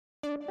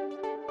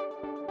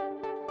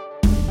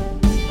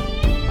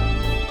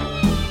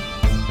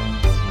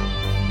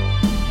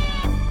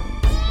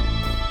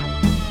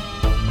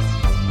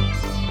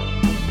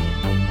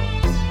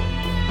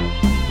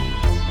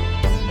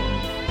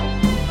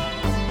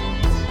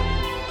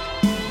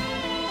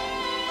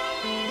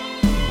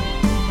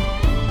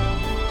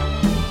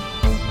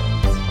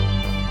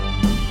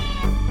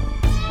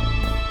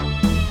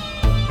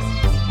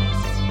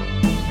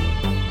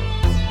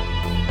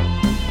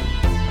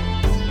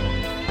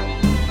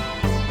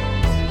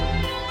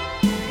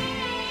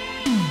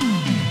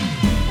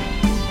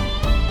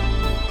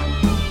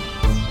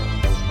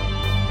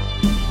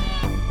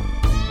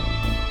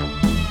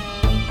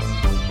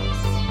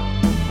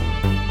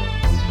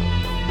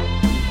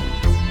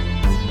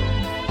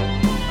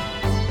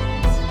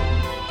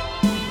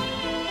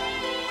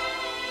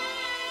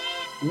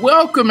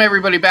Welcome,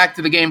 everybody, back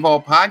to the Game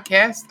Vault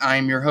podcast.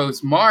 I'm your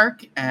host,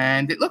 Mark,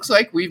 and it looks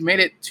like we've made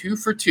it 2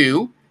 for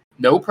 2.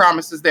 No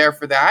promises there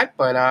for that,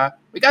 but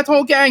we got the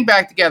whole gang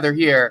back together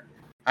here.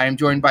 I am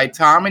joined by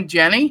Tom and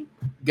Jenny.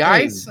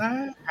 Guys,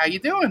 how you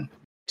doing?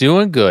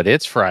 Doing good.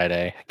 It's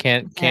Friday.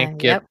 Can't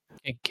get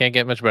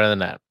much better than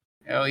that.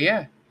 Oh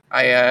yeah,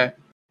 I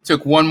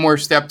took one more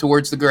step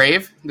towards the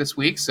grave this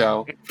week,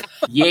 so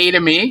yay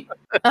to me.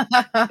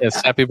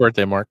 Yes, happy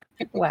birthday, Mark.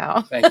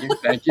 Wow.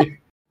 Thank you.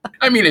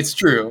 I mean, it's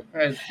true.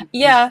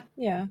 Yeah,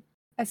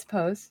 I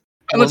suppose.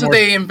 Unless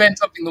they invent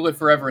something to live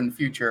forever in the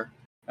future.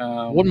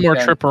 One more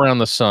trip around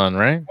the sun,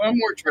 right? One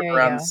more trip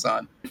around the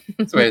sun.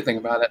 That's the way to think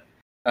about it.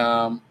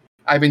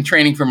 I've been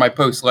training for my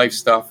post-life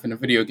stuff in a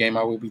video game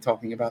I will be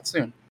talking about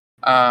soon.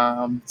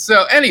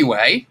 So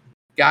anyway,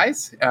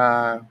 guys,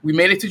 we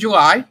made it to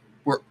July.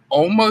 We're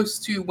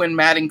almost to when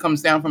Madden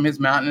comes down from his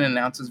mountain and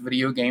announces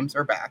video games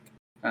are back.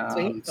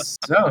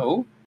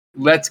 So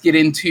let's get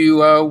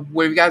into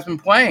what you guys been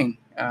playing.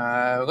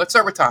 Let's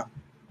start with Tom.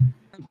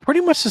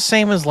 Pretty much the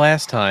same as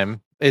last time.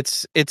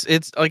 It's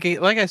like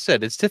I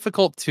said, it's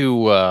difficult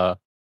to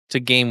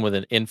game with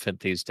an infant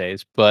these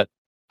days. But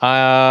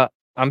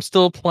I'm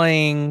still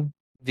playing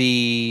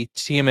the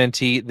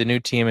TMNT, the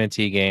new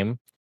TMNT game.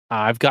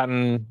 I've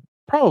gotten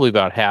probably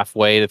about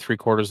halfway to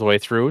 3/4 of the way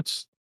through.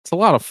 It's a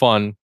lot of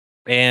fun,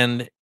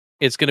 and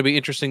it's going to be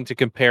interesting to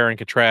compare and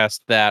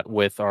contrast that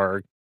with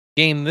our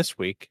game this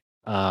week.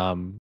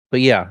 But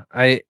yeah,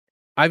 I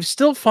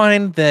still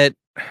find that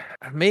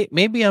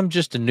maybe I'm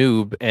just a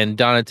noob and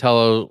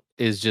Donatello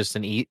is just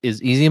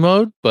is easy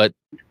mode, but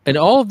in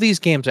all of these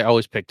games I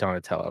always pick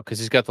Donatello because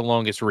he's got the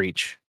longest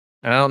reach.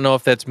 And I don't know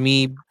if that's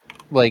me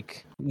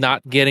like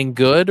not getting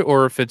good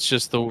or if it's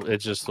just the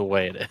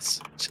way it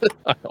is.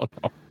 I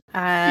don't know.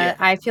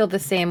 I feel the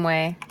same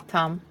way,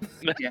 Tom.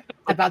 Yeah.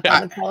 About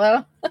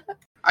Donatello.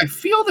 I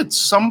feel that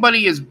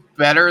somebody is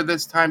better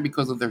this time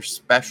because of their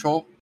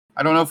special.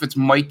 I don't know if it's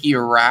Mikey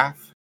or Raph.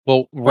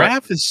 Well,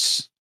 Raph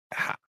is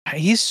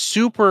he's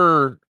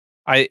super.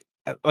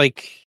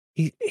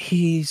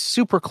 He's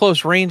super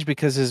close range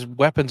because his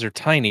weapons are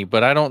tiny.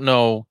 But I don't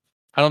know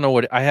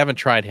what I haven't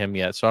tried him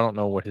yet, so I don't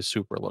know what his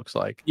super looks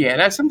like. Yeah,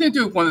 that's something to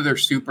do with one of their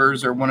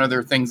supers or one of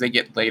their things they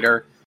get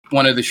later.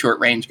 One of the short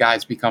range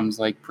guys becomes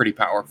like pretty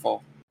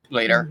powerful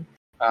later.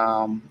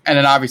 Mm-hmm. And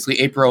then obviously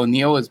April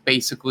O'Neil is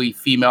basically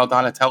female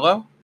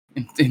Donatello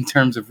in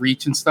terms of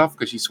reach and stuff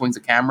because she swings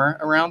a camera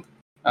around.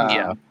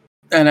 Yeah.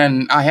 And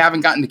then I haven't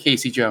gotten to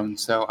Casey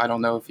Jones, so I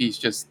don't know if he's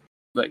just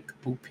like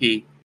OP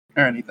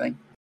or anything.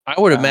 I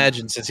would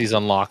imagine since he's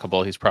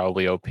unlockable, he's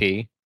probably OP.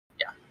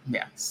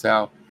 Yeah.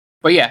 So,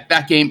 but yeah,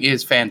 that game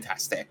is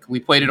fantastic. We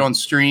played it on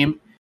stream.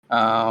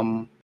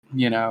 Me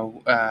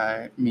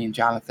and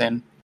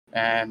Jonathan,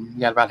 and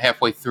we got about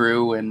halfway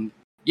through, and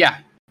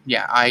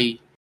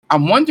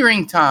I'm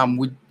wondering,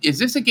 Tom, is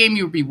this a game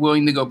you would be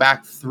willing to go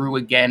back through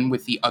again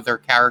with the other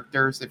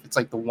characters if it's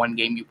like the one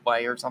game you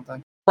play or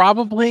something?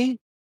 Probably,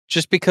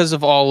 just because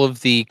of all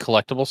of the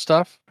collectible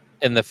stuff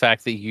and the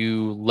fact that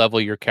you level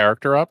your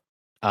character up.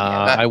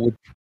 I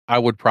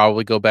would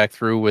probably go back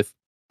through with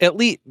at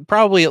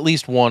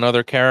least one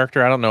other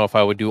character. I don't know if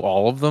I would do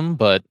all of them,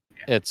 but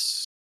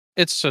it's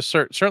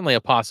certainly a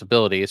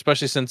possibility,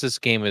 especially since this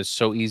game is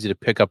so easy to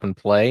pick up and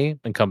play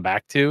and come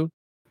back to.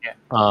 Yeah.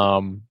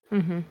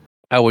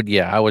 I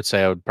would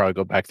say I would probably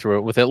go back through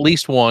it with at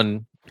least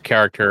one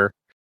character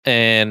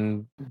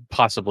and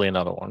possibly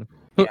another one.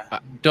 Yeah.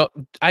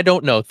 I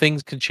don't know.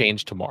 Things could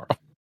change tomorrow.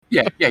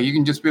 Yeah. You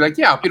can just be like,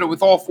 I'll beat it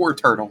with all 4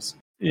 turtles.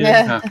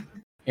 Yeah.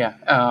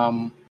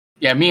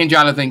 Me and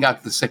Jonathan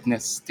got the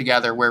sickness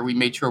together where we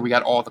made sure we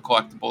got all the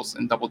collectibles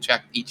and double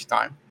checked each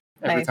time.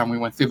 Every time we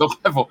went through the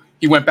level,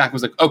 he went back and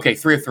was like, okay,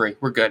 3 of 3.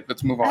 We're good.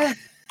 Let's move on.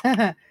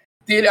 I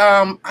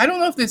don't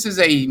know if this is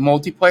a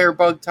multiplayer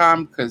bug,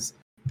 Tom, because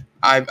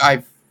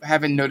I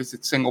haven't noticed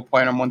it single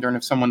player. I'm wondering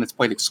if someone that's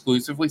played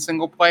exclusively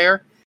single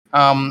player.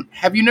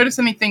 Have you noticed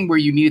anything where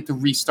you needed to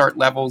restart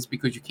levels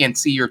because you can't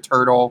see your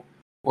turtle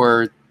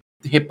or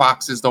the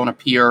hitboxes don't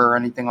appear or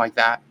anything like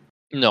that?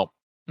 No,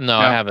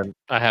 I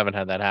haven't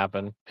had that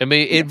happen.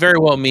 It very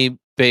well may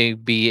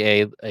be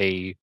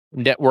a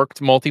networked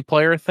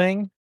multiplayer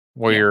thing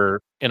where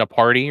you're in a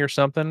party or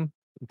something,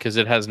 because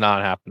it has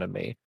not happened to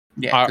me.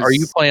 Yeah. Are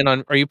you playing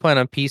on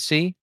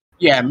PC?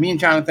 Yeah, me and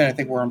Jonathan, I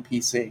think we're on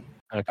PC.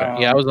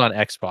 Okay. I was on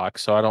Xbox,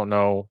 so I don't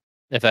know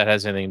if that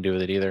has anything to do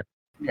with it either.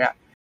 Yeah,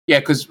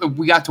 because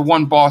we got to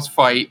one boss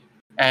fight,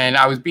 and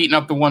I was beating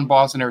up the one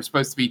boss, and there was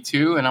supposed to be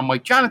 2, and I'm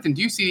like, Jonathan,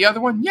 do you see the other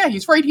one? Yeah,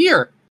 he's right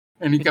here.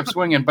 And he kept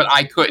swinging, but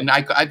I couldn't.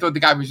 I thought the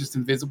guy was just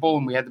invisible,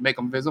 and we had to make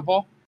him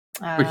visible.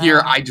 But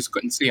here, I just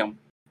couldn't see him.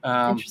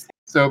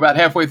 So about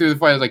halfway through the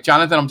fight, I was like,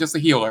 Jonathan, I'm just a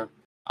healer.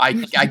 I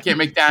can't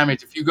make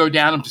damage. If you go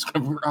down,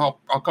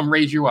 I'll come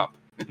raise you up.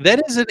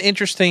 That is an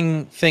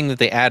interesting thing that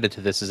they added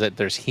to this, is that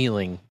there's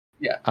healing.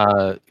 Yeah.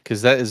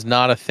 Because that is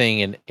not a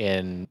thing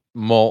in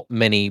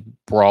many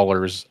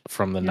brawlers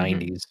from the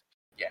 90s.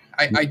 Yeah,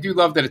 I do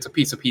love that it's a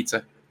piece of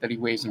pizza that he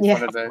waves in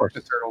front of the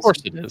turtle's Of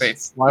course it is.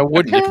 face. Why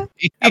wouldn't it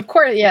be? Of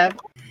course, yeah.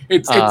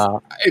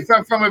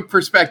 It's from a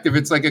perspective,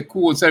 it's like a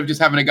cool, instead of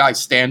just having a guy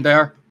stand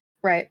there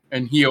Right.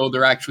 and heal,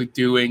 they're actually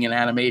doing an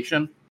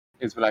animation,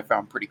 is what I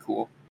found pretty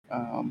cool.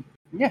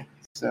 Yeah,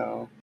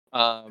 so.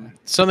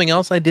 Something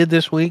else I did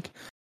this week,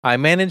 I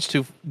managed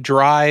to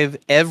drive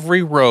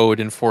every road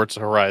in Forza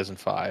Horizon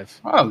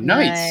 5. Oh,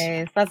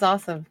 nice. That's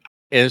awesome.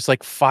 It's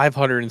like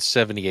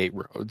 578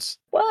 roads.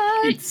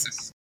 What?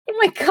 Jesus. Oh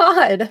my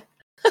god.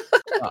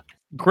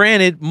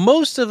 Granted,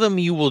 most of them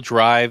you will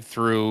drive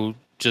through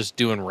just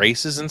doing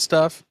races and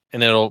stuff,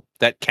 and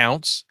that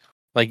counts.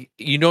 Like,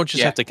 you don't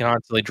just have to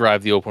constantly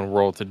drive the open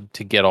world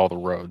to get all the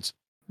roads.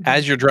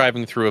 As you're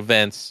driving through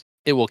events,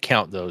 it will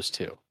count those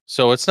too.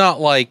 So it's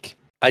not like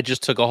I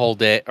just took a whole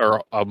day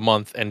or a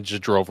month and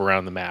just drove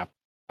around the map.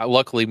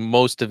 Luckily,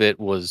 most of it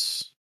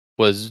was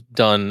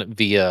done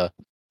via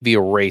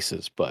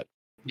races. But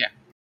yeah,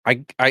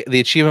 I the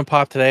achievement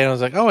popped today, and I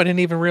was like, oh, I didn't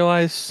even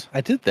realize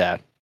I did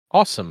that.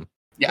 Awesome.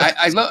 Yeah,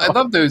 I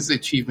love those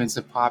achievements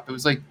that pop. It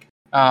was like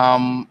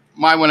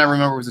my one I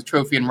remember was a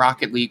trophy in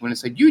Rocket League when it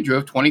said you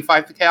drove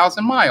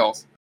 25,000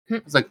 miles.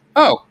 I was like,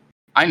 oh,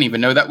 I didn't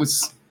even know that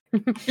was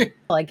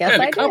well, I guess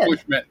an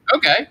accomplishment.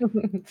 Okay,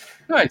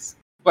 nice.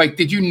 Like,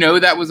 did you know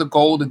that was a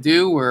goal to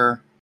do,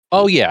 or?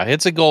 Oh yeah,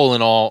 it's a goal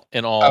in all.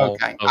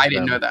 Okay, I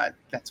didn't know that.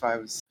 That's why I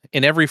was.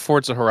 In every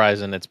Forza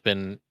Horizon, it's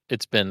been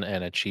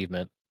an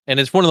achievement, and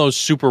it's one of those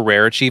super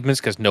rare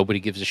achievements because nobody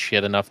gives a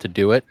shit enough to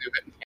do it.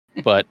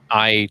 But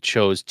I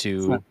chose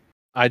to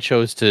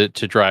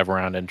drive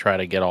around and try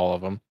to get all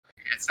of them.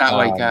 It's not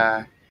like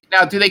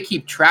now. Do they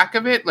keep track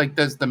of it? Like,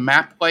 does the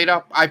map light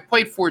up? I've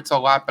played Forza a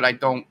lot, but I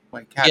don't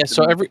like. Yeah.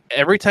 So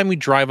every time you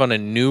drive on a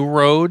new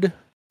road,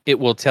 it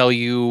will tell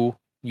you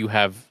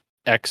have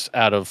X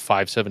out of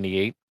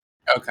 578.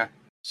 Okay.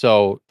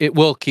 So it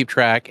will keep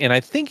track, and I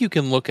think you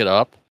can look it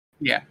up.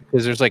 Yeah.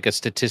 Because there's like a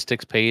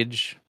statistics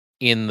page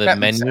in the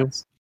menu,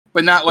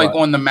 but not like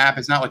on the map.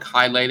 It's not like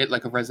highlighted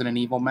like a Resident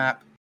Evil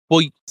map.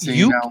 Well,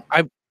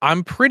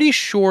 I'm pretty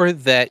sure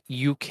that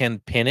you can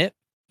pin it.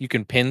 You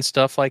can pin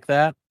stuff like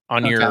that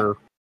on your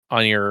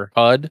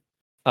HUD.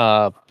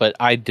 But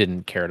I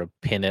didn't care to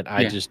pin it.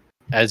 I just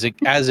as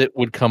it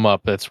would come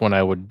up, that's when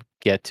I would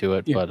get to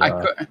it. Yeah,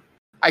 but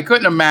I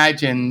couldn't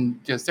imagine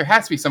there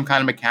has to be some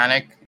kind of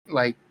mechanic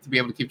like to be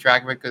able to keep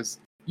track of it, because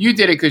you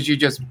did it because you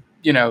just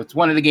it's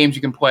one of the games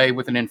you can play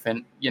with an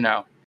infant,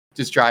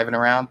 just driving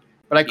around.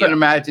 But I couldn't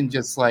imagine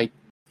just like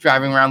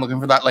driving around looking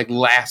for that like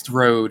last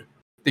road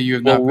that you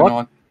have not been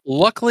on.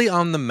 Luckily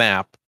on the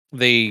map,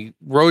 the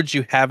roads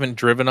you haven't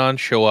driven on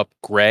show up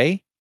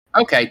gray.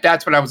 Okay,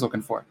 that's what I was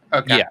looking for.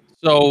 Okay. Yeah.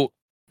 So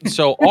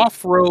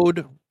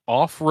off-road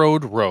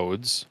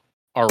roads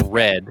are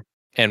red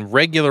and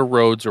regular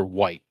roads are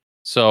white.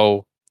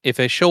 So if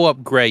they show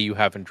up gray, you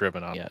haven't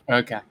driven on yet.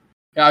 Okay.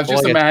 Yeah, I was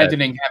just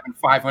imagining having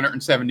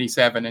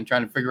 577 and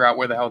trying to figure out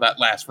where the hell that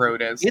last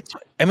road is.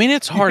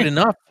 It's hard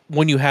enough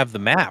when you have the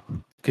map,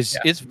 because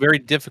it's very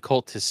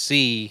difficult to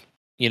see,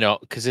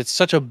 because it's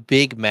such a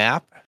big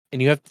map,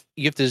 and you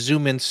have to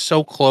zoom in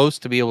so close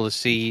to be able to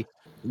see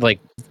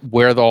like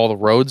where all the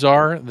roads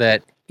are,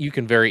 that you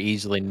can very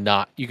easily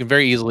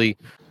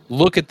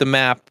look at the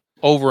map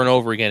over and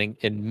over again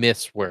and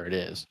miss where it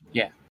is.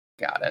 Yeah,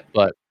 got it.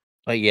 But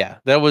yeah,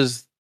 that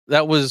was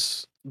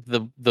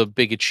the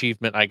big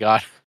achievement I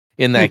got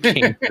in that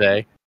game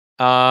today.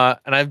 And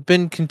I've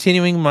been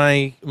continuing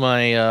my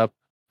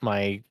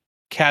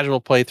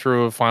casual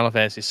playthrough of Final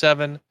Fantasy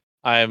VII.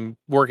 I'm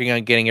working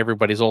on getting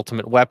everybody's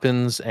ultimate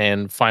weapons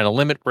and final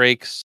limit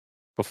breaks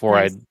before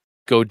I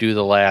go do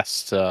the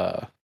last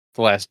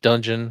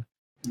dungeon.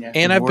 Yeah,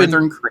 and I've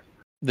been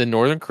the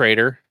Northern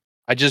Crater.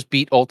 I just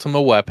beat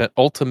Ultima Weapon.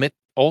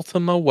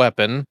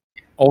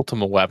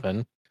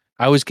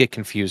 I always get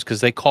confused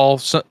because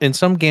in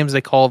some games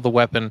they call the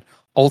weapon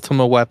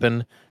Ultima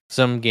Weapon.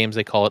 Some games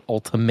they call it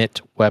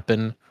Ultimate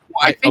Weapon.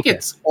 Well, I think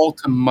it's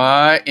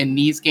Ultima in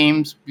these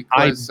games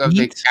because of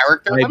the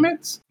character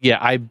limits. Yeah,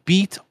 I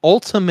beat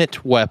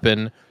Ultimate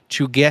Weapon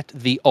to get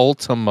the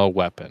Ultima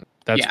Weapon.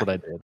 That's what I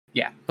did.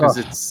 Yeah, because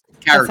it's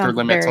character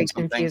limits on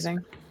some confusing.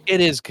 Things.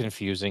 It is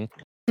confusing.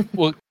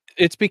 Well,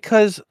 it's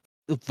because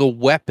the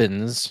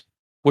weapons,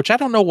 which I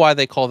don't know why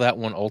they call that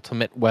one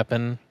Ultimate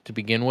Weapon to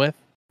begin with.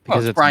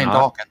 Because it's Brian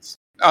Dawkins.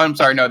 Oh, I'm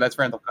sorry. No, that's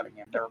Randall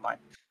Cunningham. Never mind.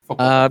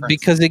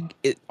 Because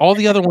all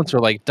the other ones are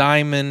like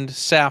Diamond,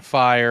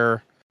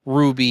 Sapphire,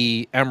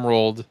 Ruby,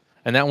 Emerald,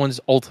 and that one's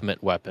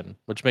Ultimate Weapon,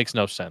 which makes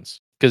no sense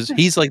because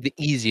he's like the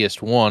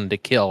easiest one to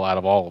kill out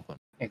of all of them.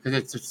 Yeah, because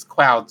it's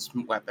Cloud's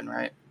weapon,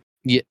 right?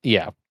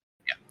 Yeah.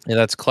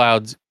 That's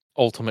Cloud's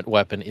Ultimate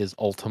Weapon is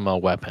Ultima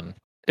Weapon.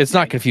 It's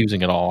not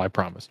confusing at all, I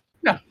promise.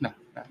 No,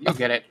 you'll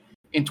get it.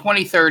 In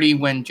 2030,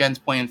 when Jen's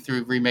playing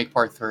through Remake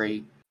Part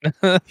 3,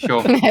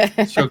 she'll get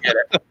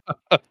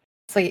it.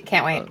 Sweet,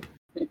 can't wait.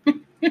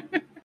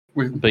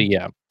 But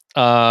yeah.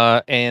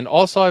 And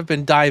also I've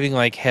been diving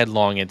like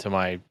headlong into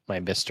my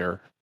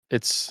Mister.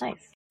 It's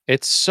nice.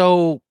 It's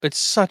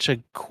such a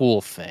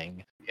cool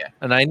thing. Yeah.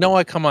 And I know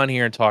I come on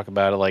here and talk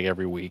about it like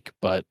every week,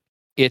 but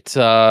it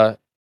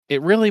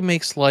really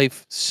makes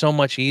life so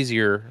much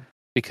easier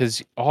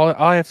because all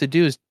I have to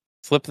do is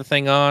flip the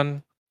thing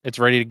on, it's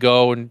ready to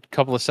go in a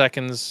couple of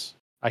seconds.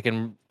 I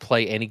can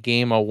play any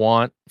game I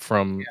want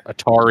from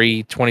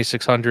Atari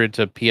 2600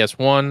 to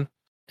PS1,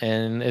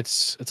 and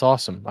it's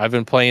awesome. I've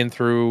been playing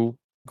through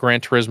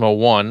Gran Turismo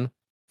 1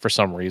 for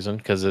some reason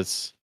because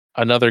it's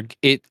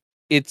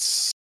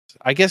it's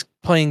I guess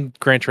playing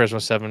Gran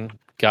Turismo 7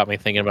 got me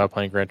thinking about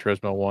playing Gran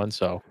Turismo 1,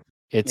 so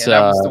it's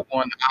that was the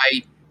one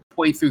I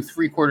played through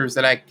 3/4 of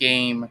that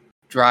game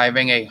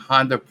driving a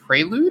Honda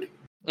Prelude.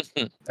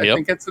 I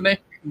think that's the name.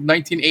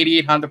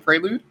 1988 Honda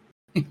Prelude.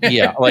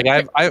 Yeah, like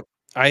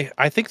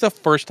I think the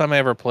first time I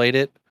ever played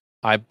it,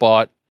 I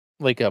bought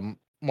like a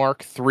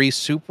Mark III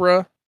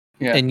Supra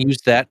and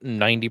used that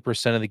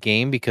 90% of the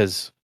game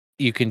because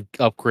you can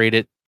upgrade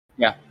it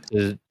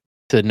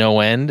to no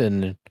end,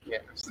 and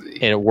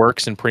it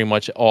works in pretty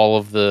much all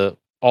of the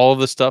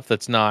stuff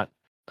that's not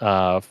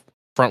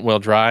front wheel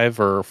drive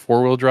or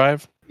 4-wheel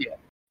drive. Yeah.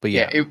 But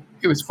it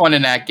was fun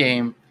in that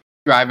game,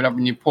 driving up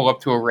and you pull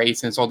up to a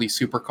race and it's all these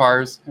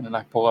supercars, and then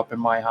I pull up in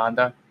my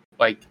Honda,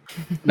 like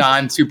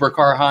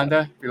non-supercar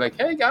Honda. You're like,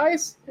 hey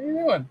guys, how you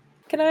doing?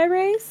 Can I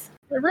race?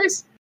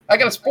 I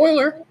got a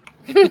spoiler.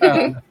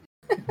 Gran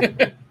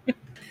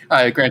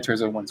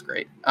Turismo 1's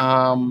great.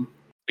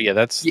 Yeah,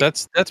 that's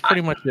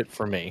pretty much it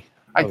for me.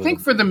 I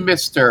think for the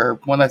Mister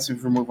one, let's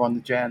move on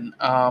to Jen.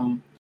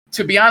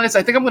 To be honest,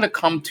 I think I'm going to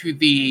come to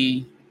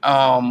the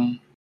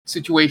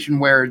situation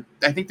where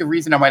I think the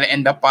reason I might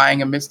end up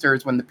buying a Mister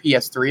is when the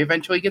PS3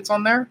 eventually gets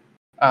on there.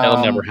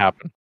 That'll never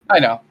happen. I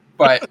know,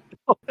 but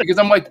because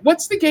I'm like,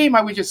 what's the game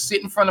I would just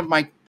sit in front of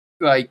my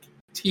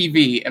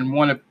TV and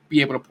want to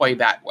be able to play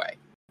that way?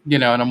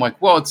 And I'm like,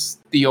 well, it's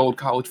the old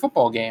college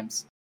football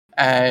games.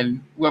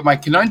 And what my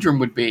conundrum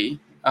would be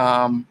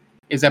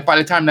is that by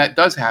the time that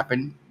does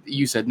happen,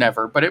 you said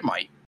never, but it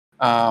might.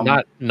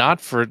 Not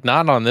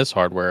on this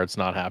hardware. It's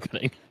not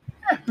happening.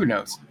 Who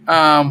knows?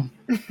 Don't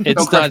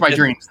crush my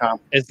dreams, Tom.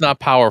 It's not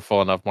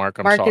powerful enough, Mark.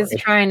 I'm sorry. Mark is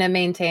trying to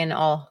maintain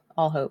all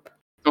hope.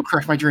 Don't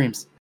crush my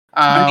dreams.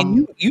 I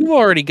mean, you've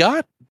already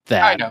got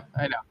that. I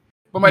know.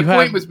 But my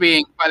point was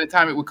being, by the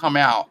time it would come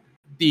out,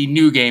 the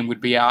new game would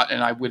be out,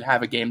 and I would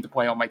have a game to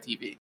play on my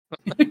TV.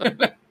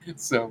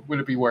 So would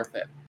it be worth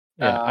it?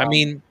 Yeah, I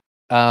mean,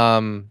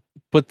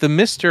 but the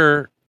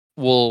Mister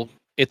will.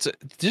 It's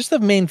just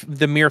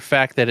the mere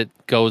fact that it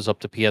goes up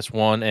to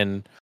PS1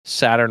 and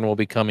Saturn will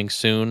be coming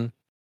soon.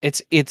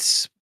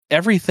 It's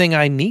everything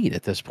I need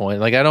at this point.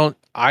 Like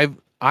I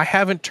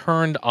haven't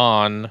turned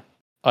on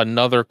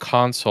another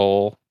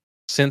console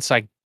since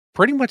I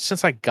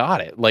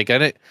got it. Like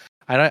I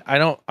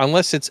don't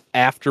unless it's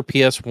after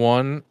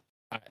PS1.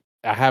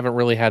 I haven't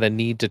really had a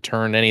need to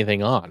turn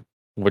anything on,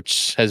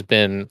 which has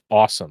been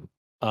awesome.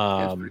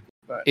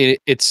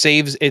 It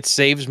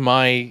saves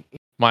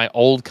my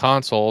old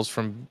consoles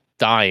from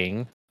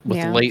dying with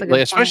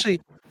especially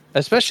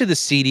the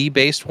CD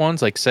based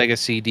ones like Sega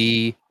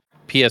CD,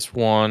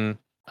 PS1,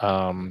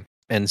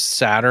 and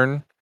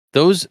Saturn.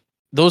 Those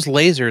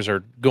lasers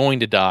are going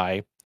to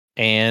die,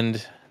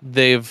 and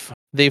they've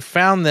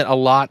found that a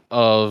lot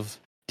of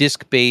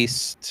disc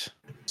based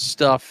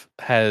stuff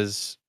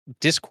has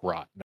disk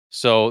rot.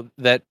 So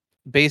that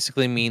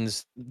basically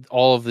means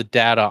all of the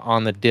data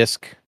on the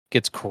disc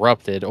gets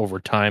corrupted over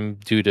time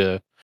due to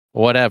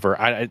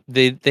whatever.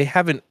 They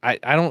haven't. I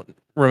don't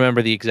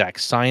remember the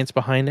exact science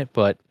behind it,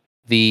 but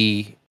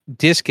the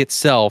disc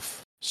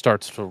itself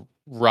starts to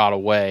rot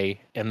away,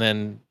 and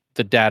then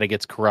the data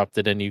gets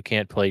corrupted, and you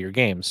can't play your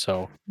games.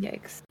 So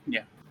yikes!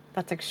 Yeah,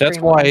 that's extreme.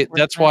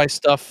 That's why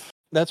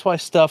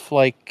stuff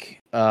like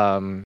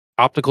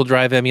optical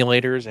drive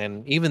emulators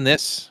and even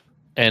this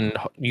and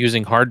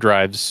using hard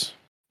drives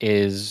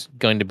is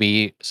going to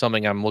be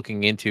something I'm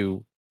looking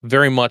into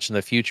very much in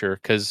the future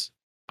because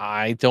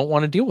I don't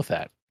want to deal with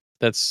that.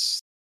 That's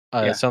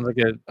it sounds like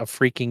a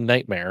freaking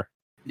nightmare.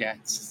 Yeah,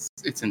 it's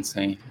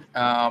insane.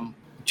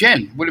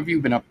 Jen, what have you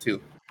been up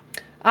to?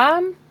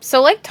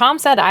 So like Tom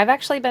said, I've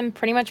actually been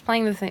pretty much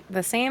playing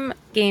the same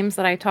games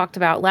that I talked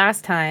about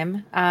last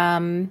time.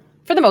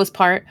 For the most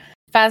part,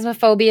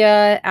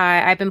 Phasmophobia.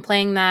 I've been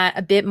playing that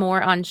a bit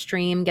more on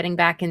stream, getting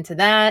back into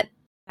that.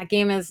 That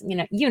game is,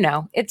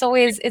 it's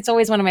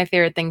always one of my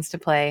favorite things to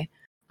play.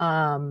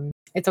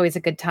 It's always a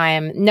good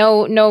time.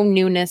 No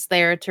newness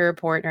there to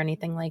report or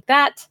anything like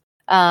that.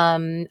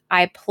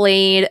 I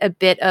played a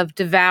bit of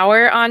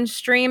Devour on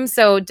stream.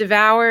 So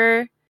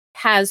Devour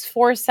has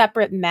 4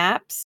 separate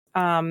maps.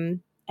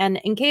 And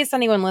in case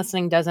anyone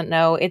listening doesn't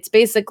know, it's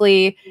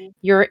basically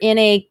you're in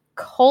a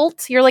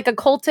cult. You're like a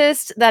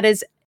cultist that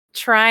is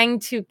trying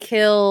to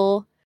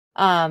kill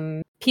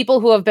people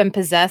who have been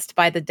possessed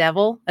by the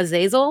devil,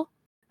 Azazel.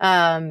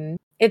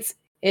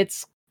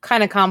 It's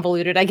kind of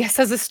convoluted, I guess,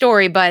 as a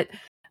story, but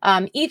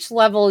each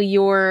level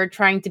you're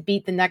trying to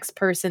beat the next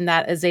person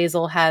that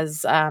Azazel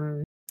has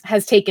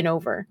taken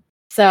over.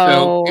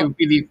 So it would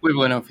be the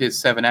equivalent of his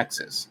 7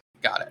 X's.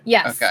 Got it.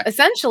 Yes, okay.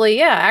 Essentially,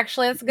 yeah.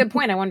 Actually, that's a good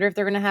point. I wonder if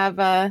they're going to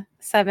have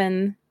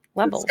 7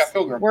 levels. Scott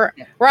Pilgrim. We're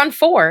on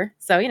 4,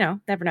 so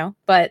never know.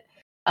 But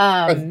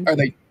are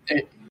they?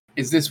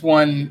 Is this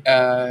one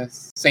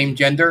same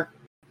gender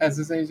as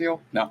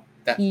Azazel? No.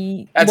 That's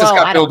a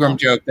Scott Pilgrim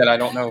joke that I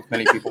don't know if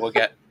many people will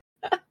get.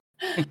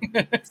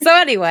 So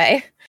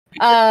anyway,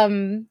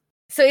 so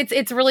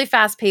it's really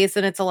fast paced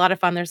and it's a lot of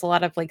fun. There's a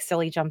lot of like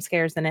silly jump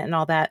scares in it and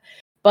all that.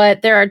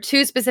 But there are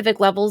 2 specific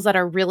levels that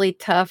are really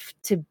tough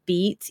to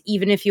beat,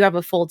 even if you have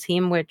a full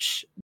team,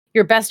 which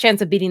your best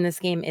chance of beating this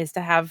game is to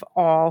have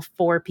all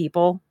 4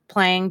 people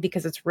playing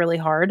because it's really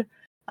hard.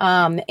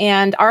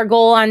 And our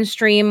goal on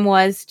stream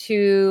was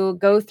to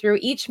go through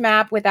each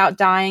map without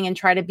dying and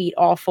try to beat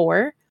all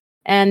 4.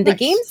 And the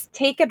games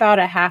take about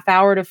a half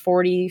hour to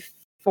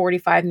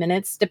 45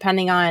 minutes,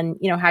 depending on,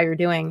 how you're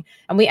doing.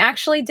 And we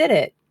actually did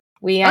it.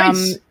 We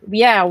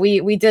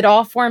did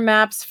all 4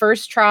 maps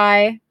first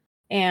try.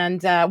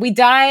 And we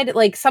died,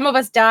 like some of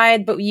us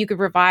died, but you could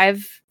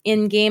revive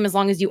in game as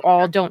long as you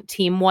all don't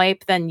team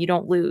wipe, then you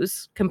don't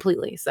lose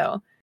completely.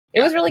 So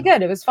it was really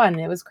good. It was fun.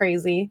 It was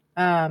crazy.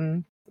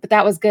 But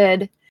that was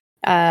good.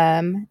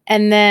 And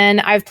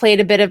then I've played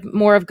a bit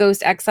more of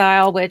Ghost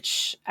Exile,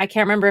 which I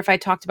can't remember if I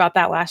talked about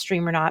that last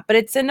stream or not, but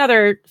it's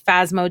another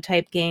Phasmo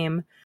type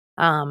game.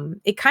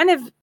 It kind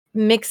of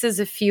mixes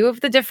a few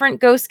of the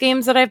different Ghost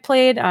games that I've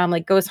played,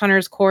 like Ghost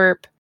Hunters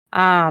Corp,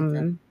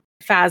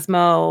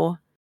 Phasmo.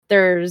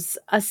 There's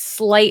a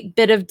slight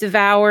bit of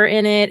Devour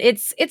in it.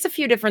 It's a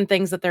few different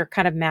things that they're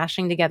kind of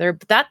mashing together,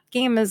 but that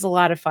game is a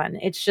lot of fun.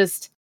 It's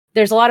just,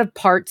 there's a lot of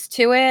parts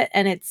to it,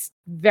 and it's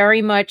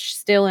very much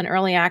still in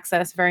early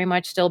access, very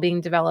much still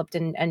being developed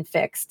and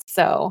fixed.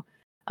 So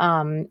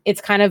it's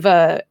kind of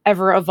a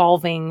ever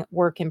evolving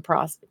work in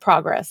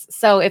progress.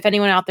 So if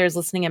anyone out there is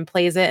listening and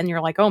plays it and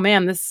you're like, oh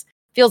man, this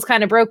feels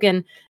kind of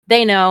broken,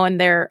 they know, and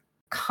they're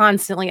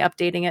constantly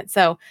updating it.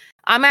 So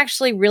I'm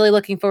actually really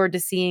looking forward to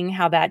seeing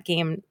how that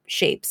game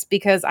shapes,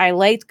 because I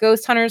liked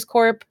Ghost Hunters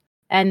Corp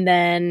and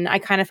then I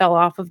kind of fell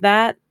off of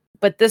that,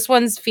 but this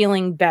one's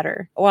feeling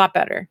better, a lot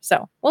better.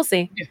 So we'll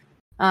see.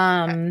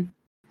 Yeah.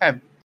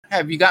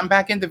 Have you gotten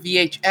back into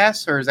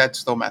VHS, or is that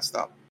still messed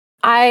up?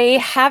 I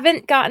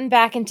haven't gotten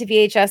back into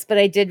VHS, but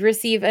I did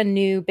receive a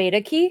new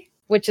beta key,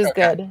 which is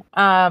good.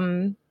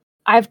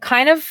 I've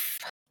kind of,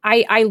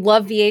 I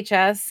love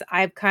VHS.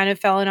 I've kind of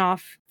fallen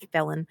off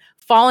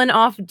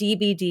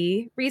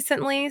DVD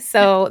recently.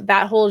 So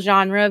that whole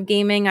genre of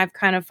gaming, I've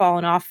kind of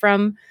fallen off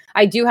from.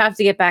 I do have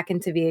to get back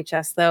into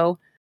VHS though.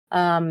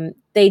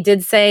 They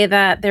did say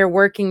that they're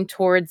working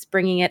towards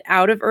bringing it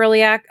out of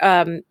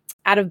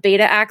out of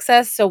beta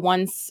access. So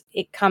once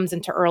it comes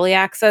into early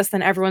access,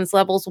 then everyone's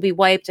levels will be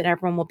wiped and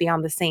everyone will be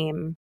on the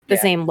same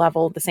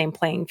level, the same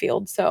playing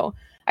field. So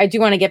I do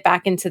want to get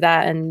back into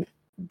that and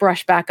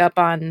brush back up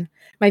on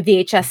my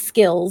VHS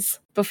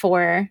skills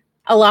before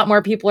a lot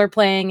more people are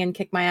playing and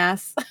kick my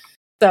ass.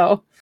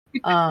 So,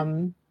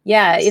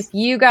 if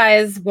you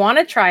guys want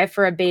to try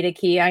for a beta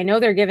key, I know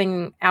they're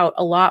giving out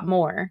a lot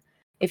more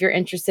if you're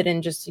interested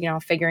in just,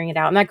 figuring it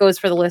out. And that goes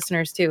for the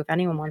listeners too. If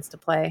anyone wants to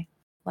play,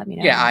 let me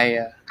know.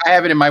 Yeah, I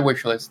have it in my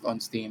wish list on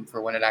Steam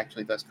for when it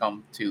actually does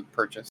come to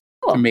purchase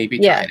to maybe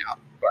try it out.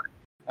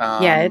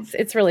 But,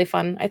 it's really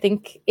fun. I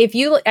think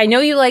I know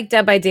you like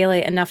Dead by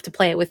Daylight enough to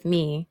play it with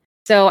me,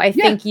 so I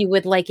think you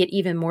would like it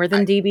even more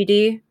than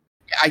DBD.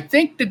 I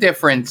think the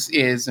difference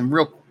is, and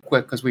real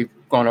quick, because we've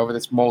gone over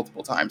this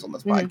multiple times on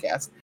this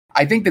podcast,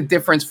 I think the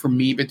difference for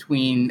me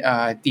between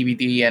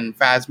DBD and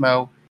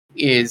Phasmo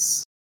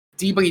is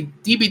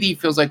DBD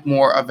feels like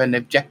more of an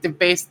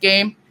objective-based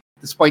game,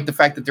 despite the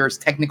fact that there's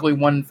technically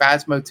one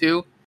Phasmo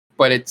too,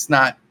 but it's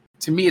not,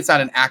 to me, it's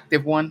not an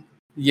active one.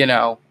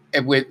 With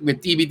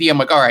DBD, I'm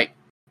like, all right,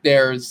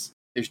 there's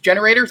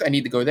generators, I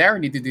need to go there, I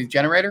need to do the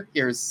generator.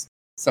 Here's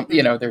some,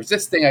 there's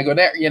this thing, I go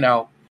there,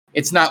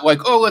 It's not like,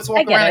 oh, let's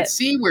walk around and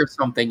see where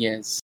something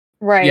is.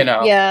 Right.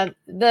 Yeah.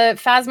 The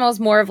Phasmo is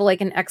more of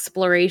like an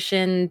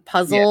exploration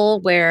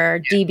puzzle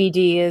where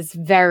DBD is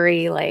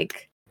very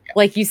like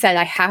you said,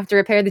 I have to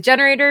repair the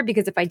generator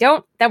because if I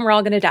don't, then we're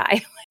all going to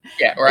die.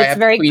 Yeah. Or it's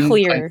very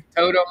clear.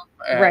 Totem.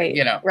 Right.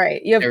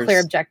 You have clear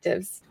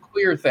objectives.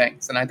 Clear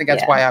things. And I think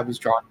that's why I was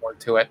drawn more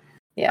to it.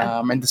 Yeah.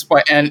 And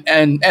despite,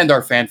 and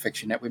our fan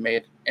fiction that we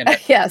made. In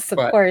it. Yes, of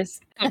course.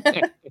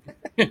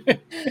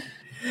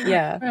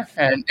 Yeah.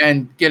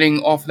 And getting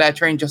off of that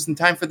train just in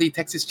time for the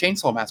Texas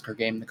Chainsaw Massacre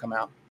game to come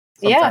out.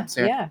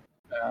 Soon. Yeah.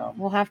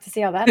 We'll have to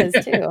see how that is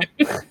too.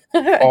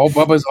 All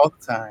Bubbas all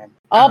the time.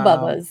 All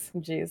Bubbas.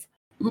 Jeez.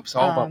 Oops,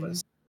 all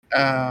Bubbas.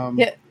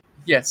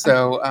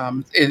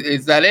 So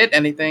is that it?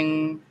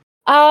 Anything?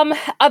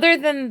 Other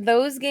than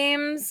those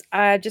games,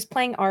 just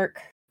playing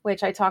Ark,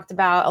 which I talked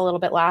about a little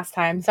bit last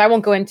time. So I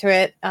won't go into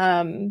it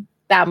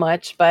that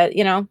much, but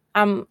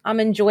I'm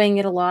enjoying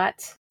it a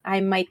lot. I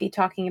might be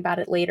talking about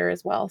it later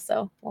as well,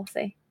 so we'll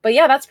see. But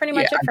yeah, that's pretty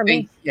much it for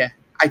me. Yeah,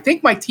 I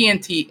think my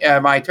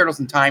TNT, my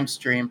Turtles in Time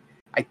stream,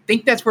 I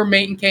think that's where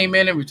Mayton came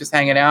in and was just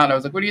hanging out. And I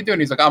was like, "What are you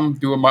doing?" He's like, "I'm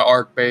doing my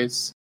Ark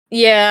base."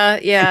 Yeah.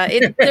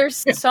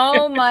 There's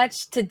so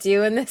much to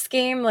do in this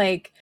game.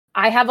 Like,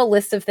 I have a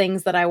list of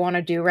things that I want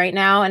to do right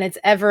now, and it's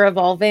ever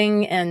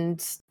evolving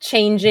and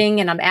changing,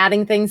 and I'm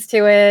adding things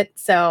to it.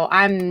 So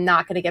I'm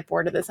not going to get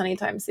bored of this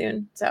anytime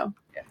soon. So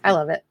I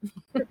love it.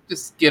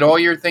 Just get all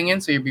your thing in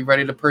so you'll be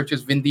ready to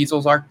purchase Vin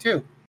Diesel's Ark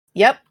too.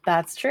 Yep,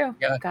 that's true.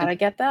 Yeah. Gotta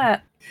get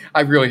that.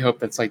 I really hope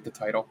that's like the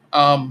title.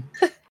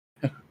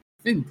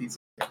 Vin Diesel.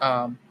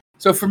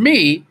 So for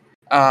me,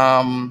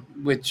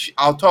 which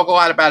I'll talk a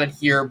lot about it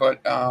here,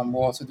 but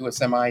we'll also do a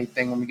semi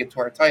thing when we get to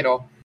our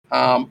title.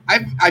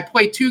 I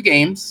played 2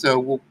 games,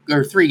 or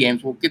 3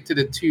 games. We'll get to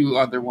the 2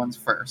 other ones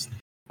first.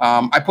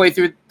 I played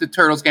through the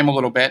Turtles game a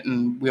little bit,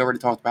 and we already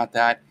talked about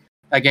that.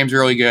 That game's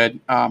really good.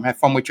 Had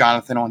fun with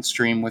Jonathan on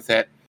stream with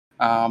it.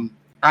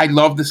 I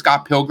love the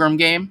Scott Pilgrim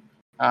game.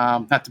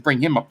 Not to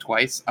bring him up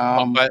twice.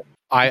 But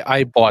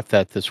I bought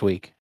that this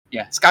week.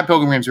 Yeah, Scott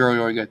Pilgrim game's really,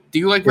 really good. Do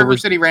you like River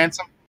City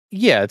Ransom?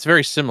 Yeah, it's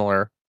very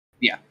similar.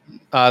 Yeah.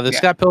 The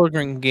Scott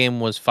Pilgrim game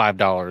was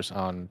 $5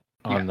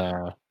 on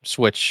the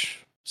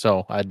Switch,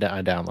 so I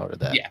downloaded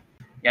that. Yeah,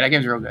 that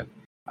game's real good.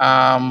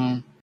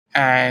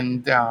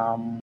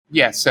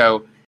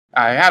 So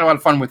I had a lot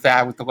of fun with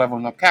that, with the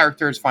leveling up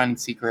characters, finding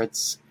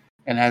secrets,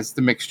 and has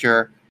the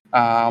mixture.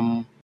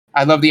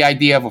 I love the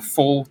idea of a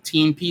full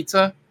team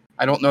pizza.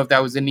 I don't know if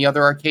that was in the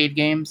other arcade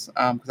games,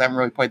 because I haven't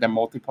really played that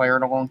multiplayer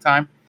in a long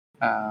time.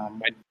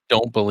 I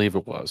don't believe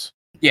it was.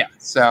 Yeah,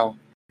 so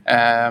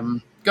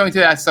going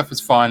through that stuff was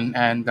fun,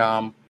 and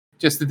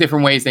just the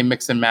different ways they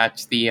mix and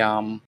match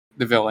the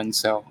villains.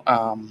 So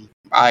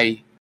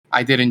I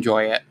did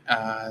enjoy it.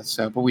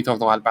 But we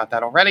talked a lot about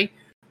that already.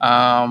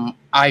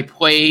 I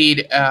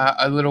played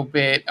a little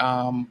bit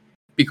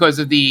because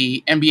of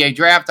the NBA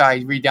draft. I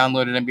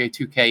re-downloaded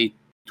NBA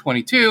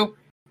 2K22,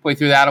 played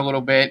through that a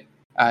little bit,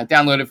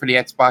 downloaded for the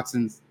Xbox,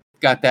 and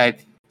got that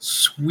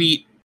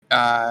sweet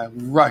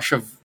rush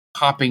of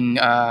popping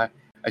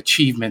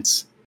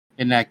achievements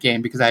in that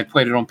game because I had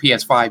played it on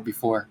PS5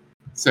 before.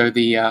 So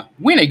the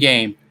win a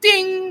game,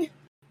 ding,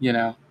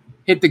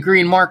 hit the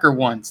green marker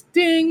once,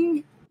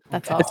 ding.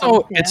 That's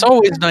awesome. It's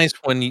always nice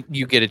when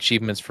you get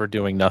achievements for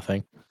doing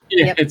nothing.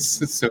 Yeah, Yep.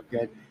 it's so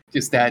good.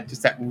 Just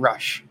that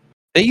rush.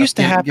 They used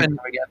to happen.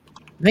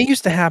 They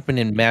used to happen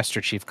in Master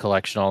Chief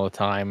Collection all the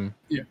time.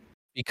 Yeah.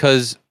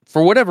 Because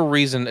for whatever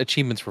reason,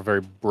 achievements were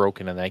very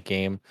broken in that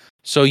game.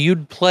 So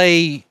you'd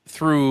play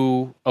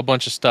through a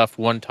bunch of stuff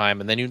one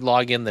time, and then you'd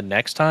log in the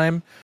next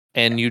time,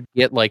 and you'd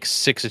get like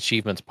 6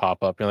 achievements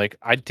pop up. You're like,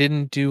 I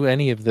didn't do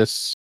any of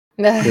this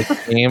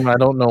game. I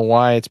don't know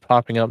why it's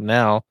popping up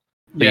now.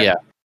 But yeah,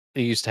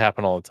 it used to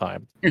happen all the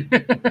time.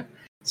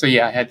 So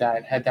yeah, I had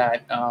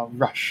that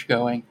rush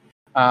going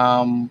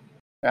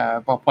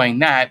while playing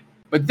that.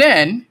 But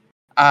then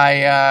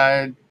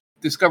I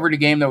discovered a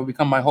game that would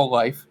become my whole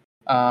life,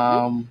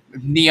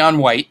 Neon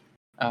White.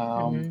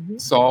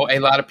 Saw a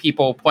lot of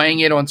people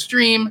playing it on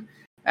stream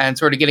and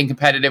sort of getting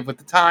competitive with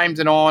the times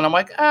and all. And I'm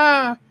like,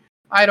 I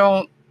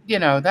don't,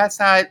 that's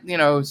not,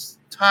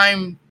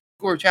 time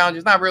score challenge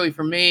is not really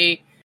for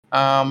me.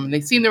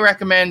 They seem to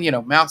recommend,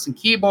 mouse and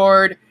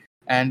keyboard.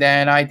 And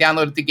then I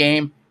downloaded the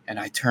game and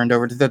I turned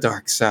over to the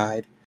dark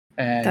side.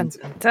 And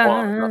dun,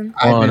 dun.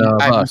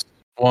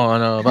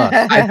 One of us.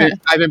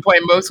 I've been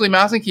playing mostly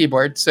mouse and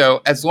keyboard.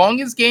 So as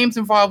long as games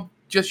involve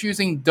just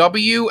using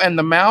W and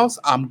the mouse,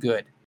 I'm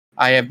good.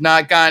 I have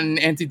not gotten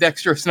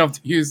ambidextrous enough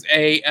to use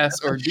A,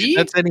 S, or D.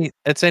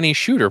 That's any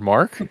shooter,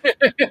 Mark.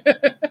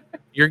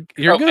 You're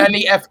good. And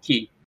the F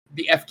key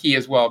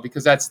as well,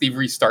 because that's the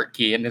restart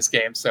key in this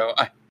game. So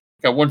I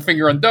got one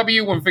finger on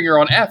W, one finger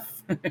on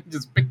F,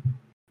 just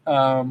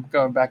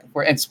going back and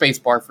forth, and space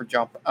bar for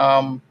jump.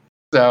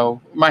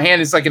 So my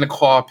hand is like in a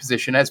claw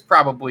position, as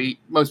probably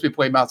most people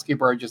play mouse and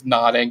keyboard are just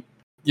nodding,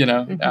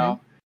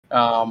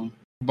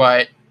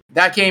 But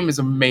that game is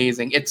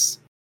amazing.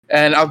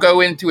 And I'll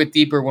go into it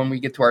deeper when we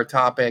get to our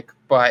topic,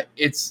 but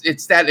it's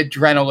that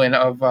adrenaline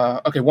of,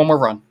 okay, one more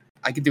run.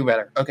 I can do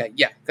better. Okay,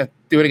 yeah,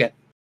 do it again.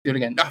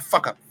 Oh,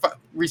 fuck up.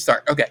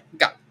 Restart. Okay,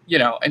 got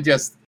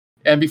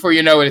and before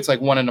you know it, it's like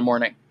 1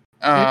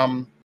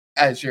 a.m.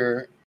 As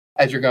you're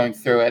going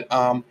through it.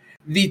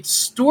 The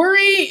story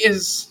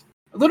is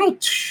a little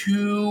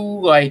too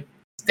like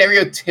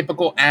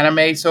stereotypical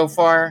anime so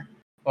far.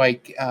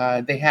 Like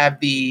they have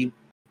the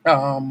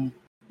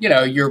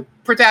your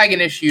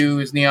protagonist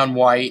is Neon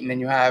White, and then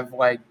you have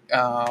like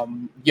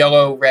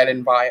yellow, red,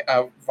 and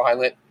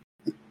violet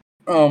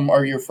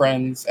are your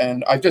friends.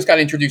 And I've just got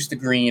introduced to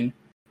Green,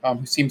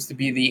 who seems to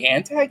be the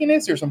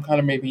antagonist or some kind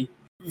of maybe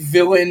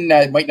villain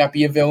that might not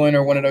be a villain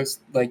or one of those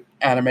like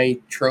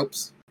anime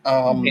tropes.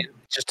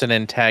 Just an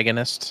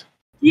antagonist.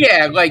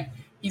 Yeah, like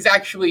he's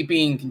actually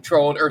being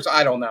controlled, or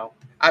I don't know.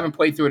 I haven't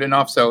played through it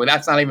enough, so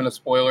that's not even a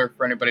spoiler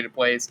for anybody that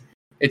plays.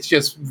 It's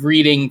just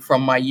reading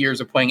from my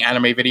years of playing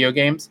anime video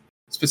games,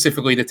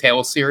 specifically the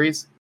Tales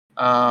series.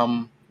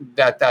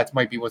 That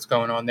might be what's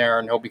going on there,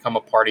 and he'll become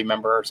a party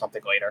member or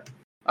something later.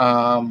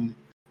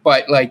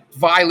 But like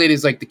Violet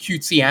is like the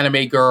cutesy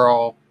anime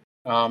girl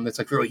that's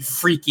like really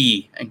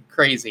freaky and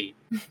crazy,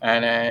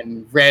 and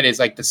then Red is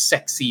like the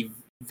sexy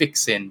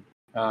vixen,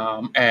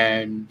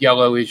 and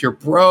Yellow is your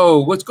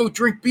bro. Let's go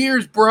drink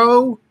beers,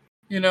 bro.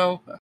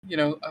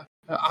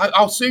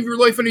 I'll save your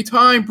life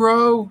anytime,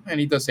 bro. And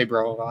he does say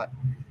bro a lot.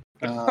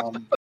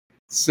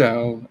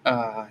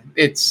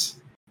 It's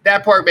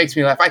that part makes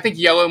me laugh. I think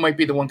Yellow might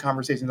be the one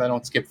conversation that I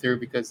don't skip through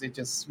because it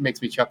just makes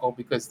me chuckle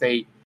because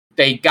they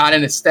they got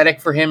an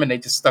aesthetic for him and they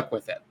just stuck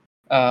with it.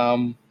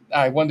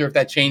 I wonder if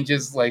that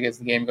changes like as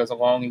the game goes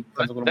along. He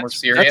becomes a little more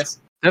serious.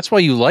 That's why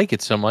you like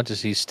it so much,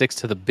 is he sticks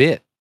to the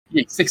bit.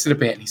 Yeah, he sticks to the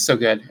bit. He's so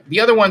good. The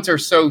other ones are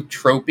so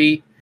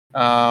tropey.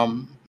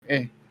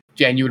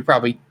 Jen, you would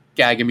probably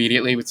gag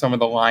immediately with some of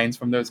the lines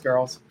from those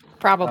girls.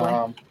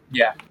 Probably.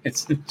 Yeah,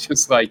 it's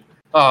just like,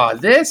 oh,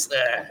 this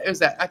it was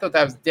that. I thought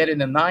that was dead in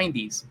the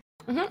 90s.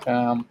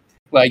 Mm-hmm.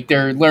 Like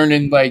they're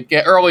learning, like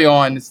early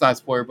on. It's not a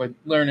spoiler, but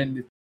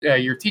learning.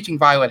 You're teaching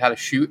Violet how to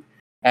shoot,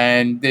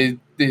 and the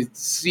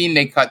scene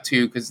they cut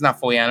to, because it's not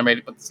fully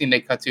animated, but the scene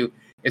they cut to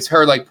is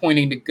her like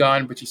pointing the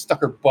gun, but she stuck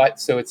her butt,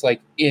 so it's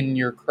like in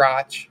your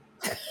crotch,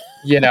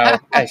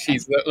 as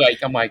she's like,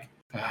 I'm like,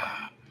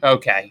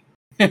 okay,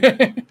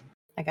 I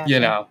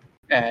got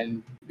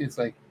and it's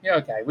like, yeah,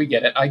 okay, we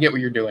get it. I get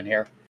what you're doing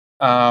here.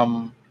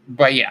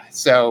 But yeah,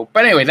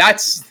 but anyway,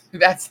 that's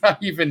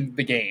not even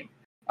the game.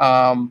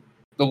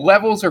 The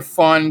levels are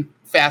fun,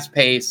 fast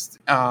paced.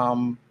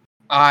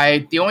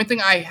 The only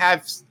thing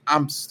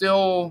I'm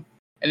still,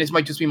 and this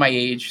might just be my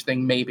age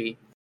thing, maybe,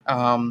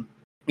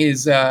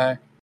 is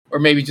or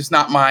maybe just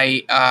not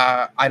my.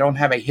 I don't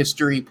have a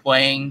history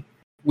playing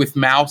with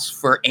mouse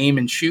for aim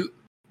and shoot.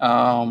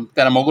 That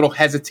I'm a little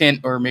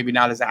hesitant, or maybe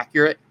not as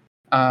accurate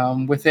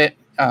with it.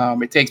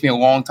 It takes me a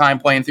long time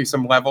playing through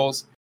some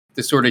levels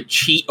to sort of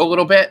cheat a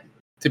little bit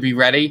to be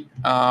ready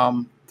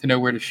to know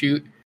where to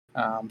shoot.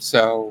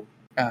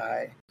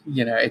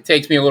 It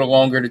takes me a little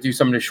longer to do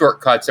some of the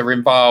shortcuts that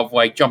involve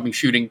like jumping,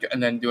 shooting,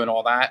 and then doing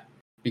all that,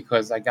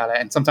 because I gotta.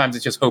 And sometimes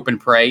it's just hope and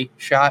pray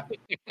shot.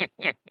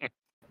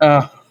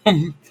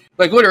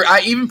 Like literally,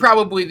 even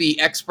probably the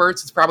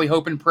experts, it's probably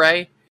hope and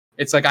pray.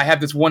 It's like I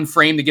have this one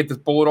frame to get this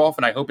bullet off,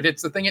 and I hope it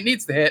hits the thing it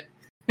needs to hit,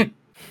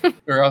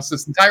 or else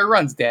this entire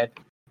run's dead.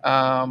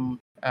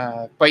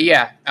 But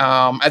yeah,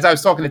 as I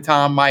was talking to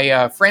Tom,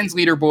 my friends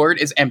leaderboard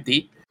is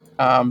empty.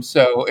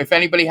 So if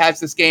anybody has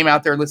this game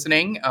out there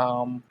listening,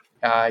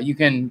 you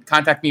can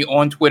contact me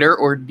on Twitter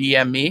or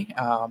DM me.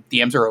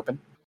 DMs are open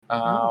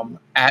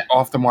at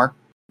Off the Mark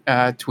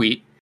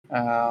tweet.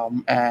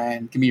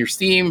 And give me your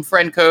Steam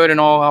friend code,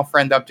 and I'll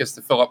friend up just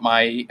to fill up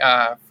my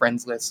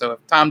friends list. So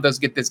if Tom does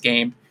get this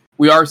game,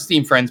 we are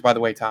Steam friends, by the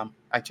way, Tom.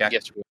 I checked.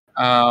 Yes.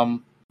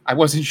 I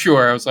wasn't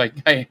sure. I was like,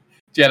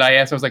 Jed, I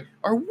asked, I was like,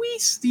 are we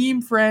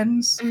Steam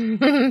friends? So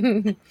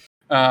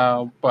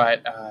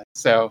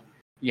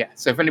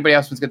if anybody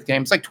else wants to get the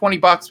game, it's like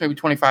 $20, maybe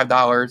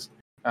 $25.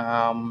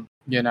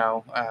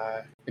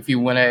 If you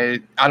want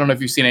to, I don't know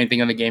if you've seen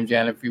anything on the game,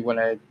 Jen, if you want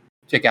to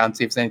check out and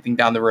see if there's anything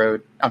down the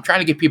road. I'm trying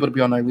to get people to be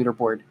on my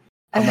leaderboard.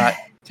 I'm not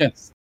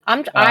just.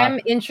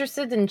 I'm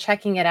interested in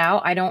checking it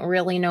out. I don't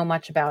really know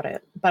much about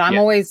it, but I'm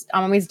always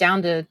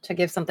down to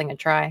give something a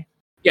try.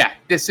 Yeah,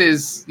 this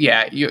is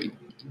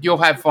you'll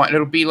have fun.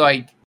 It'll be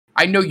like,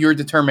 I know your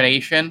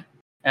determination,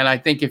 and I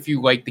think if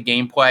you like the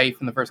gameplay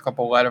from the first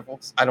couple of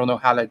levels, I don't know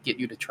how to get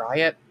you to try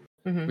it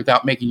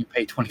without making you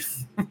pay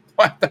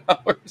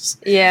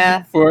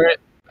 $25 for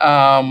it.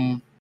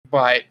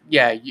 But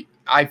yeah,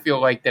 I feel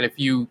like that if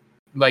you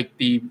like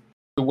the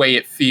way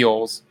it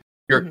feels,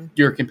 your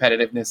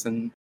competitiveness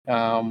and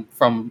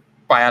from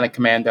Bionic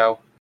Commando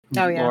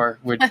lore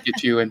would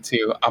get you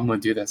into, I'm going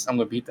to do this. I'm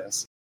going to beat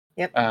this.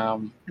 Yep. That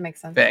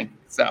makes sense. Thing.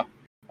 So,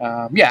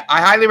 I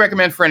highly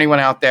recommend for anyone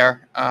out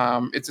there.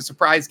 It's a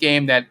surprise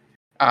game that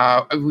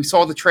we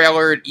saw the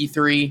trailer at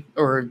E3,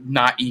 or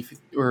not E3,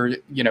 or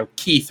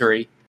Key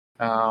 3.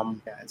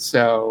 And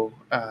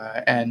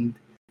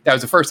that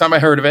was the first time I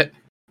heard of it.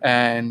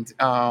 And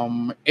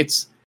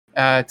it's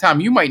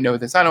Tom, you might know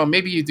this. I don't know,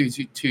 maybe you do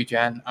too,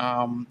 Jen.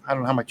 I don't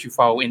know how much you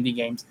follow indie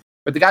games,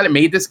 but the guy that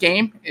made this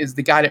game is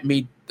the guy that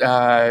made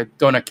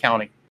Donut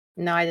County.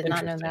 No, I did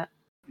not know that.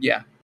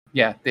 Yeah.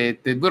 The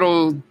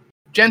little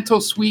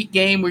gentle, sweet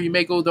game where you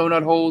make little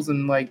donut holes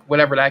and like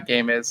whatever that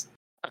game is.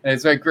 And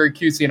it's like very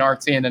cutesy and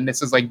artsy, and then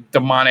this is like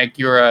demonic.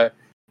 You're a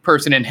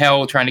person in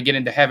hell trying to get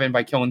into heaven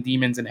by killing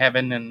demons in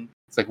heaven, and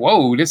it's like,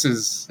 whoa, this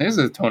is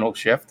a tonal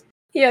shift.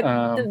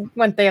 Yeah,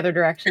 went the other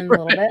direction a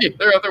little bit.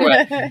 The other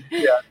way.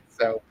 Yeah.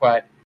 So,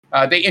 but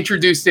they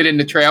introduced it in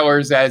the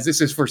trailers as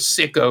this is for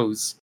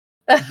sickos.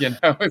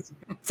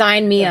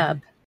 Sign me up.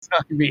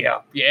 Sign me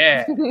up.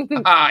 Yeah.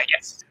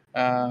 Yes.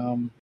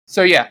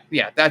 So yeah,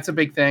 that's a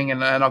big thing,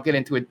 and I'll get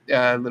into it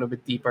a little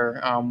bit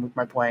deeper with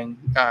my playing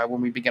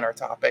when we begin our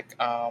topic.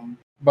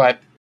 But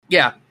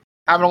yeah,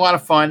 having a lot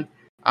of fun.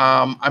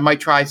 I might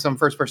try some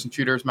first-person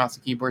shooters, mouse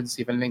and keyboard, and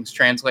see if anything's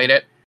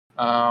translated.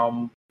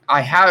 I'm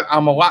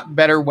a lot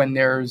better when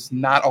there's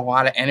not a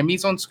lot of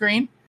enemies on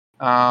screen.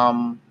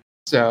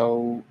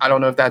 So I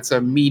don't know if that's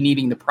me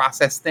needing to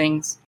process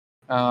things.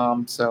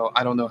 So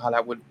I don't know how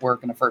that would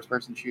work in a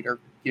first-person shooter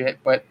yet,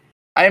 but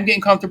I am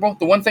getting comfortable.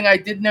 The one thing I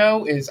did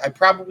know is I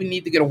probably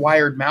need to get a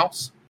wired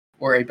mouse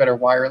or a better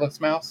wireless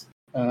mouse,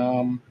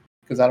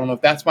 because I don't know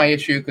if that's my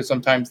issue, because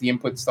sometimes the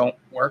inputs don't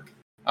work.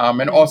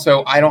 And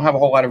also, I don't have a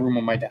whole lot of room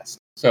on my desk,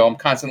 so I'm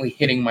constantly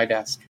hitting my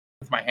desk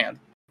with my hand.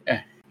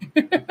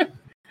 You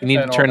need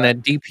to turn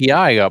that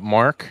DPI up,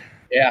 Mark.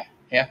 Yeah.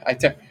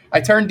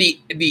 I turned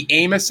the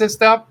aim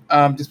assist up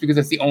just because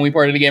that's the only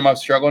part of the game I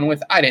was struggling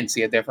with. I didn't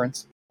see a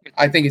difference.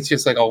 I think it's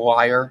just like a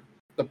liar,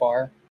 the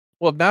bar.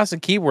 Well, mouse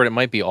and keyboard, it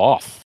might be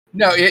off.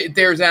 No,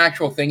 there's an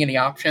actual thing in the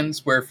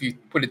options where if you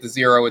put it to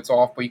 0, it's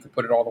off, but you could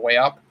put it all the way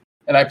up.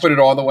 And I put it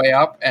all the way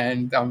up,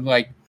 and I'm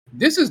like,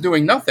 this is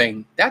doing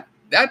nothing. That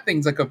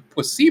thing's like a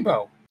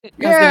placebo.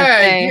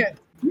 Yeah,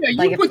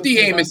 you put the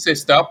aim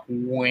assist up.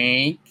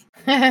 Wink.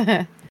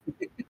 There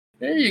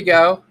you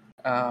go.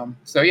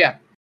 So yeah,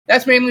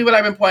 that's mainly what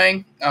I've been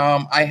playing.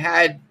 I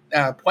had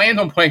planned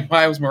on playing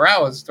Miles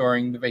Morales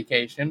during the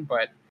vacation,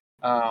 but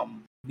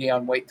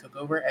Neon White took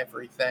over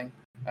everything.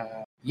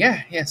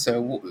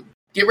 So we'll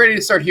get ready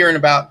to start hearing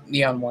about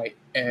Neon White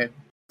a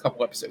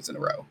couple episodes in a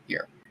row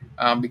here,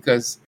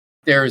 because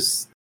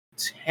there's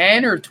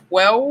 10 or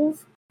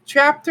 12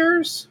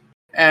 chapters,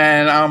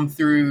 and I'm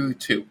through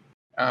 2.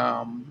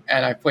 And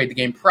I played the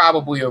game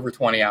probably over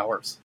 20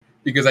 hours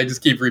because I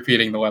just keep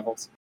repeating the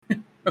levels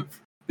to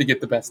get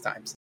the best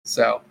times.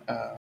 So,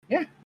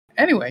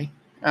 Anyway,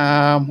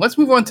 let's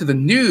move on to the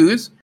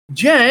news.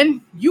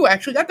 Jen, you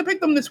actually got to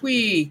pick them this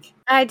week.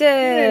 I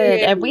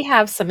did. And we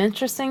have some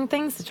interesting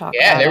things to talk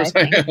about. Yeah, there's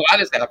a lot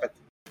has happened.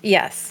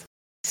 Yes.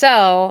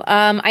 So,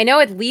 I know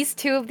at least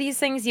 2 of these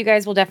things you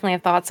guys will definitely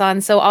have thoughts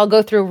on. So I'll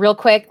go through real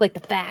quick, like the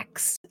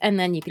facts, and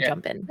then you can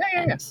jump in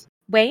and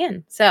weigh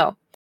in. So,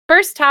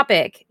 first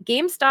topic,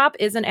 GameStop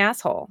is an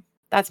asshole.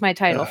 That's my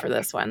title for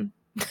this one.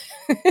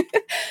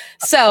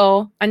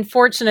 So,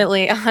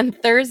 unfortunately, on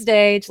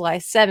Thursday, July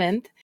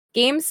 7th,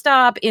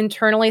 GameStop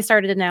internally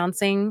started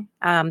announcing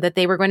that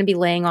they were going to be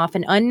laying off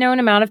an unknown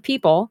amount of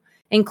people,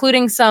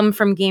 including some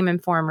from Game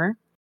Informer.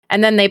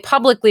 And then they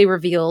publicly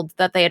revealed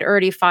that they had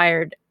already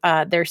fired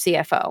their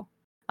CFO.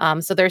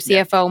 So their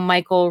CFO,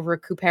 Michael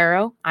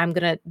Recupero, I'm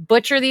going to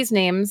butcher these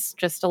names,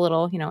 just a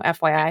little,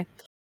 FYI.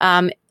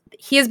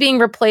 He is being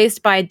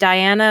replaced by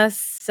Diana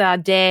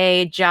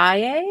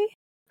Sade-Jaye,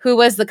 who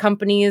was the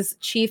company's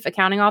chief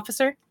accounting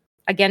officer.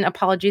 Again,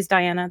 apologies,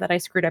 Diana, that I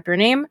screwed up your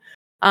name.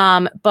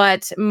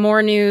 But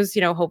more news,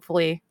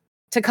 hopefully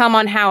to come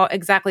on how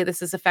exactly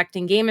this is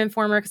affecting Game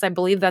Informer, because I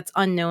believe that's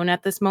unknown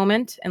at this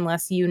moment,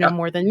 unless you know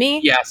more than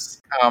me.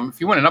 Yes. If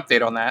you want an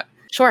update on that.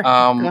 Sure.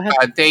 Go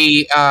ahead.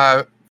 They,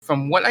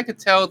 from what I could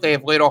tell, they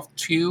have laid off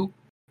 2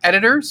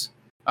 editors.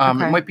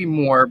 It might be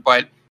more,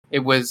 but it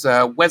was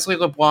Wesley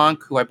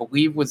LeBlanc, who I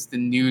believe was the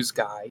news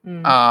guy,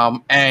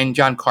 and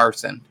John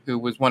Carson, who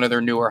was one of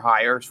their newer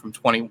hires from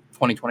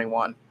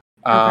 2021.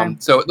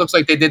 So it looks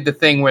like they did the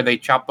thing where they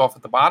chopped off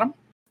at the bottom.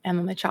 And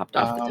then they chopped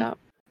off the top.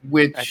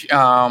 Which,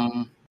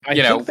 I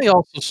think they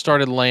also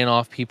started laying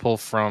off people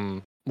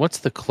from, what's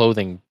the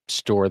clothing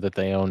store that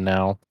they own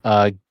now?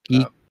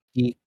 Geek,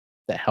 the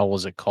hell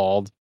was it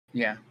called?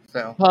 Yeah.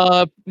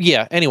 So.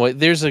 Anyway,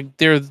 there was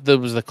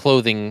the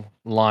clothing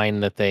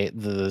line that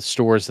the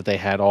stores that they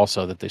had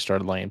also that they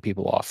started laying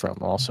people off from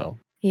also.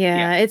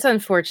 Yeah, it's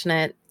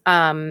unfortunate.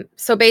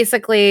 So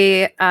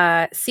basically,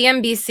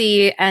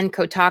 CNBC and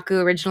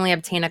Kotaku originally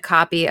obtained a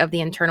copy of the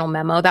internal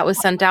memo that was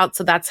sent out.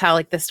 So that's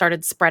how this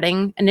started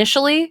spreading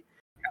initially.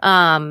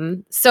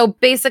 So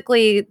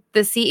basically,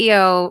 the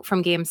CEO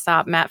from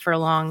GameStop, Matt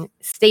Furlong,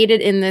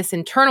 stated in this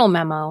internal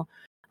memo,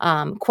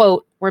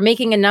 quote, "We're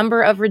making a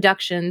number of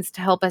reductions to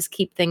help us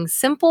keep things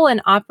simple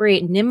and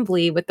operate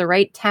nimbly with the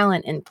right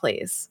talent in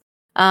place."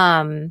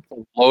 A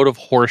load of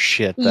horse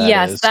shit.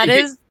 That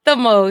is the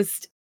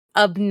most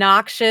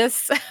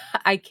obnoxious.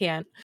 I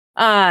can't.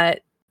 And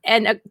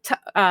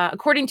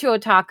according to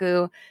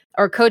Kotaku,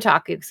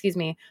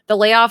 the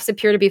layoffs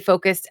appear to be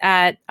focused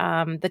at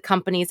the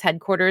company's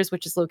headquarters,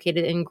 which is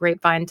located in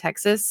Grapevine,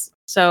 Texas.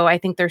 So I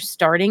think they're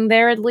starting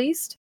there at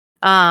least.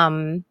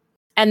 And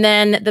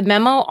then the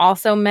memo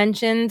also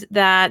mentioned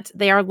that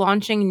they are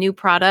launching new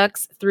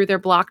products through their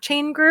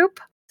blockchain group.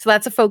 So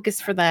that's a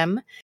focus for them.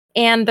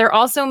 And they're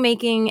also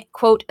making,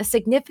 quote, a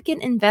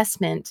significant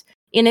investment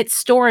in its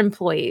store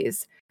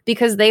employees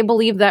because they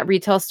believe that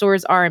retail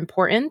stores are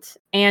important.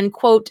 And,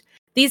 quote,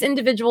 these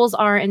individuals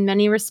are in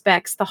many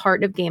respects the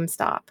heart of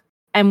GameStop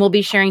and will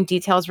be sharing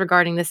details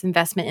regarding this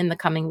investment in the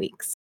coming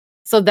weeks.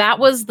 So that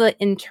was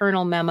the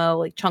internal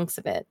memo, chunks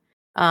of it,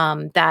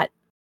 that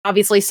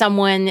obviously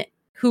someone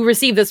who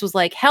received this was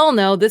like, hell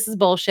no, this is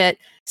bullshit,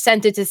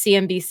 sent it to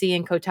CNBC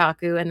and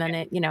Kotaku, and then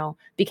it,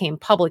 became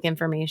public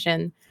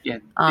information. Yeah.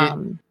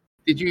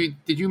 Did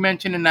you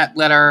mention in that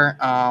letter,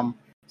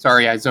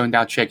 sorry, I zoned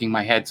out shaking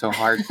my head so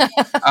hard,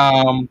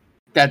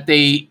 that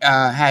they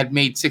had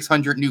made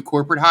 600 new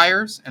corporate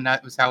hires, and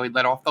that was how he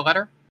let off the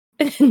letter?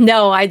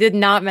 No, I did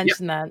not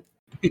mention that.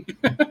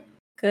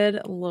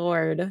 Good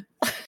Lord.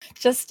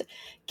 Just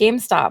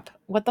GameStop.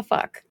 What the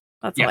fuck?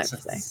 That's all I have to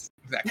say.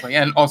 Exactly.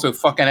 And also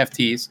fuck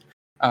NFTs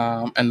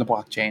and the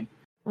blockchain.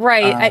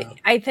 Right.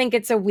 I think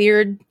it's a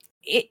weird...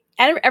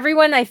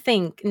 everyone, I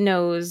think,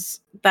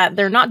 knows that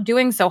they're not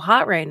doing so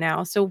hot right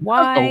now. So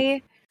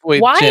why...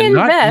 Wait, why Jen,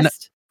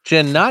 invest?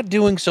 Jen, not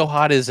doing so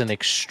hot is an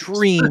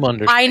extreme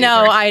understatement.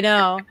 I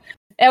know.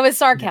 It was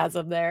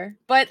sarcasm there.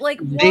 But why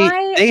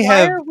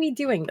are we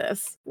doing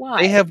this?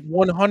 Why? They have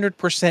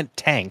 100%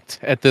 tanked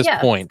at this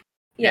point.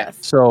 Yes.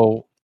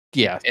 So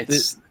yeah,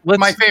 it's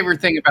my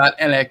favorite thing about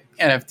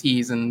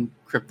NFTs and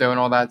crypto and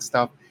all that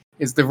stuff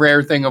is the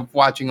rare thing of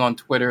watching on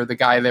Twitter the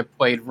guy that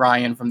played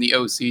Ryan from the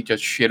OC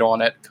just shit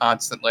on it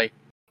constantly.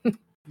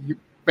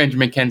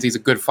 Benjamin Kenzie's a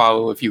good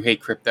follow if you hate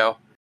crypto.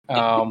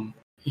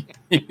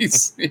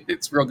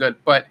 It's real good.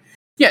 But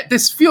yeah,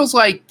 this feels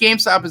like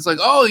GameStop is like,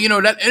 oh,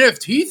 that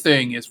NFT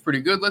thing is pretty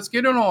good. Let's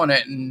get in on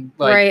it. And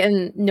right,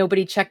 and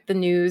nobody checked the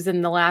news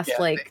in the last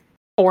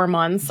 4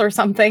 months or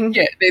something.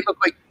 Yeah,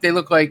 they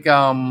look like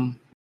Donald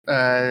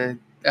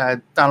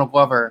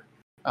Glover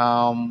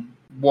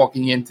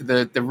walking into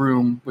the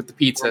room with the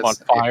pizzas on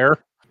fire.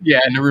 Yeah,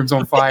 and the room's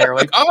on fire.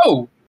 Like,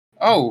 oh.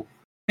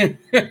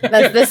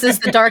 This is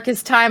the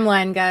darkest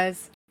timeline,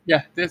 guys.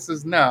 Yeah, this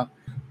is no.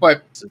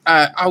 But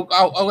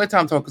I'll let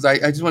Tom talk because I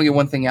just want to get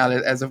one thing out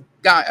as a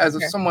guy,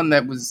 someone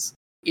that was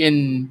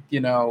in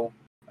a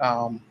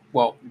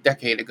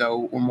decade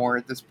ago or more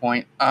at this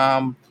point,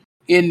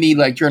 in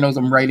the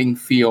journalism writing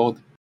field.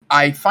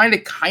 I find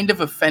it kind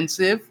of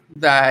offensive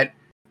that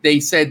they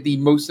said the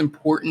most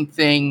important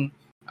thing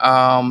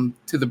to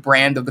the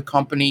brand of the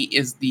company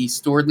is the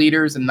store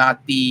leaders and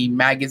not the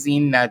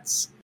magazine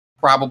that's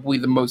probably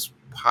the most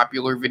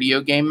popular video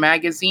game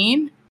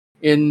magazine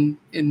in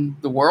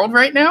the world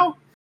right now,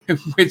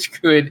 which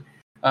could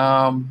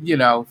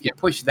if you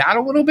push that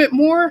a little bit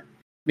more,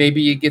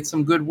 maybe you get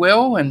some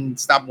goodwill and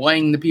stop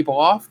laying the people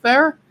off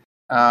there.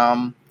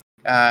 And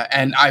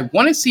I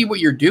want to see what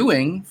you're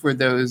doing for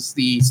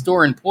the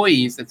store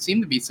employees that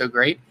seem to be so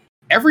great.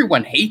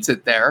 Everyone hates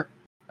it there.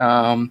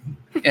 And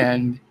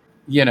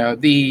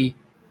the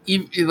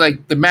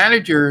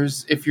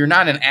managers, if you're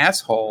not an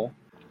asshole,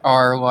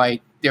 are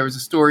like, there was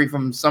a story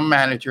from some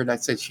manager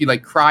that said she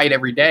cried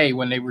every day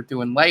when they were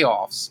doing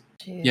layoffs,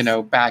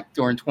 Jeez. Back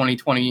during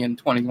 2020 and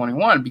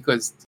 2021,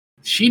 because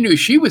she knew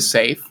she was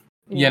safe,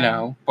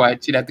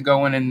 but she'd have to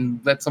go in and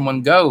let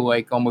someone go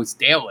almost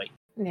daily.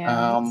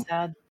 Yeah, that's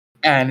sad.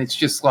 And it's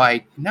just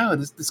no,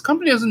 this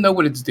company doesn't know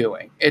what it's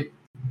doing. It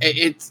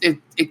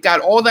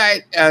got all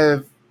that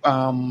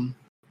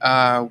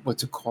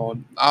what's it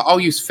called?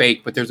 I'll use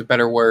fake, but there's a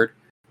better word.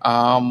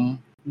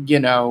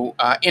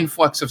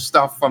 Influx of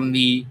stuff from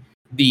the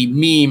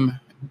meme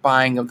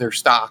buying of their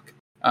stock.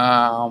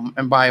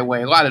 And by the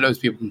way, a lot of those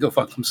people can go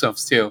fuck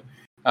themselves too,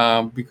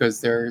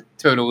 because they're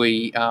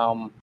totally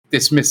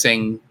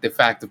dismissing the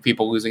fact of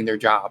people losing their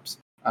jobs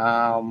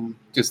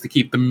just to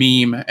keep the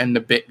meme and the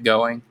bit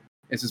going.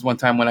 This is one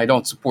time when I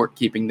don't support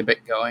keeping the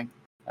bit going.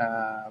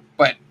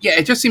 But yeah,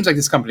 it just seems like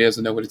this company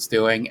doesn't know what it's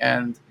doing,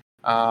 and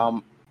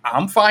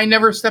I'm fine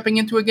never stepping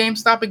into a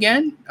GameStop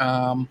again.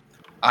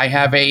 I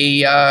have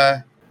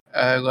a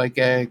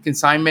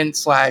consignment /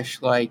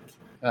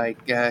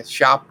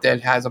 shop that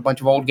has a bunch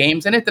of old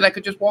games in it that I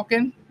could just walk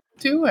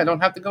into. I don't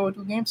have to go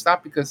into a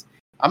GameStop because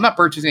I'm not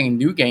purchasing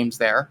new games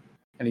there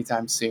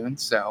anytime soon.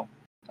 So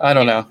I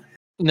don't know.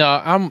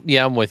 No,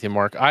 I'm with you,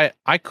 Mark.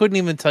 I couldn't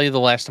even tell you the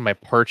last time I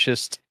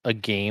purchased a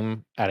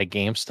game at a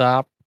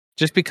GameStop,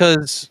 just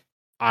because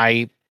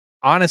I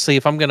honestly,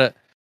 if I'm gonna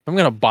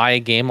buy a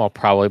game, I'll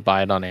probably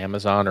buy it on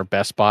Amazon or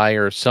Best Buy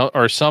or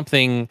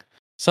something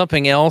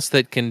else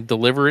that can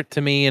deliver it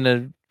to me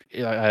in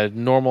a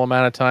normal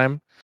amount of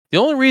time. The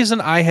only reason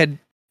I had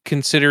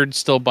considered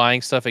still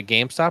buying stuff at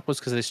GameStop was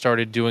because they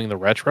started doing the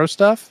retro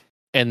stuff,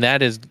 and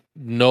that is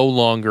no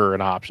longer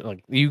an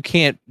option.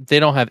 They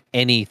don't have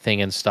anything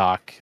in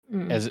stock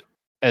as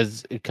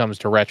it comes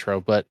to retro.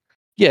 But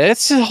yeah,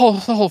 it's the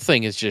whole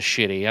thing is just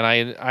shitty, and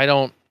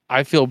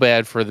I feel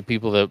bad for the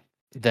people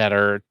that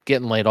are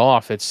getting laid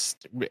off. It's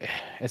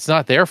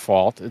not their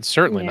fault. It's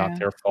certainly not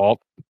their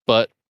fault,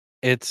 but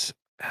it's,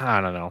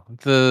 I don't know.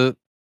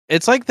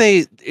 It's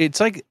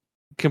like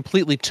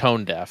completely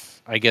tone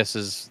deaf, I guess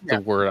is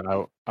the word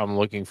I'm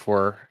looking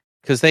for,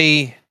 because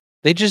they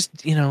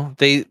just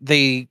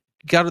they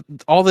got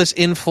all this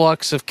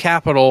influx of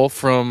capital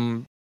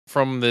from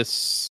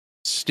this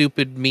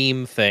stupid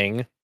meme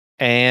thing,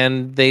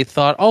 and they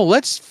thought, oh,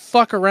 let's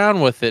fuck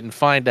around with it and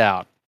find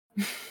out.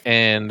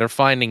 And they're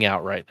finding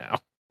out right now.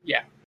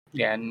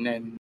 Yeah,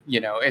 and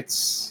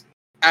it's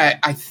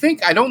I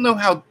think, I don't know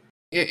how,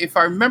 if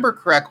I remember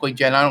correctly,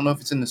 Jen, I don't know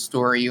if it's in the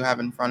story you have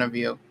in front of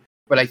you,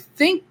 but I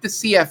think the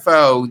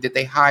CFO that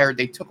they hired,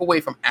 they took away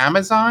from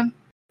Amazon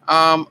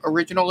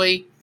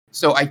originally.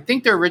 So I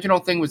think their original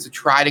thing was to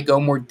try to go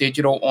more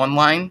digital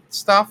online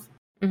stuff,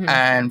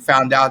 and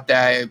found out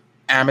that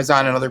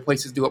Amazon and other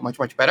places do it much,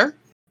 much better.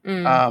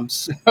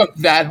 So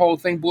that whole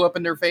thing blew up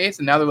in their face,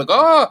 and now they're like,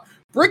 oh,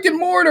 brick and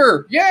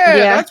mortar. Yeah,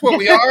 that's what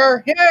we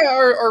are.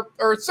 Yeah,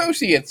 our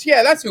associates.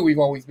 Yeah, that's who we've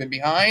always been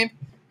behind.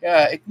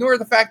 Ignore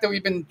the fact that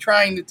we've been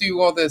trying to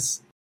do all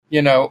this,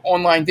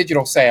 online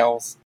digital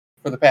sales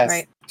for the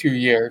past 2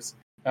 years.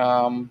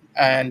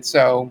 And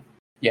so,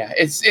 yeah,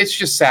 it's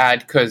just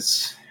sad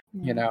because,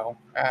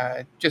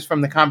 just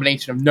from the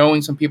combination of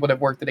knowing some people that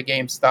worked at a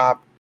GameStop,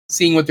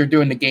 seeing what they're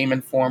doing to Game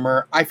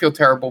Informer, I feel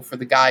terrible for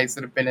the guys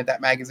that have been at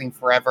that magazine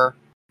forever,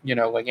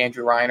 like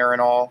Andrew Reiner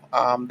and all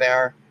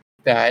there,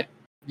 that,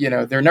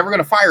 they're never going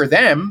to fire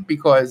them,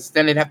 because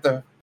then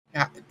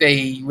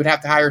they would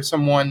have to hire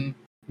someone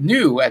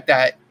new at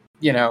that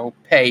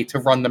pay to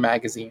run the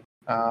magazine.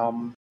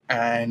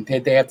 And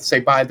they have to say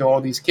bye to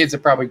all these kids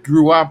that probably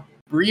grew up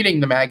reading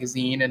the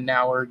magazine and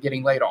now are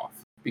getting laid off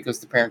because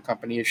the parent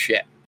company is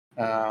shit.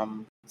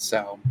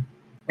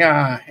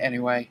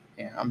 Anyway,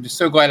 I'm just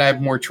so glad I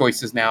have more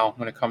choices now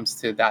when it comes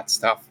to that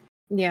stuff.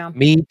 Yeah.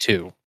 Me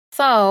too.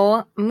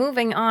 So,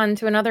 moving on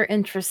to another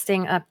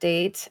interesting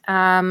update.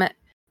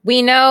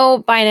 We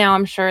know by now,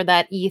 I'm sure,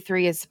 that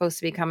E3 is supposed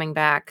to be coming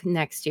back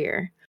next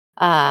year.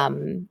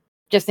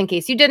 Just in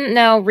case you didn't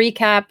know,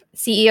 recap,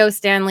 CEO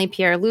Stanley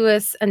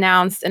Pierre-Louis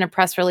announced in a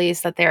press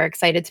release that they're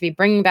excited to be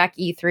bringing back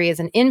E3 as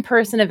an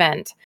in-person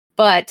event.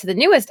 But the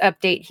newest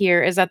update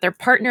here is that they're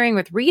partnering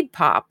with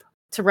ReedPop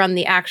to run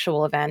the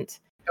actual event,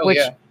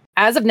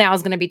 as of now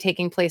is going to be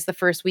taking place the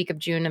first week of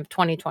June of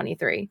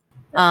 2023.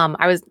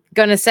 I was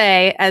going to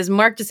say, as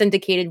Mark just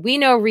indicated, we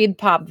know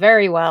ReedPop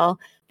very well.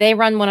 They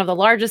run one of the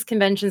largest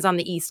conventions on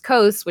the East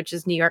Coast, which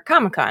is New York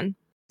Comic Con.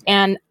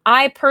 And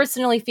I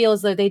personally feel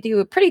as though they do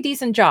a pretty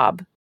decent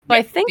job. So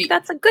I think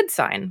that's a good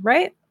sign,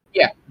 right?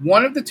 Yeah.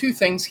 One of the two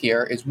things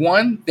here is,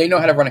 one, they know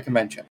how to run a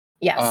convention.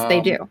 Yes, they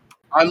do.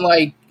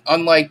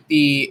 Unlike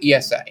the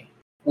ESA,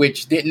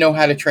 which didn't know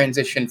how to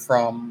transition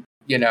from,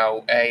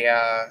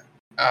 a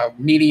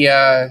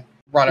media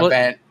run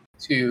event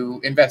to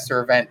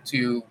investor event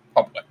to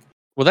public.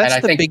 Well,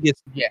 that's the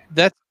biggest. Yeah.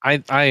 That's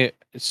I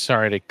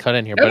sorry to cut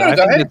in here, but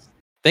I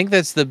think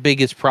that's the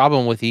biggest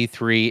problem with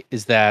E3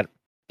 is that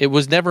it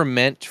was never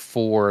meant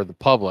for the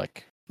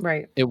public.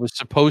 Right. It was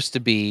supposed to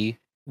be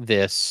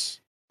this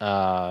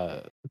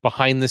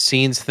behind the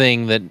scenes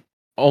thing that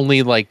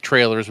only like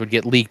trailers would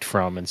get leaked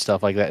from and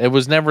stuff like that. It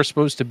was never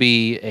supposed to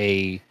be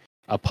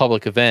a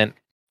public event.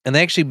 And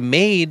they actually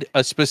made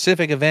a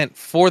specific event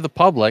for the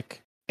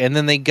public, and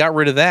then they got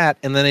rid of that,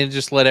 and then they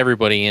just let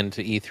everybody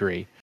into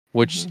E3,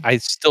 which I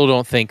still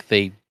don't think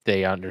they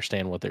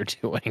understand what they're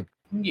doing.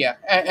 Yeah,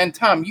 and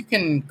Tom, you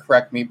can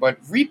correct me,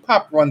 but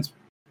ReedPop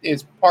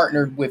is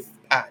partnered with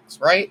PAX,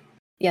 right?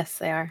 Yes,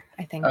 they are,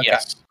 I think. Okay.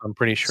 Yes, I'm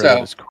pretty sure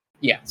that is correct.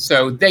 Yeah,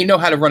 so they know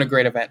how to run a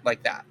great event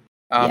like that.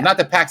 Not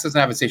that PAX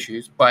doesn't have its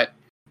issues, but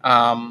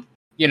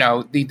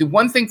the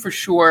one thing for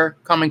sure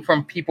coming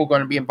from people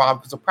going to be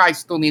involved, because they'll probably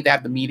still need to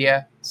have the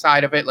media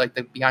side of it, like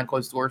the behind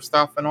closed door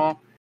stuff and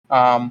all.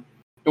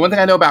 The one thing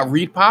I know about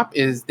ReedPop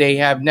is they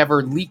have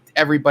never leaked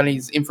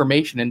everybody's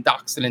information and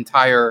doxed an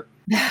entire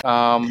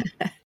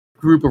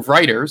group of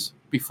writers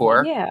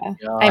before. Yeah.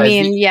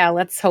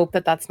 Let's hope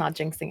that that's not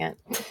jinxing it.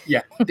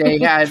 Yeah. They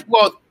had,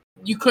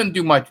 you couldn't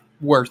do much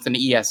worse than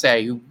the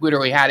ESA, who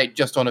literally had it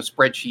just on a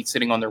spreadsheet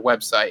sitting on their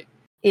website.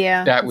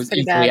 Yeah. That was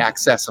easily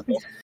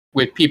accessible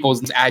with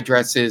people's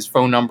addresses,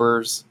 phone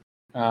numbers,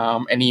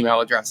 and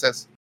email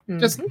addresses.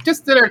 Mm-hmm.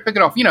 Just there to pick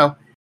it off.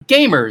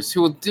 Gamers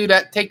who will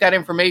take that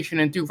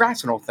information and do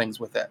rational things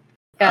with it.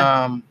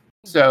 Yeah.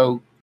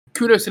 So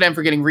kudos to them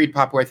for getting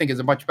ReedPop, who I think is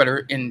a much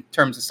better in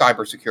terms of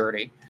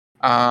cybersecurity.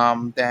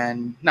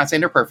 Than, not saying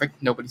they're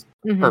perfect. Nobody's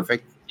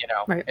perfect,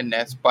 in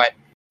this, but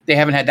they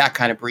haven't had that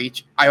kind of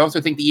breach. I also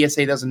think the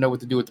ESA doesn't know what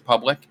to do with the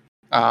public.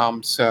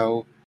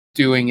 So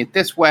doing it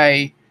this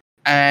way,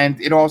 and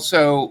it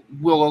also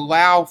will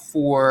allow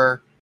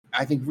for,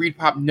 I think,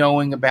 ReedPop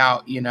knowing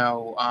about,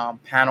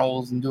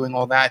 panels and doing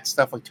all that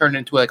stuff, like turn it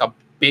into like a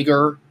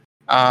bigger,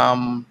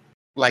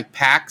 like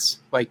PAX,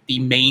 like the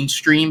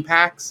mainstream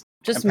PAX.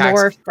 Just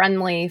more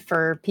friendly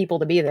for people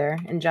to be there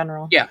in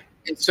general. Yeah.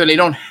 So they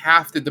don't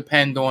have to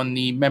depend on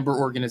the member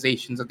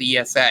organizations of the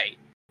ESA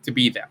to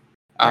be there,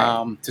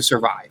 to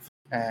survive.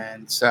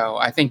 And so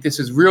I think this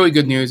is really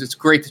good news. It's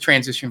great to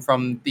transition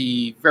from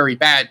the very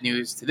bad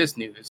news to this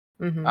news.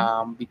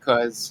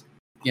 Because,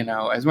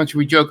 as much as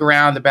we joke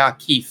around about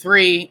Key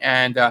 3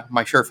 and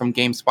my shirt from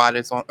GameSpot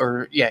is on,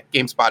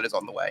 GameSpot is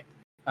on the way.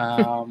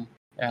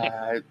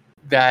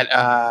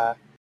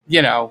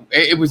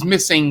 It was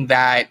missing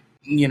that,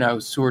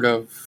 sort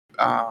of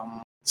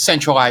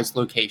centralized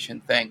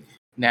location thing.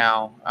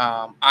 Now,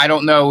 I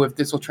don't know if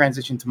this will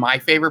transition to my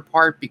favorite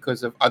part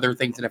because of other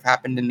things that have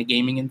happened in the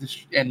gaming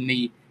industry and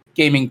the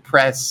gaming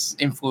press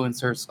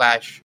influencer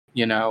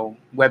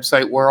 /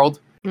 website world,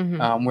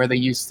 where they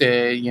used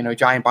to,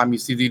 Giant Bomb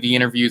used to do the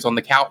interviews on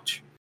the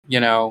couch,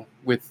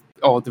 with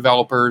all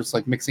developers,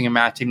 like mixing and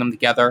matching them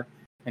together,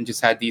 and just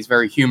had these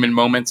very human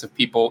moments of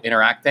people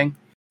interacting,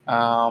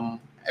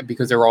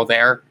 because they're all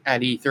there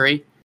at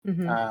E3.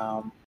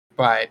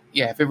 But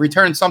yeah, if it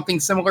returns something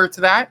similar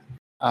to that,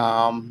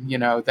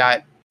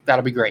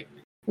 that'll be great.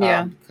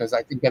 Yeah. Because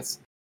I think that's,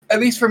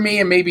 at least for me,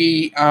 and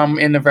maybe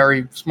in a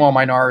very small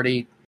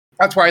minority,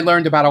 that's where I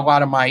learned about a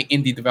lot of my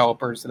indie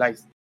developers that I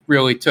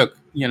really took,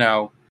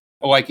 a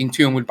liking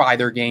to and would buy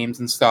their games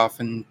and stuff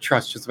and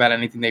trust just about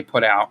anything they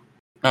put out,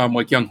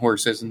 like Young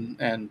Horses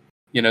and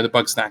the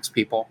Bugsnax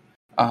people.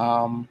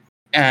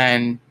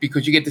 And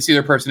because you get to see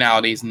their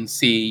personalities and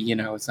see,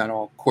 it's not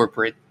all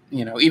corporate,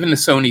 even the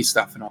Sony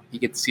stuff and all, you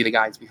get to see the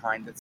guys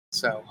behind it.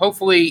 So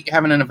hopefully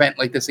having an event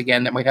like this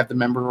again that might have the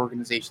member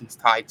organizations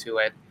tied to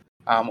it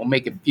will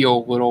make it feel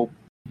a little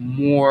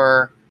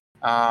more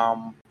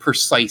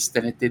precise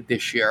than it did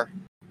this year,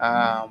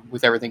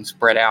 with everything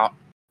spread out.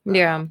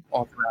 Yeah.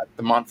 All throughout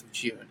the month of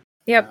June.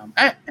 Yep.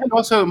 And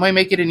also, it might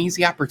make it an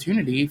easy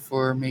opportunity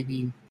for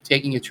maybe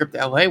taking a trip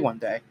to LA one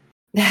day.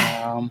 That's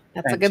a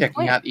And good checking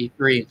point. out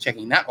E3 and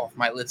checking that off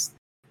my list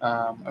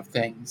of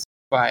things.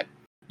 But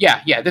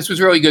yeah, this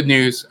was really good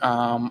news.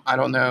 I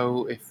don't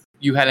know if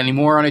you had any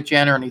more on it,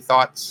 Jen, or any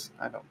thoughts.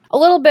 I don't. A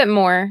little bit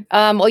more.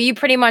 Well, you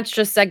pretty much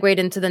just segued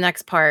into the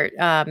next part.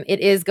 It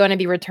is going to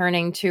be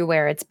returning to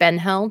where it's been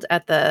held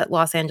at the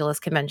Los Angeles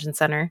Convention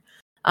Center.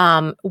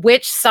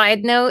 Which,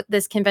 side note,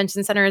 this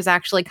convention center has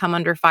actually come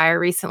under fire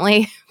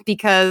recently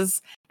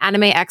because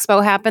Anime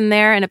Expo happened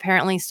there, and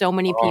apparently so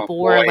many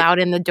people were allowed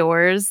in the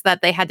doors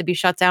that they had to be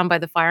shut down by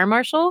the fire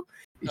marshal.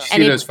 You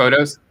see those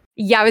photos?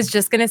 Yeah, I was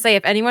just going to say,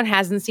 if anyone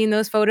hasn't seen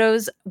those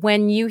photos,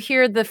 when you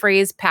hear the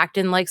phrase packed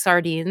in like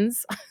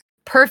sardines,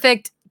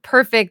 perfect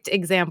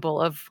example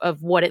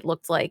of what it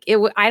looked like.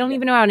 I don't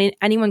even know how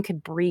anyone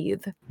could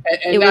breathe.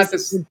 And it not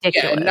was to,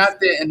 ridiculous.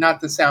 And not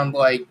to sound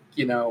like,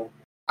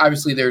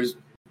 obviously there's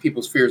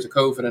people's fears of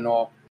COVID and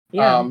all.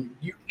 Yeah.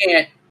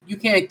 You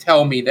can't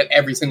tell me that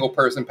every single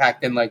person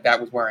packed in like that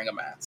was wearing a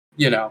mask,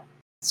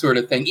 sort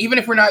of thing. Even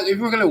if we're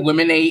going to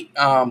eliminate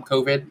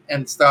COVID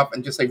and stuff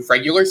and just like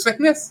regular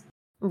sickness.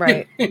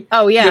 Right.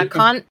 Oh yeah.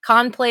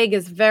 Con plague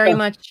is very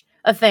much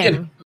a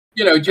thing.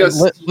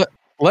 Just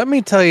let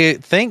me tell you,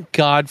 thank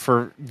God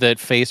for that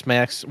face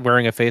masks.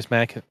 Wearing a face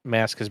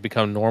mask has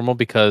become normal,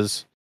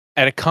 because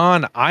at a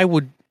con, I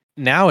would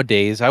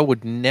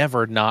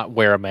never not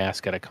wear a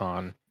mask at a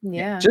con.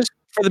 Yeah. Just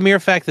for the mere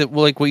fact that,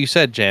 like what you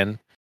said, Jen,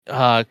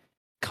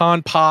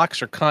 con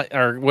pox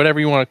or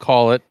whatever you want to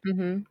call it,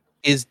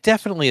 is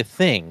definitely a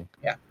thing.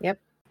 Yeah. Yep.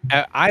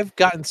 I've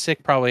gotten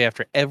sick probably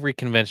after every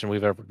convention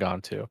we've ever gone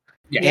to.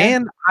 Yeah.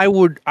 And I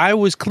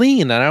was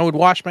clean, and I would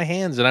wash my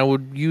hands, and I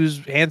would use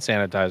hand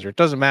sanitizer. It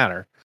doesn't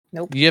matter.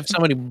 Nope. You have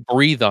somebody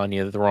breathe on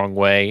you the wrong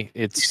way,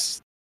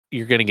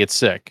 you're gonna get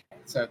sick.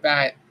 So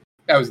that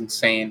was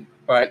insane.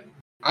 But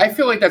I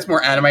feel like that's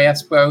more Anime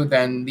Expo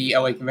than the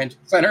LA Convention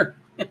Center.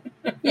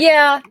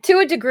 Yeah, to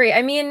a degree.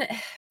 I mean,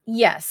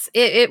 yes,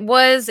 it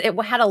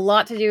had a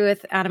lot to do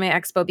with Anime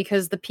Expo,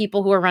 because the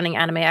people who are running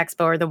Anime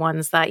Expo are the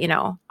ones that,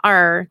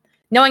 are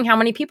knowing how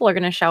many people are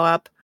going to show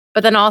up.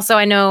 But then also,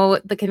 I know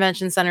the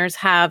convention centers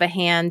have a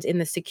hand in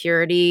the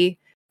security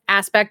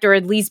aspect, or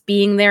at least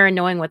being there and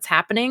knowing what's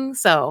happening.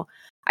 So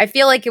I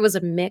feel like it was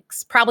a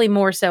mix, probably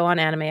more so on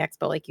Anime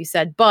Expo, like you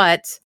said,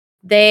 but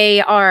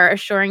they are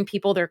assuring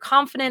people they're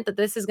confident that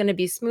this is going to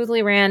be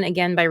smoothly ran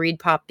again by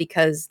ReedPop,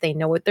 because they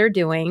know what they're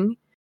doing.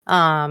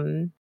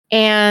 And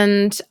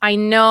I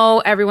know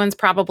everyone's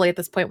probably at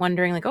this point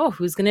wondering, like, oh,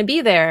 who's going to be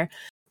there?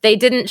 They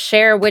didn't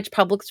share which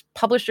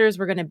publishers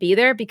were going to be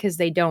there because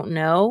they don't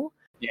know.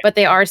 Yeah. But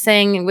they are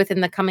saying within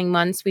the coming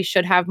months, we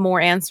should have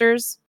more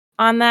answers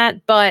on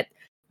that. But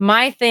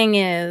my thing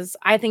is,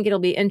 I think it'll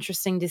be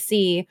interesting to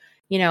see,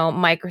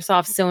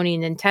 Microsoft, Sony,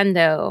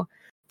 Nintendo.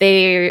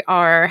 They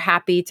are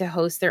happy to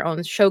host their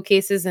own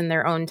showcases in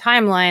their own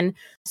timeline.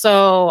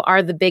 So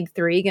are the big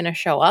three going to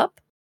show up?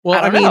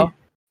 Well, I mean,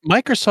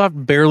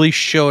 Microsoft barely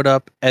showed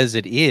up as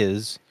it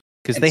is,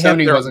 because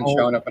Sony wasn't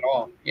showing up at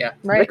all. Yeah,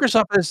 right.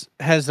 Microsoft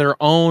has their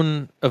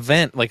own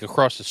event like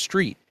across the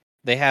street.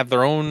 They have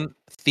their own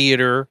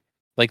theater.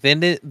 Like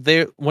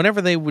they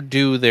whenever they would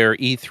do their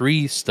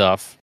E3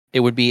 stuff, it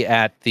would be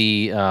at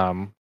the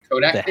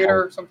Kodak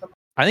Theater or something.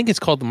 I think it's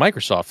called the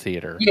Microsoft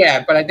Theater.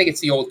 Yeah, but I think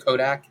it's the old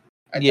Kodak.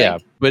 I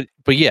think.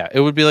 But yeah, it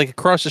would be like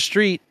across the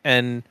street,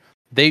 and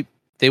they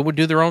would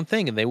do their own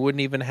thing, and they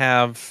wouldn't even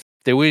have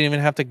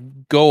to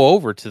go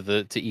over to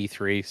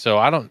E3. So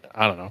I don't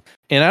know,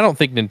 and I don't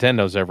think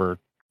Nintendo's ever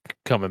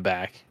coming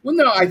back. Well,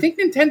 no, I think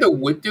Nintendo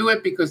would do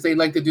it because they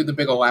like to do the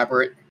big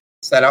elaborate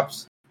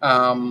setups.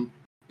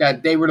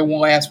 That they were the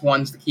last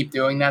ones to keep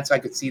doing that, so I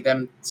could see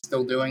them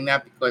still doing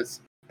that, because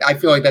I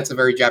feel like that's a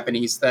very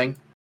Japanese thing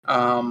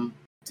to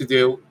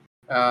do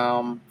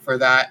for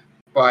that.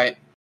 But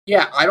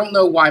yeah, I don't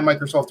know why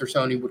Microsoft or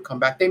Sony would come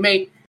back. They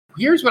may.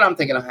 Here's what I'm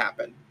thinking will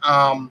happen.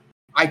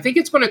 I think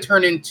it's going to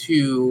turn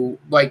into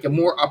like a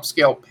more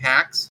upscale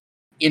PAX,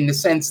 in the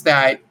sense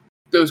that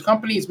those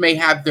companies may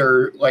have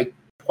their like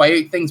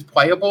things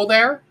playable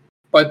there,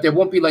 but there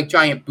won't be like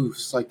giant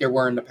booths like there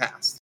were in the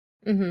past.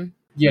 Mm-hmm.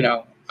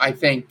 I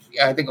think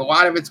a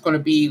lot of it's going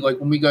to be like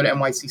when we go to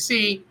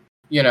NYCC,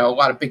 a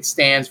lot of big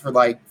stands for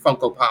like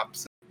Funko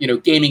Pops,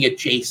 gaming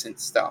adjacent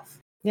stuff.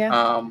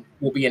 Yeah.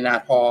 Will be in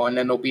that hall, and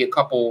then there'll be a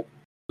couple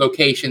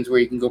locations where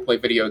you can go play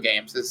video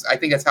games. I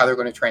think that's how they're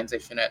going to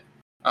transition it.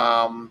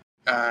 And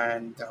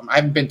I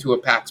haven't been to a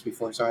PAX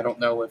before, so I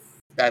don't know if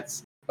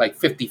that's like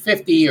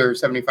 50-50 or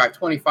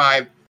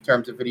 75-25 in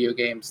terms of video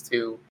games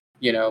to,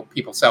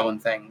 people selling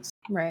things.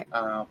 Right.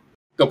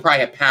 They'll probably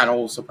have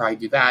panels. They'll probably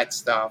do that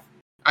stuff.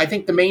 I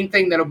think the main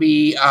thing that'll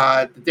be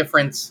the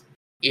difference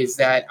is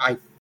that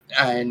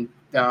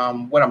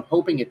what I'm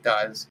hoping it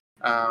does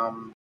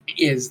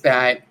is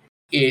that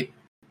it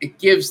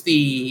gives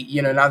the,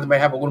 now that they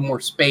have a little more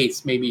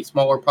space, maybe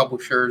smaller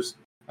publishers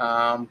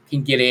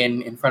can get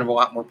in front of a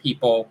lot more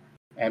people,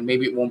 and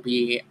maybe it won't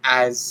be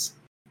as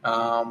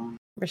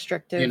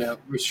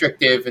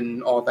restrictive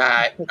and all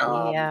that.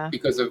 Yeah.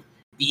 Because of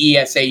the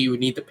ESA, you would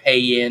need to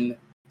pay in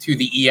to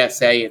the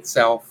ESA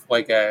itself,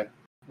 like a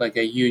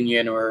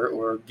union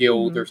or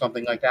guild or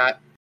something like that,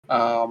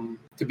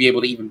 to be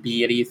able to even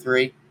be at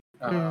E3.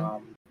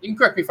 You can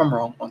correct me if I'm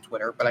wrong on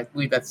Twitter, but I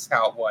believe that's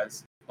how it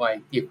was,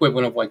 like the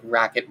equivalent of like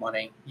racket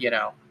money,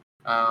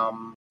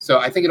 So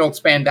I think it'll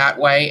expand that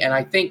way, and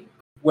I think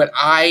what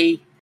I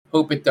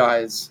hope it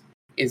does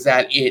is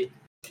that it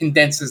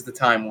condenses the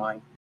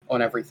timeline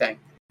on everything.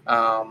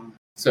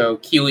 So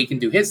Keighley can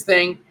do his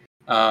thing,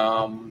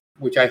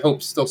 which I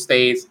hope still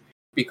stays,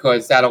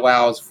 because that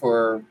allows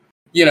for,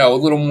 a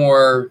little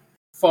more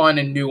fun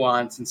and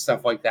nuance and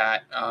stuff like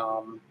that,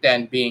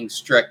 than being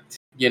strict,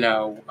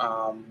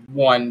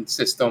 one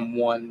system,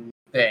 one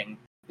thing.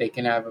 They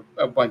can have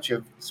a bunch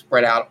of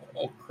spread out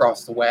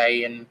across the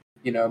way and,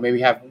 maybe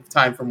have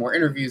time for more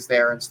interviews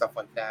there and stuff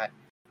like that.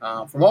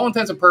 From all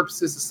intents and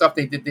purposes, the stuff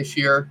they did this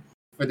year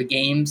for the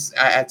games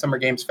at Summer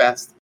Games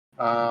Fest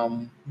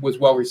was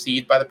well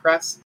received by the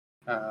press.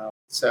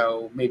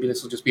 So maybe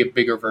this will just be a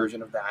bigger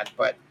version of that.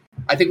 But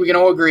I think we can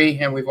all agree,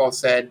 and we've all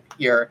said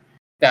here,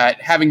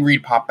 that having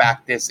ReedPop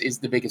back, this is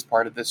the biggest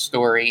part of this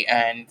story.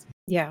 And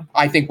yeah,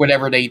 I think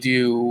whatever they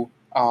do,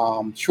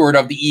 short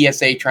of the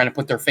ESA trying to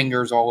put their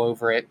fingers all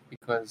over it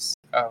because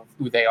of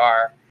who they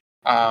are,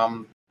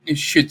 it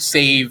should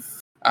save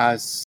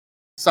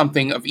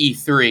something of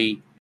E3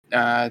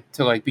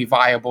 to like be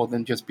viable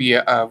than just be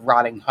a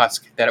rotting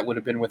husk that it would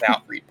have been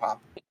without ReedPop.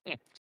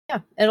 Yeah,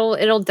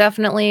 it'll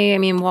definitely. I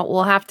mean,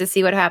 we'll have to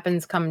see what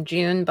happens come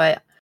June,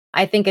 but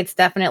I think it's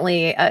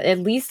definitely at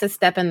least a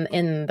step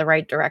in the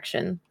right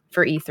direction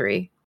for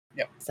E3.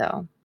 Yeah.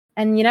 So,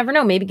 and you never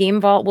know, maybe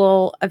Game Vault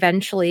will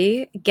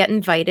eventually get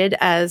invited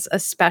as a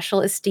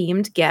special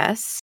esteemed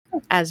guest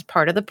as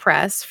part of the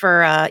press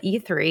for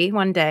E3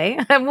 one day.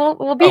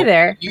 we'll be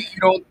there. You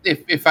don't.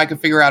 If I could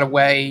figure out a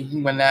way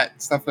when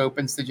that stuff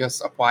opens to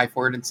just apply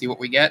for it and see what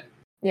we get.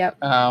 Yep.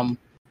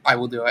 I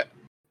will do it.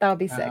 That would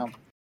be sick.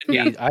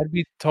 Yeah, I'd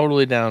be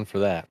totally down for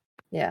that.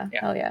 Yeah.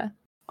 Hell yeah.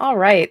 All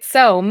right.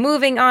 So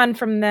moving on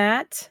from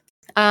that,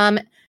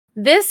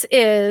 this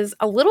is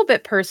a little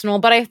bit personal,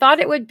 but I thought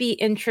it would be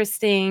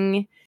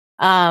interesting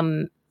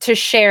to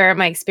share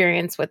my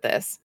experience with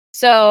this.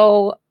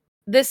 So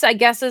this, I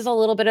guess, is a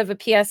little bit of a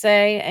PSA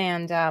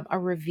and a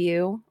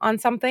review on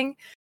something.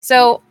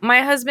 So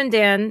my husband,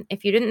 Dan,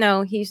 if you didn't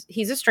know, he's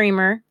a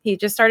streamer. He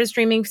just started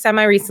streaming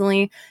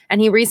semi-recently,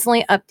 and he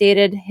recently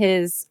updated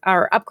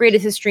upgraded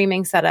his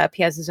streaming setup.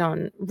 He has his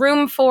own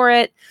room for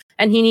it,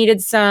 and he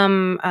needed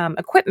some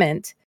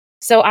equipment.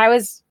 So I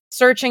was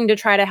searching to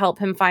try to help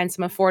him find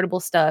some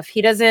affordable stuff. He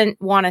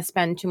doesn't want to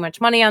spend too much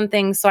money on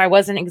things, so I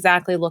wasn't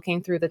exactly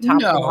looking through the top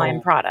of the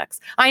line products.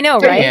 I know,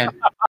 right?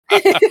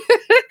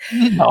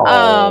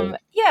 No.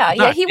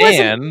 Yeah,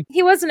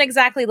 he wasn't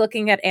exactly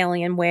looking at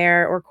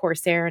Alienware or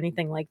Corsair or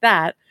anything like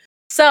that.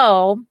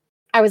 So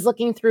I was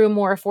looking through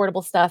more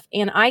affordable stuff,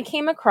 and I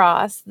came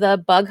across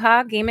the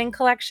Bugha gaming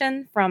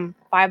collection from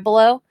Five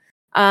Below.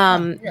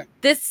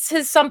 This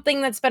is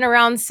something that's been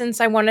around since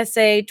I want to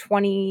say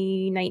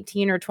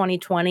 2019 or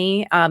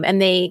 2020,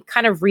 and they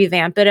kind of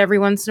revamp it every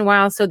once in a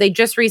while. So they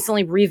just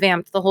recently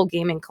revamped the whole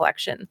gaming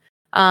collection,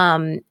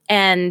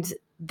 and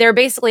they're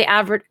basically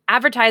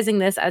advertising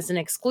this as an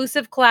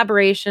exclusive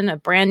collaboration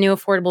of brand new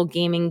affordable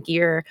gaming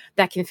gear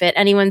that can fit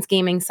anyone's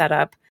gaming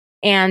setup.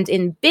 And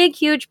in big,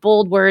 huge,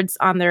 bold words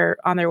on their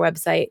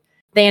website,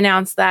 they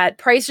announced that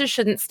prices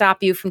shouldn't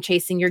stop you from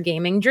chasing your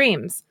gaming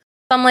dreams.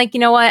 So I'm like, you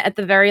know what? At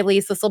the very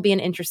least, this will be an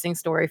interesting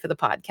story for the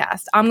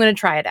podcast. I'm going to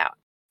try it out.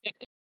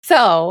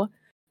 So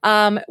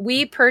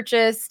we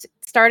purchased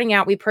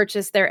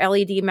their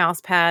LED mouse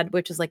pad,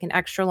 which is like an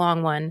extra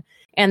long one,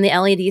 and the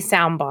LED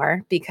sound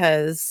bar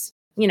because,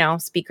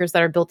 speakers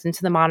that are built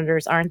into the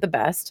monitors aren't the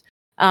best.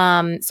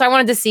 So I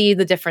wanted to see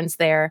the difference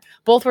there.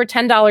 Both were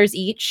 $10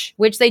 each,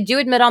 which they do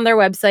admit on their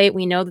website.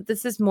 We know that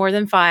this is more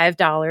than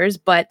 $5,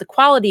 but the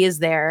quality is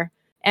there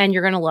and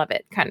you're going to love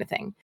it kind of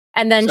thing.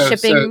 And then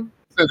shipping.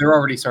 So they're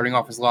already starting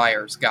off as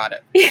liars. Got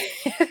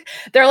it.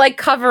 They're like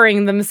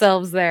covering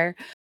themselves there.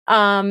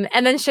 And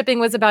then shipping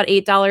was about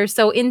 $8.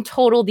 So in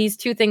total, these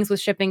two things with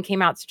shipping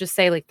came out to just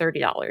say like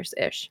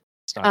 $30-ish.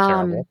 It's not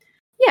terrible.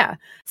 Yeah.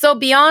 So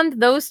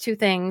beyond those two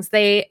things,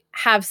 they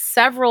have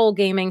several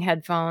gaming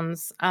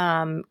headphones,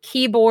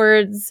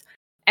 keyboards,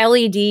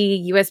 LED,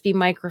 USB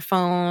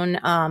microphone.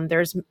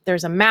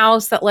 There's a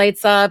mouse that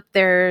lights up.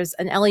 There's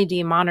an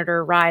LED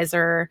monitor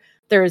riser.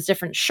 There's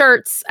different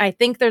shirts. I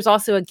think there's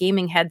also a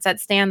gaming headset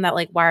stand that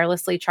like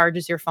wirelessly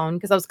charges your phone,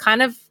 because I was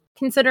kind of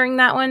considering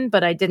that one,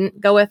 but I didn't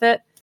go with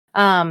it.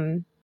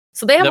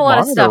 So they have a lot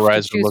of stuff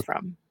to choose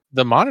from.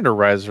 The monitor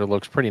riser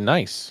looks pretty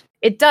nice.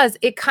 It does.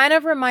 It kind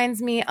of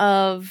reminds me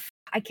of,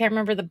 I can't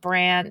remember the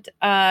brand.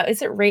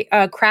 Is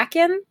it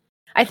Kraken?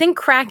 I think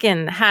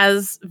Kraken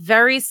has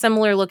very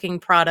similar looking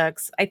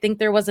products. I think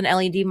there was an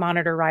LED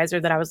monitor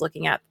riser that I was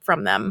looking at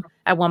from them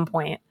at one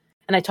point,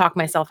 and I talked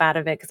myself out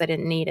of it because I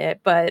didn't need it.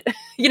 But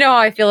you know how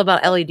I feel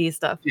about LED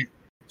stuff.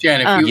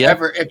 Jen, if you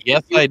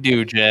yes, I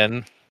do,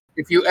 Jen.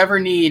 If you ever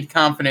need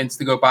confidence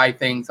to go buy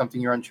something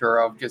you're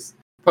unsure of, just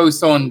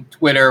post on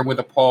Twitter with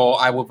a poll.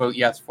 I will vote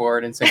yes for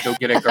it and say, go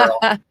get it, girl.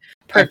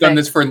 I've done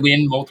this for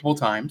Lynn multiple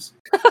times.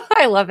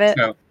 I love it.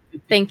 So,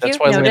 Thank you. That's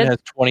why Lynn has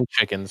 20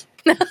 chickens.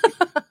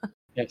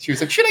 Yeah, she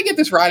was like, should I get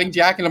this riding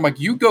jacket? I'm like,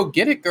 you go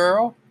get it,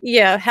 girl.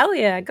 Yeah, hell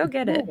yeah. Go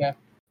get it.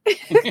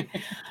 Yeah.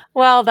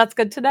 Well, that's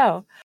good to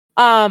know.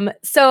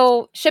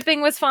 So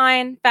shipping was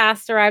fine.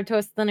 Fast, arrived to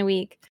us within a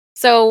week.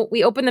 So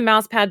we opened the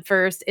mouse pad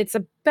first. It's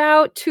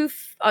about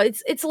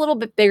it's a little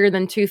bit bigger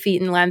than 2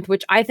 feet in length,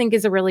 which I think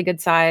is a really good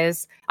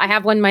size. I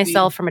have one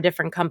myself from a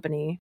different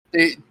company.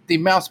 The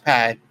mouse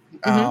pad,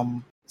 is there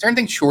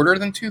anything shorter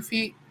than 2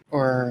 feet?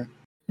 Or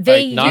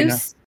they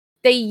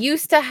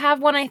used to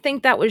have one, I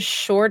think, that was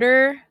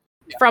shorter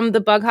from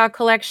the Bug Hawk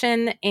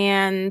collection,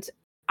 and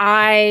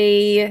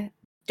I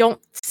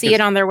don't see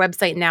it on their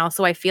website now,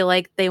 so I feel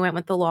like they went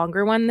with the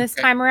longer one this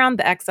time around,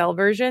 the XL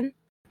version.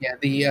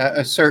 Yeah,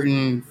 a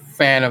certain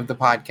fan of the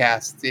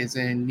podcast is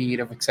in need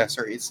of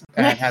accessories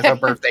and has a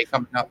birthday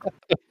coming up.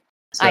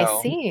 So,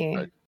 I see.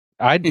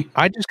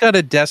 I just got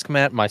a desk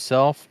mat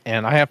myself,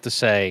 and I have to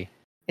say,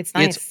 it's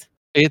nice.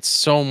 It's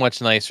so much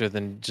nicer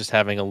than just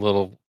having a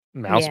little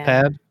mouse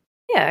pad.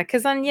 Yeah,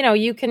 because then,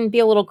 you can be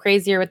a little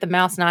crazier with the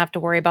mouse, not have to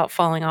worry about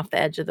falling off the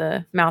edge of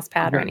the mouse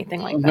pad or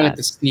anything like that. I'm going to have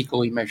to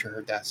sneakily measure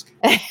her desk.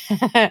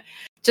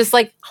 Just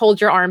like hold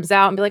your arms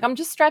out and be like, I'm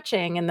just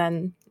stretching, and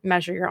then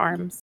measure your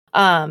arms.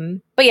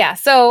 But yeah,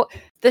 so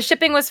the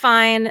shipping was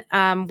fine.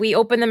 We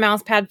opened the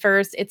mouse pad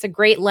first. It's a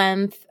great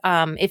length.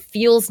 It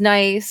feels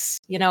nice.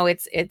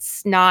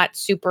 It's not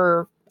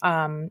super,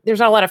 there's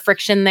not a lot of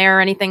friction there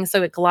or anything,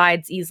 so it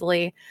glides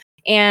easily.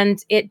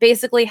 And it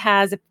basically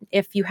has,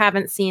 if you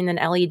haven't seen an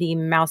LED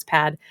mouse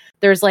pad,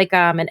 there's like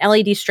an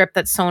LED strip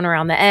that's sewn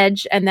around the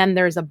edge. And then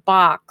there's a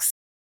box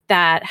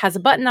that has a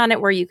button on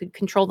it where you could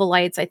control the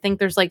lights. I think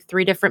there's like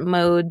 3 different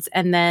modes.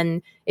 And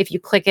then if you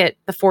click it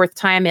the 4th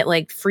time, it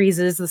like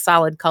freezes the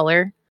solid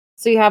color.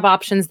 So you have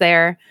options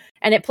there.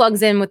 And it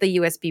plugs in with a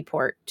USB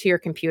port to your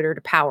computer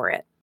to power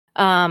it.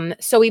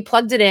 So we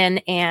plugged it in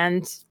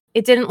and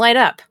it didn't light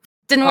up.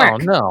 Didn't work. Oh,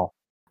 no.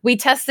 We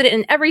tested it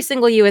in every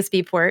single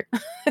USB port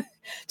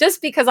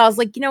just because I was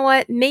like, you know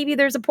what? Maybe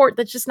there's a port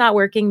that's just not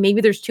working.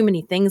 Maybe there's too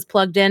many things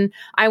plugged in.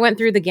 I went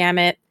through the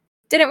gamut.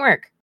 Didn't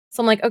work.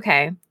 So I'm like,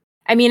 okay.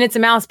 I mean, it's a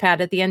mouse pad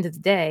at the end of the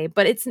day,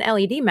 but it's an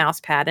LED mouse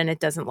pad and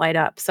it doesn't light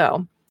up.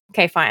 So,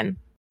 okay, fine.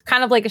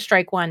 Kind of like a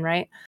strike one,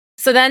 right?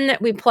 So then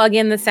we plug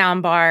in the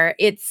sound bar.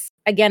 It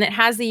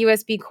has the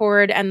USB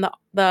cord and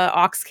the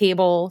aux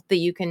cable that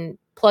you can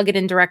plug it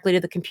in directly to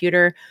the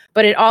computer,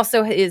 but it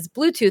also is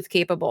Bluetooth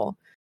capable.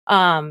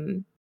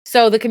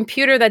 So the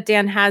computer that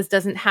Dan has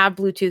doesn't have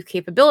Bluetooth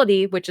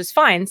capability, which is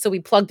fine. So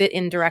we plugged it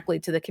in directly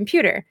to the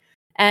computer.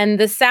 And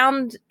the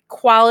sound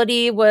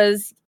quality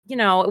was,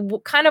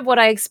 kind of what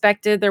I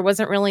expected. There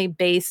wasn't really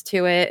bass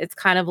to it. It's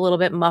kind of a little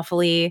bit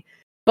muffly,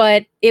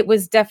 but it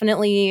was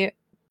definitely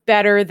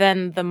better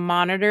than the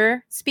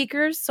monitor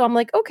speakers. So I'm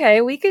like,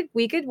 okay, we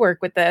could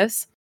work with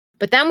this.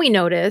 But then we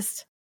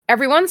noticed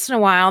every once in a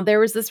while, there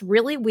was this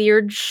really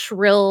weird,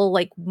 shrill,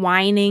 like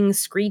whining,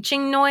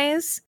 screeching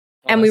noise.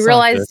 And we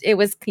realized it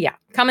was,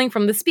 coming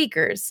from the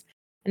speakers.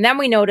 And then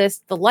we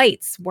noticed the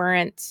lights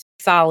weren't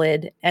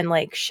solid and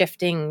like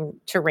shifting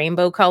to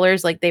rainbow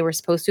colors like they were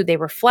supposed to. They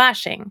were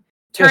flashing.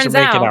 Turns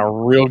out, making out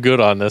real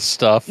good on this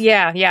stuff.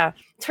 Yeah.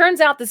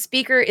 Turns out the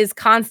speaker is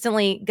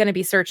constantly going to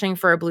be searching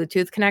for a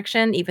Bluetooth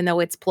connection, even though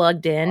it's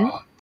plugged in.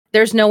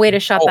 There's no way to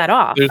shut that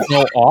off. There's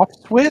no off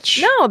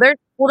switch? No,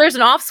 there's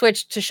an off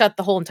switch to shut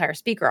the whole entire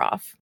speaker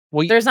off.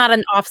 Well, there's not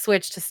an off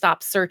switch to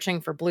stop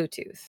searching for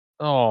Bluetooth.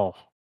 Oh.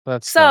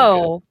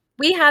 So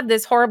we had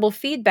this horrible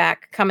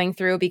feedback coming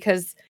through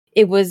because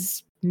it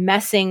was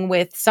messing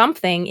with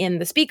something in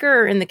the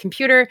speaker or in the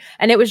computer,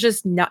 and it was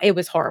just it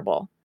was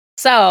horrible.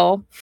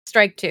 So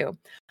strike 2.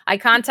 I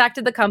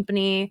contacted the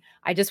company.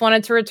 I just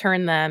wanted to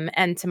return them.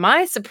 And to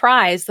my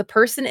surprise, the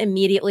person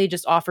immediately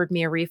just offered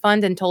me a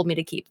refund and told me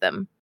to keep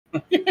them.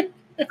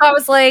 I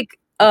was like,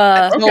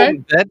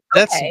 okay.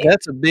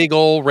 That's a big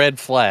old red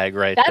flag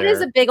right there. That is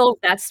a big old,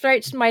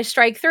 that's my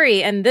strike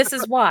 3. And this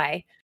is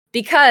why.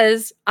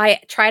 Because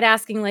I tried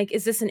asking, like,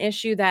 is this an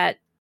issue that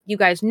you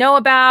guys know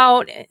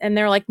about? And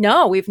they're like,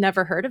 no, we've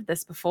never heard of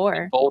this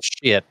before.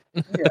 Bullshit.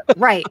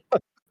 Right.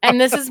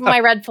 And this is my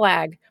red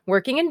flag.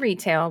 Working in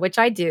retail, which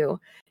I do,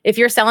 if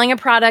you're selling a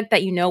product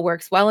that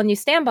works well and you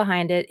stand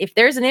behind it, if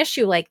there's an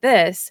issue like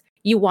this,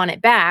 you want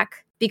it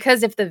back.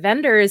 Because if the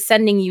vendor is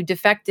sending you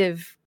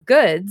defective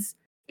goods,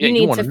 you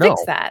need to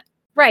fix that.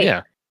 Right.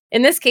 Yeah.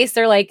 In this case,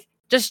 they're like,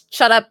 just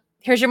shut up.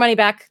 Here's your money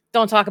back.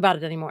 Don't talk about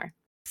it anymore.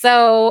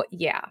 So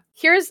yeah,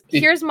 here's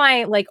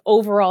my like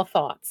overall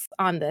thoughts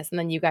on this, and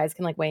then you guys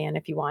can like weigh in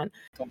if you want.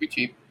 Don't be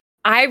cheap.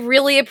 I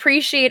really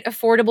appreciate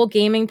affordable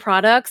gaming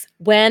products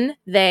when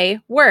they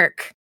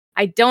work.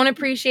 I don't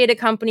appreciate a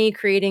company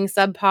creating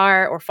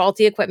subpar or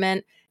faulty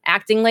equipment,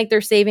 acting like they're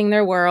saving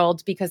their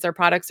world because their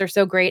products are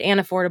so great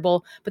and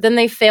affordable, but then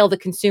they fail the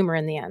consumer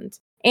in the end.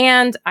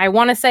 And I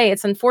want to say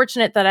it's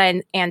unfortunate that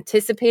I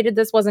anticipated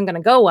this wasn't going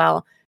to go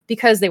well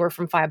because they were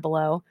from Five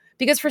Below.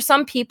 Because for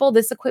some people,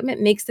 this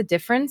equipment makes the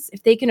difference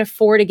if they can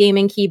afford a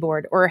gaming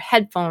keyboard or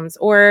headphones,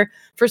 or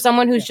for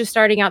someone who's just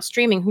starting out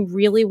streaming who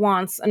really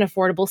wants an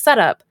affordable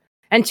setup.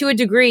 And to a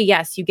degree,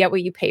 yes, you get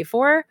what you pay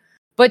for.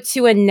 But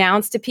to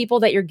announce to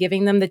people that you're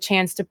giving them the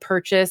chance to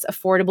purchase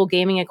affordable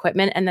gaming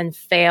equipment and then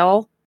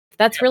fail,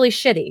 that's really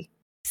shitty.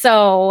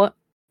 So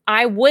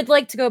I would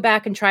like to go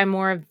back and try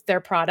more of their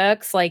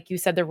products. Like you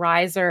said, the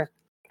Riser.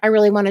 I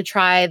really want to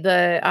try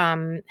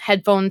the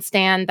headphone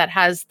stand that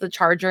has the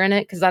charger in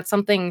it, because that's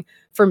something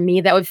for me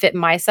that would fit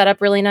my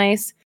setup really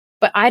nice.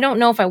 But I don't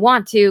know if I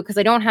want to, because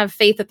I don't have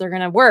faith that they're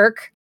going to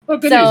work. Well,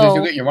 good news is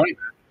you'll get your money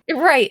back.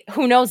 Right.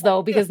 Who knows,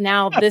 though, because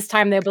now this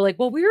time they'll be like,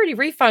 well, we already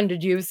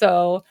refunded you.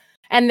 So,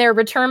 and their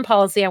return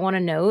policy, I want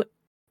to note,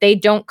 they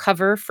don't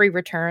cover free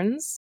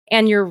returns.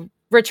 And your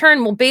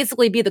return will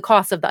basically be the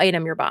cost of the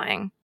item you're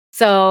buying.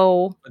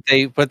 So,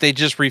 but they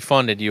just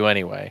refunded you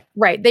anyway.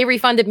 Right. They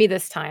refunded me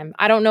this time.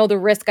 I don't know the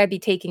risk I'd be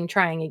taking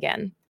trying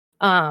again.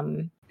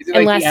 Is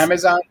it like the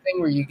Amazon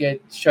thing where you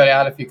get shut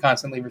out if you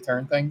constantly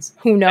return things?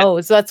 Who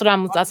knows? That's what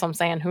I'm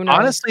saying. Who knows?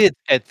 Honestly,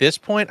 at this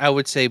point, I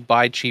would say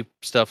buy cheap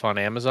stuff on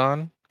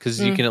Amazon,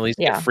 because you can at least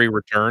get free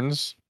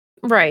returns.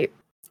 Right.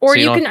 Or so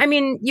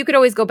you could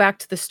always go back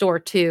to the store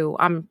too,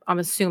 I'm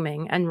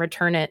assuming, and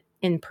return it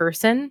in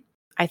person.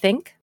 I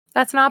think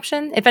that's an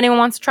option if anyone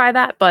wants to try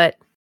that, but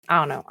I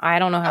don't know. I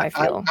don't know how I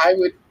feel. I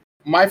would.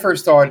 My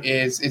first thought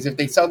is if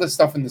they sell this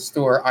stuff in the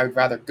store, I'd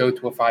rather go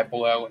to a Five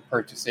Below and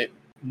purchase it,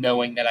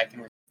 knowing that I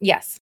can.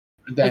 Yes.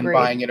 Than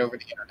buying it over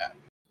the internet.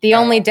 The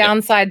only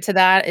downside to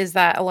that is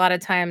that a lot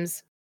of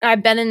times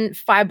I've been in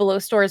Five Below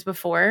stores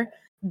before.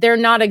 They're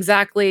not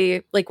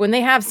exactly like, when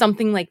they have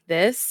something like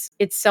this,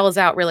 it sells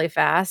out really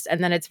fast,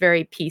 and then it's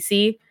very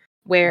PC,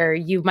 where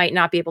you might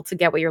not be able to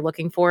get what you're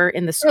looking for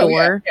in the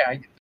store.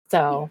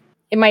 So.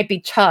 It might be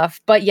tough,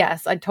 but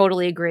yes, I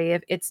totally agree.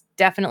 It's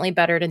definitely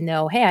better to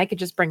know, hey, I could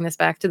just bring this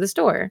back to the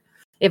store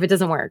if it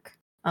doesn't work.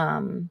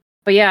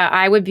 But yeah,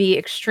 I would be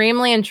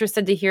extremely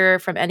interested to hear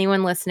from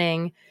anyone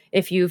listening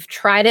if you've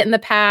tried it in the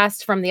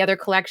past from the other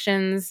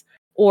collections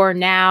or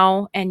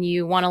now, and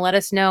you want to let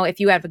us know if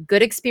you have a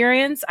good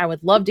experience. I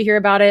would love to hear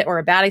about it, or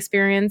a bad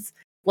experience.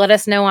 Let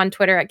us know on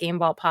Twitter at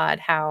GameVaultPod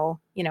how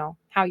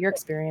your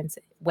experience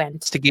went.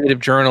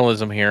 Investigative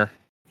journalism here.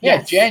 Yeah,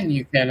 yes. Jen,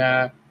 you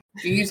can.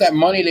 You use that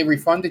money they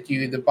refunded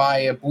you to buy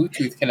a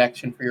Bluetooth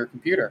connection for your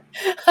computer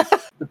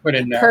to put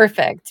in there.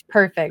 Perfect.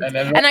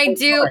 And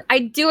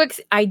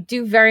I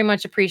do very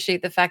much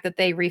appreciate the fact that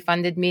they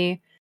refunded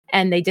me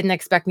and they didn't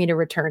expect me to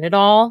return it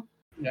all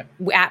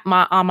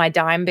on my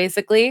dime,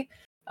 basically.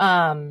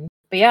 But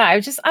yeah,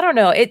 I don't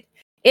know.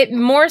 It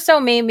more so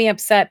made me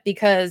upset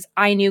because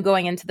I knew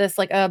going into this,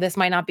 like, oh, this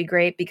might not be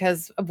great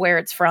because of where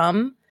it's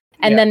from.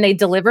 And then they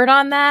delivered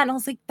on that. And I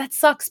was like, that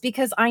sucks,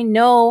 because I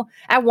know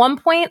at one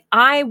point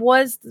I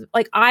was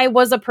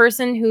a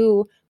person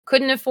who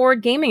couldn't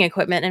afford gaming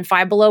equipment, and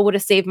Five Below would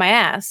have saved my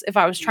ass if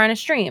I was trying to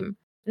stream.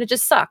 And it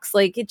just sucks.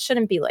 Like, it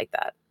shouldn't be like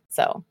that.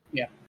 So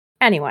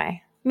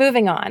anyway,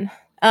 moving on.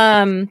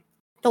 The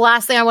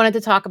last thing I wanted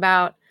to talk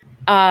about,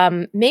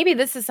 maybe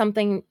this is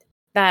something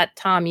that,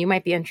 Tom, you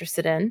might be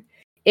interested in.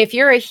 If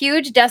you're a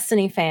huge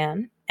Destiny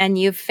fan and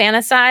you've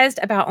fantasized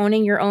about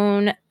owning your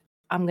own,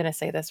 I'm going to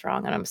say this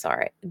wrong, and I'm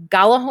sorry,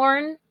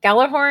 Gjallarhorn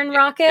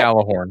rocket?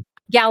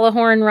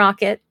 Gjallarhorn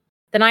rocket.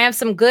 Then I have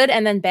some good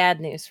and then bad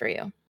news for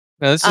you.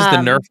 Now, this is the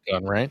Nerf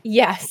gun, right?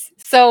 Yes.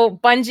 So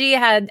Bungie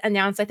had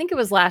announced, I think it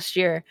was last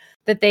year,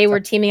 that they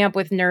were teaming up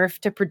with Nerf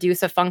to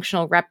produce a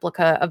functional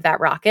replica of that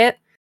rocket.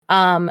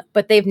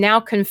 But they've now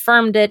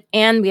confirmed it,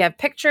 and we have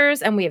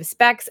pictures and we have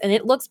specs, and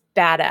it looks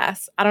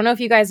badass. I don't know if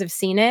you guys have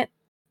seen it.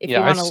 If you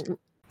want to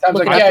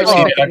look at it, I've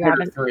seen it. I've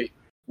heard 3.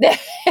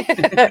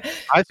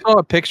 I saw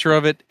a picture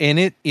of it, and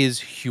it is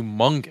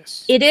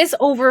humongous. It is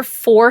over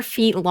 4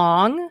 feet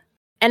long,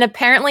 and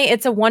apparently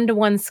it's a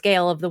 1-to-1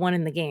 scale of the one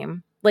in the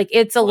game. Like,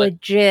 it's a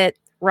legit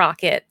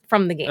rocket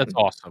from the game. That's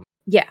awesome.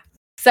 Yeah.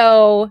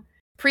 So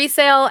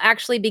pre-sale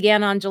actually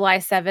began on July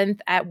 7th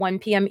at 1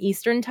 p.m.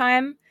 Eastern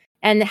time,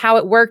 and how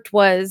it worked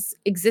was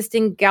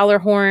existing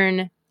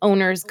Gjallarhorn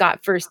owners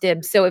got first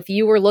dibs. So if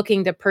you were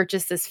looking to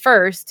purchase this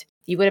first,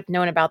 you would have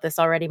known about this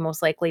already,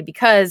 most likely,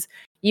 because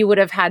you would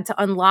have had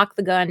to unlock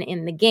the gun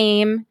in the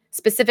game,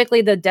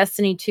 specifically the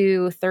Destiny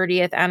 2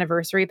 30th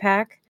anniversary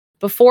pack,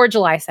 before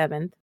July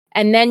 7th.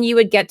 And then you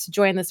would get to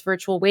join this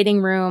virtual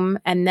waiting room,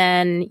 and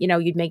then,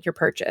 you'd make your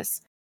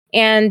purchase.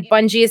 And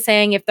Bungie is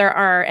saying if there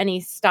are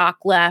any stock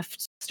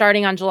left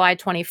starting on July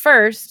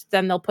 21st,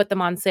 then they'll put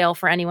them on sale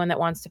for anyone that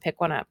wants to pick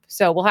one up.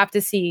 So we'll have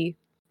to see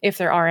if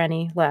there are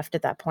any left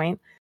at that point.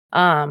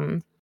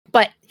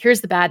 But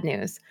here's the bad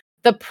news.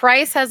 The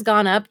price has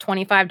gone up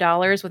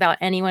 $25 without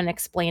anyone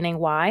explaining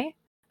why.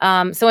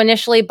 So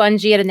initially,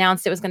 Bungie had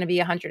announced it was going to be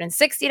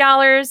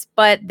 $160,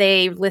 but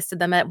they listed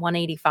them at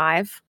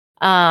 $185.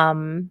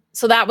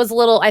 So that was a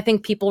little, I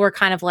think people were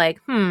kind of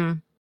like,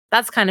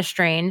 that's kind of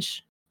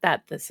strange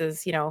that this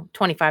is,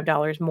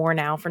 $25 more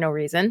now for no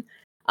reason.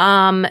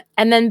 And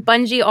then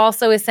Bungie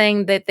also is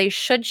saying that they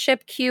should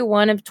ship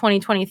Q1 of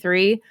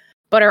 2023,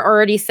 but are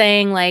already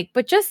saying like,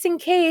 but just in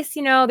case,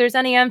 there's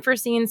any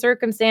unforeseen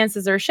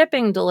circumstances or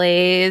shipping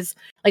delays,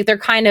 like they're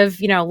kind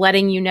of,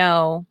 letting you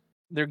know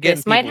They're getting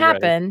this might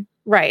happen.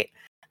 Right.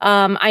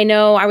 I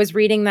know I was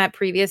reading that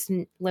previous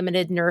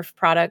limited Nerf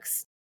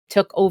products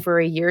took over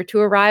a year to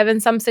arrive in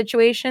some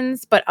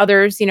situations, but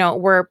others,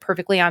 were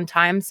perfectly on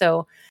time.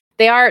 So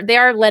they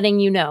are letting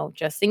you know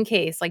just in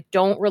case, like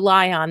don't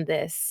rely on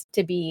this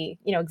to be,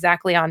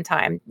 exactly on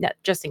time,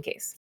 just in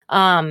case.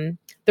 The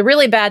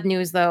really bad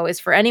news though is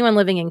for anyone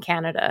living in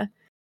Canada,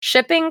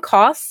 shipping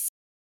costs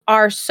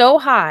are so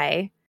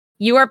high.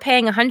 You are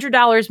paying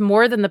 $100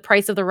 more than the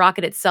price of the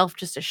rocket itself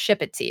just to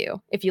ship it to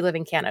you if you live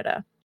in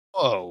Canada.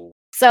 Whoa.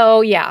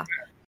 So yeah,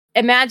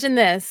 imagine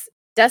this.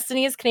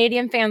 Destiny's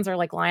Canadian fans are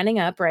like lining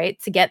up,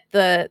 right, to get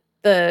the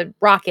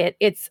rocket.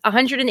 It's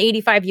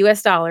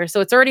 $185,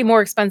 so it's already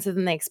more expensive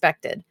than they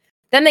expected.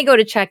 Then they go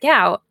to check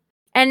out,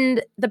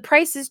 and the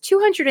price is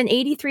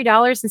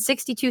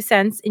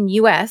 $283.62 in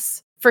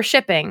US for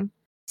shipping.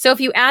 So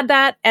if you add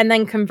that and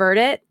then convert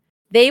it,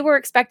 they were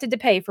expected to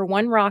pay for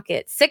one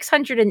rocket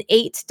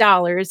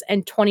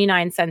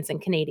 $608.29 in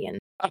Canadian.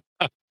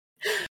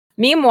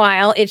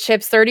 Meanwhile, it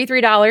ships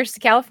 $33 to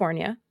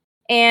California,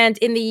 and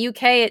in the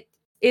UK, it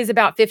is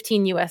about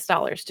 $15 US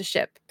to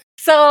ship.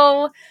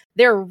 So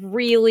they're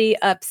really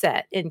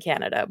upset in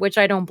Canada, which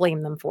I don't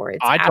blame them for.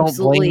 It's I don't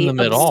blame them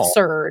at all.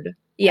 Absurd.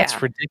 Yeah,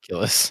 That's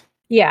ridiculous.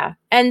 Yeah,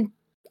 and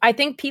I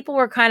think people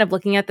were kind of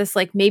looking at this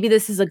like maybe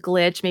this is a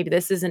glitch, maybe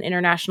this is an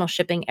international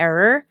shipping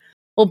error.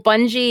 Well,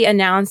 Bungie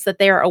announced that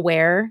they are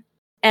aware,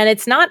 and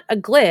it's not a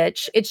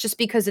glitch. It's just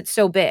because it's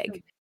so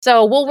big.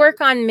 So we'll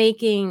work on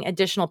making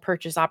additional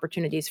purchase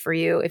opportunities for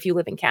you if you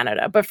live in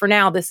Canada. But for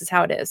now, this is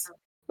how it is,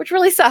 which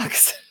really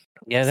sucks.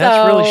 Yeah,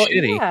 that's really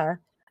shitty. Yeah.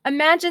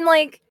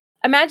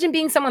 Imagine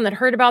being someone that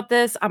heard about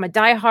this. I'm a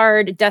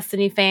diehard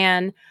Destiny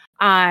fan.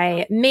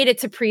 I made it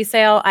to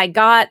pre-sale. I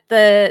got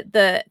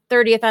the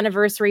 30th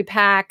anniversary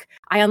pack.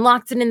 I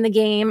unlocked it in the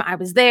game. I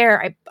was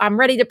there. I'm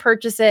ready to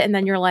purchase it. And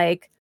then you're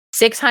like,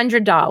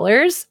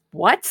 $600?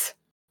 What?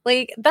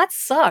 Like, that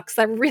sucks.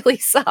 That really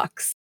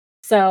sucks.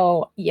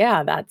 So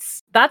yeah,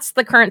 that's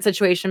the current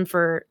situation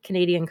for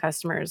Canadian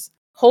customers.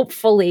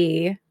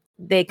 Hopefully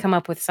they come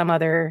up with some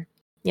other,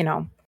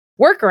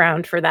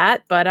 workaround for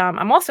that. But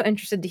I'm also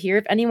interested to hear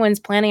if anyone's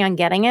planning on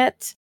getting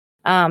it.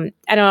 I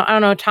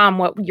don't know, Tom,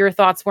 what your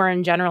thoughts were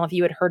in general, if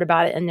you had heard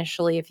about it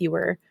initially, if you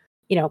were,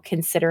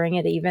 considering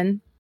it even.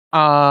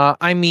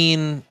 I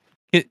mean,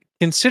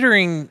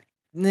 considering,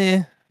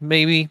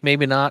 maybe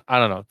not. I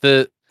don't know.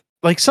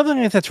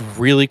 Something like that's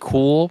really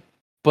cool.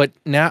 But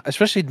now,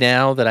 especially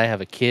now that I have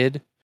a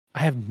kid, I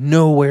have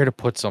nowhere to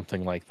put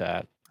something like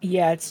that.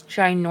 Yeah, it's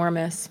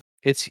ginormous.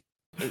 It's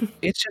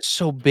just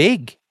so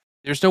big.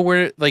 There's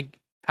nowhere. Like,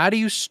 how do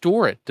you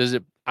store it? Does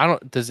it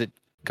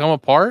come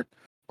apart,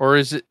 or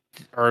is it?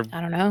 Or I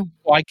don't know.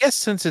 Well, I guess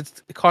since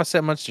it costs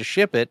that much to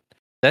ship it,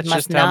 that's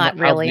must just how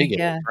big it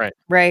yeah. is. Right.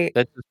 Right.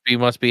 That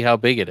must be how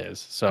big it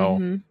is.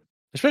 So,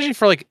 especially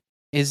for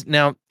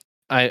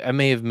I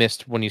may have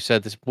missed when you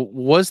said this, but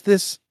was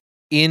this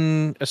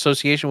in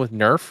association with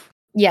Nerf?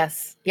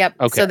 Yes. Yep.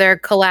 Okay. So they're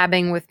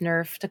collabing with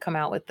Nerf to come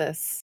out with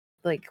this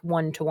like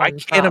one-to-one. I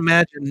can't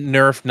imagine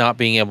Nerf not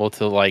being able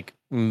to like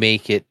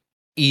make it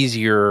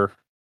easier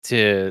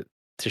to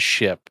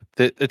ship.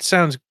 It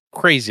sounds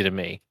crazy to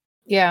me.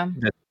 Yeah.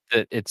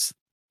 That it's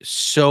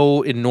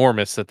so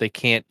enormous that they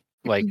can't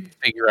like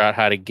figure out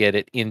how to get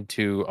it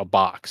into a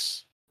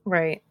box.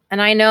 Right. And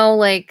I know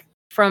like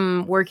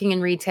from working in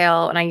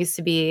retail, and I used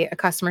to be a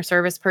customer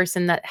service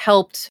person that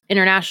helped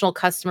international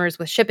customers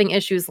with shipping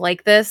issues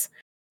like this.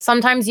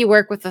 Sometimes you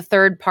work with a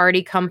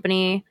third-party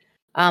company,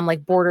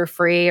 like Border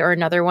Free or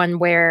another one,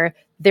 where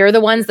they're the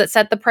ones that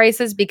set the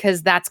prices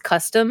because that's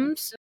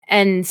customs.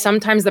 And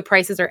sometimes the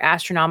prices are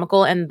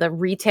astronomical and the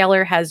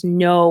retailer has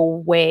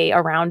no way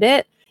around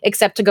it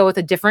except to go with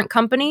a different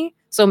company.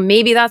 So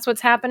maybe that's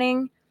what's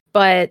happening.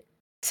 But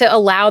to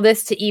allow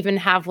this to even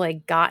have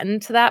like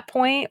gotten to that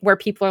point where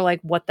people are like,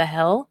 what the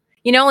hell?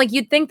 Like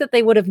you'd think that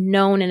they would have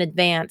known in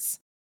advance,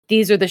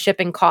 these are the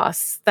shipping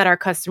costs that our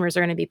customers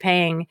are going to be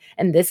paying,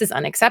 and this is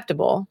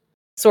unacceptable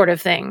sort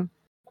of thing.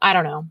 I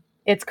don't know.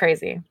 It's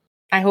crazy.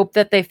 I hope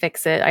that they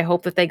fix it. I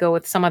hope that they go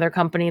with some other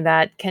company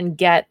that can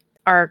get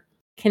our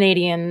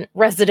Canadian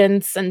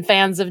residents and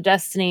fans of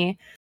Destiny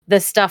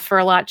this stuff for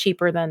a lot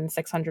cheaper than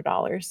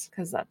 $600,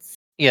 because that's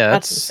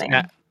insane.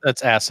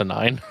 That's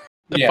asinine.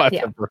 Yeah. If I've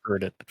ever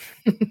heard it.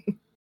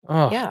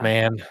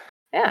 Man.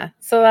 Yeah.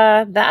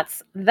 So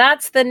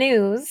that's the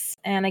news.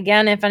 And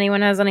again, if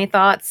anyone has any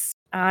thoughts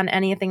on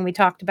anything we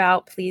talked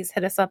about, please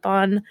hit us up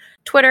on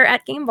Twitter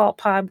at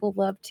GameVaultPod. We'll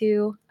love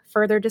to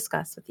further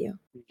discuss with you.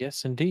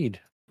 Yes,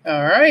 indeed.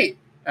 All right.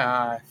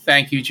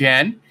 Thank you,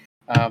 Jen.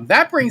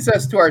 That brings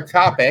us to our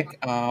topic.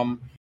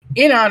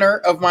 In honor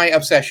of my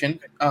obsession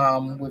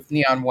with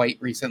Neon White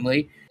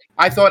recently,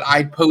 I thought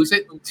I'd pose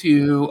it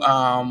to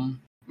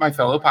my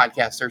fellow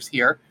podcasters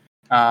here.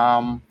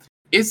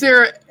 Is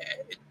there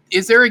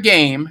a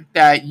game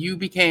that you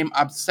became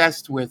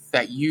obsessed with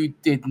that you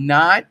did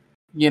not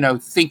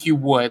think you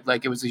would.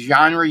 Like, it was a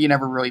genre you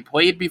never really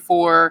played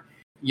before,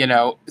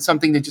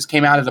 something that just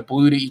came out of the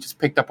blue that you just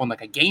picked up on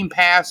like a Game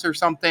Pass or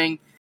something,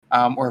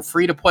 or a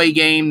free-to-play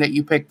game that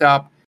you picked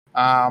up.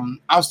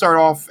 I'll start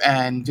off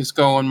and just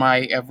go on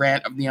my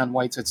rant of Neon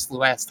Whites. It's the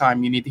last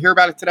time you need to hear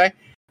about it today.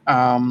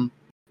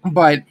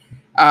 But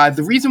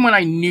the reason when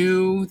I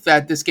knew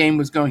that this game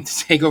was going to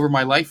take over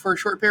my life for a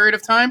short period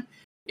of time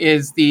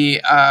is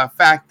the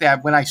fact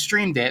that when I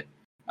streamed it,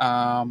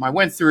 I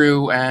went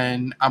through,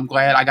 and I'm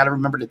glad I got to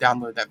remember to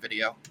download that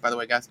video, by the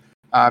way, guys,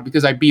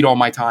 because I beat all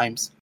my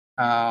times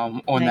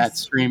on that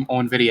stream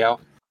on video.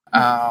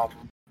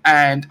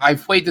 And I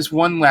played this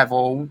one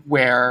level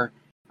where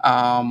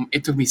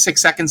it took me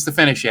 6 seconds to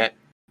finish it.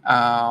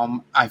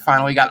 I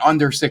finally got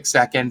under 6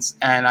 seconds,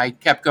 and I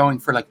kept going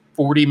for like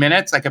 40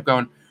 minutes. I kept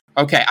going,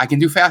 okay, I can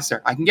do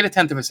faster. I can get a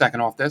 1/10 of a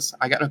second off this.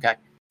 Got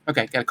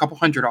a couple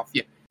hundred off.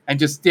 Yeah. And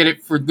just did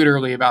it for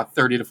literally about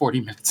 30 to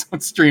 40 minutes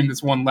on stream,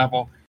 this one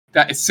level.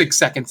 That is 6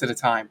 seconds at a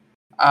time.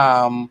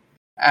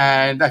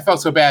 And I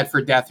felt so bad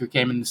for Death, who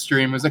came in the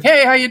stream and was like,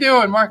 hey, how you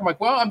doing, Mark? I'm like,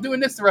 well, I'm doing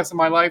this the rest of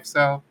my life,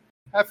 so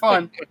have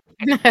fun.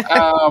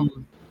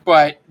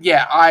 But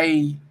yeah,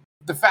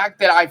 the fact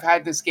that I've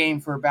had this game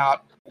for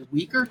about a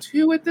week or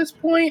two at this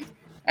point,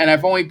 and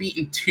I've only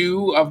beaten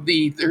 2 of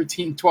the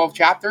 12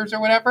 chapters or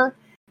whatever,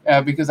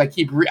 because I've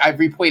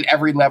replayed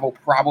every level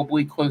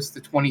probably close to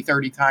 20,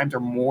 30 times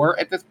or more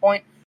at this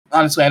point.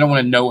 Honestly, I don't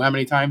want to know how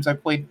many times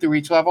I've played through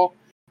each level,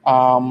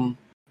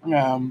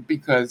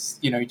 because,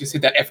 you just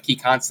hit that F key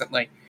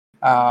constantly.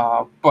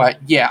 But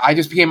yeah, I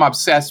just became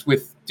obsessed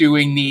with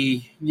doing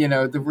the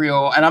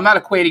real, and I'm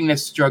not equating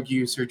this to drug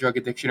use or drug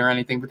addiction or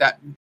anything, but that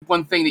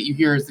one thing that you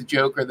hear is the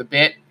joke or the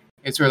bit.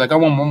 It's sort of like, oh,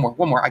 one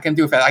more. I can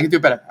do it fast. I can do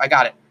it better. I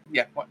got it.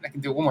 Yeah, I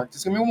can do it one more.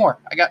 Just give me one more.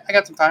 I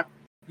got some time.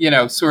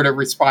 Sort of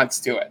response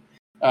to it.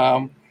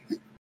 I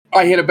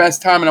hit a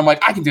best time, and I'm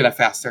like, I can do that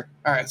faster.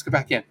 All right, let's go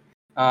back in.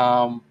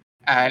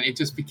 And it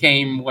just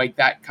became like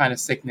that kind of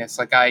sickness.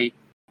 Like I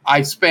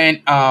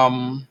spent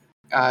about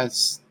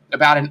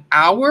an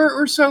hour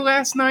or so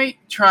last night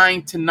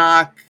trying to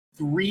knock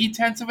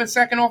 0.3 of a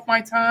second off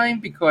my time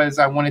because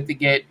I wanted to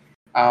get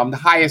the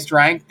highest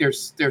rank.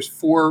 There's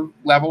 4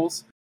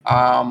 levels.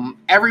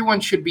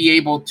 Everyone should be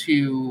able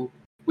to,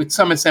 with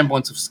some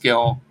semblance of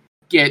skill,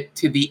 get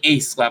to the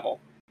ace level.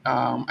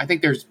 I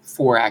think there's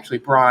 4 actually: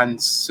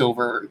 bronze,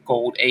 silver,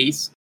 gold,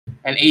 ace.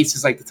 And ace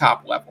is like the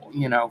top level,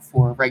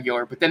 for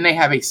regular. But then they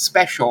have a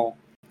special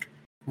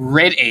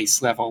red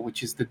ace level,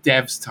 which is the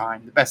devs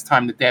time, the best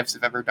time the devs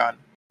have ever done.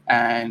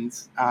 And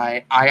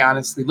I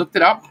honestly looked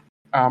it up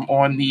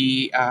on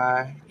the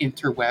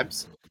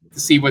interwebs to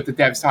see what the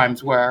devs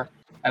times were.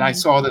 And I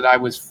saw that I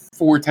was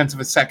 0.4 of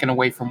a second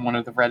away from one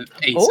of the red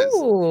aces.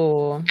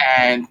 Ooh.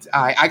 And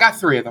I got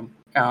 3 of them.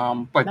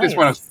 But nice. This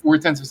one was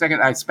 0.4 of a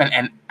second. I spent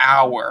an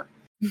hour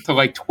to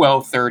like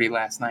 12:30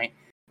 last night.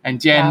 And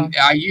Jen, wow.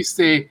 I used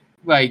to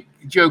like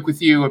joke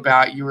with you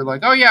about, you were like,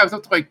 oh yeah, I was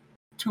up to like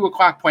 2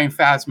 o'clock playing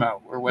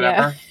Phasmo or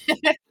whatever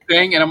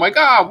thing. And I'm like,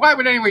 oh, why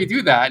would anybody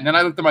do that? And then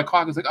I looked at my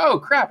clock and was like, oh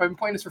crap, I've been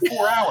playing this for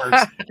 4 hours.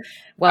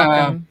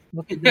 Welcome.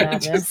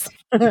 Just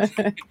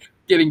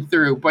getting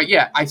through. But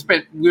yeah, I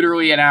spent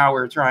literally an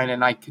hour trying,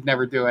 and I could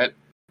never do it.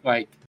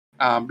 Like,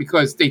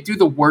 because they do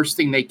the worst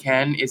thing they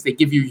can is they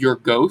give you your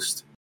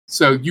ghost.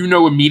 So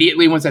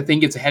immediately once that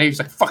thing gets ahead of you, it's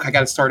like, fuck, I got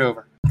to start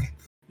over.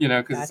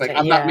 Because it's like,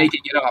 I'm not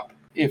making it up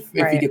if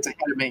he gets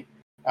ahead of me.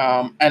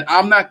 And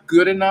I'm not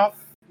good enough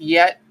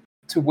yet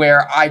to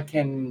where I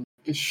can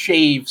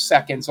shave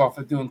seconds off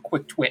of doing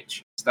quick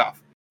twitch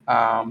stuff.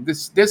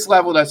 This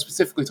level that I'm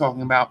specifically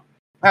talking about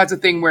has a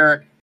thing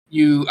where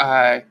you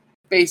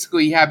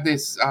basically have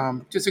this,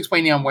 just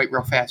explain Neon White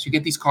real fast. You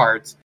get these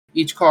cards.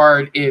 Each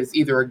card is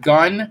either a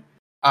gun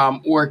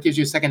or it gives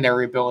you a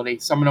secondary ability.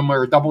 Some of them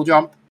are a double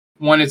jump.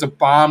 One is a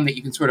bomb that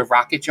you can sort of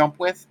rocket jump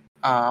with.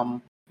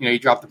 You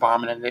drop the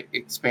bomb and then it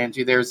expands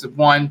you. There's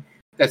one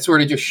that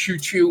sort of just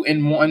shoots you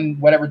in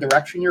whatever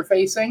direction you're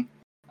facing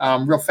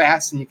real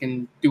fast, and you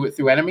can do it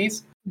through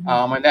enemies.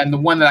 Mm-hmm. And then the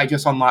one that I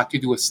just unlocked,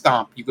 you do a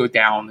stomp. You go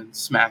down and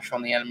smash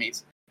on the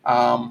enemies.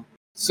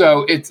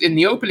 So it's in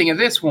the opening of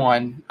this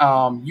one,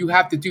 you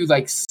have to do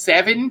like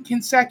 7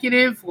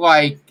 consecutive,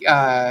 like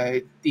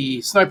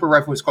the sniper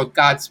rifle is called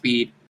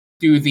Godspeed.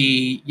 Do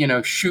the,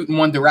 shoot in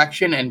one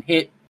direction and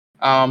hit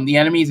the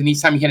enemies. And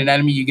each time you hit an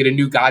enemy, you get a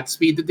new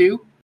Godspeed to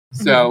do.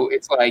 So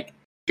it's like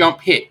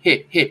jump,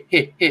 hit.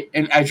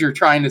 And as you're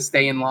trying to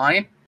stay in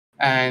line.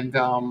 And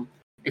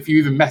if you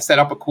even mess that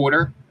up a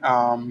quarter,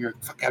 you're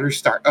fuck out of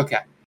start. Okay.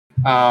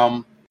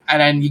 And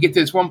then you get to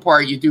this one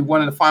part, you do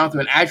one of the final 2.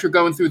 And as you're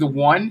going through the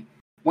one,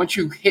 once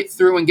you hit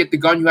through and get the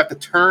gun, you have to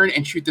turn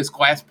and shoot this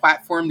glass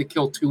platform to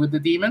kill 2 of the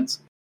demons.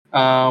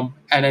 And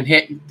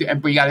then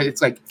but you got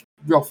it's like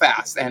real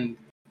fast. And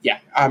yeah,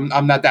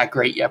 I'm not that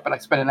great yet, but I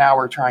spent an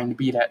hour trying to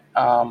beat it.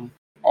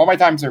 All my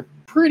times are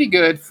pretty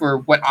good for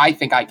what I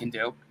think I can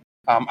do.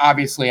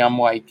 Obviously, I'm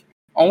like,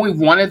 only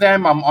one of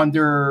them I'm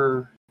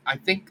under, I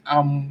think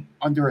I'm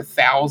under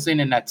 1,000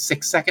 in that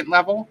 6 second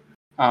level.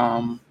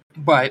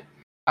 But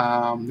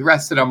the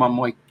rest of them I'm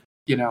like,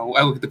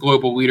 I look at the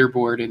global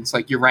leaderboard and it's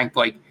like you're ranked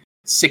like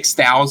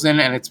 6,000,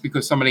 and it's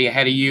because somebody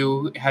ahead of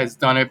you has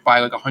done it by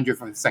like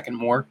 100th of a second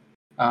more.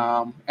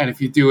 And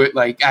if you do it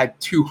like add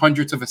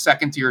 200ths of a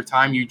second to your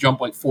time, you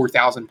jump like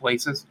 4,000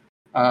 places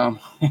on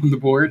the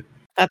board.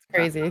 That's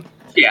crazy.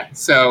 Yeah,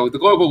 so the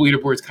global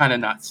leaderboard is kind of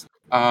nuts.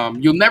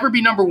 You'll never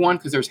be number one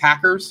because there's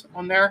hackers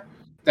on there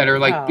that are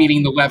like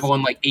beating the level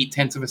in like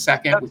 0.8 of a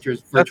second, which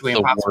is virtually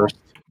impossible.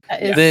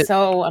 That is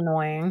so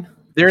annoying.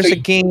 There's a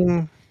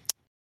game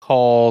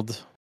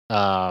called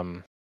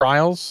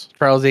Trials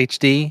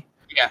HD.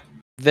 Yeah.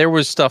 There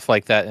was stuff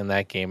like that in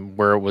that game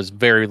where it was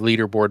very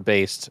leaderboard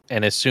based,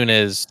 and as soon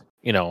as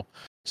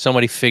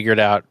somebody figured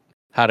out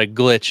how to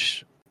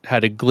glitch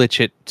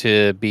it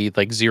to be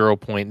like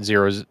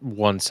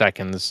 0.01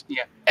 seconds,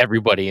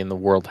 everybody in the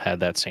world had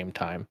that same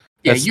time.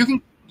 You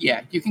can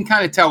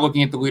kind of tell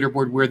looking at the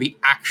leaderboard where the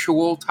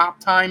actual top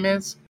time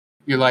is.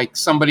 You're like,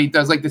 somebody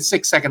does like the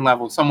 6-second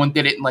level, someone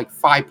did it in like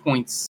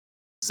 5.7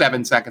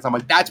 seconds. I'm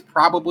like, that's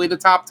probably the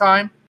top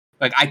time.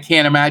 Like, I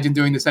can't imagine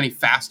doing this any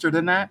faster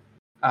than that.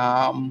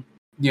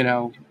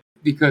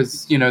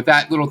 Because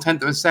that little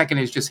 1/10 of a second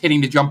is just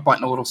hitting the jump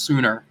button a little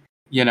sooner,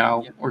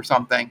 or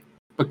something.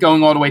 But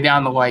going all the way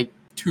down to like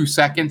 2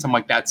 seconds, I'm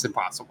like, that's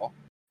impossible.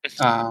 There's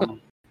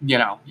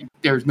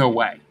no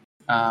way.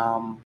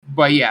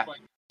 But yeah,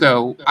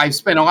 so I've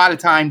spent a lot of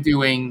time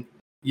doing,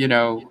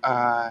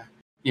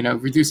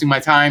 reducing my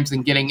times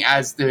and getting,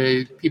 as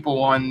the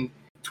people on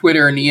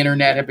Twitter and the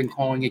internet have been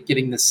calling it,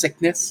 getting the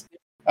sickness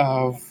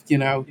of,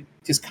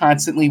 just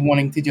constantly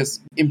wanting to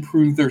just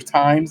improve their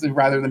times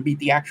rather than beat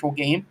the actual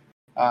game.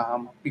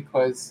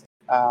 Because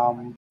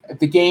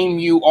the game,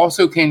 you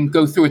also can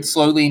go through it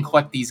slowly and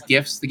collect these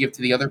gifts to give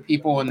to the other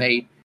people, and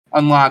they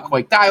unlock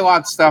like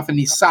dialogue stuff and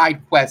these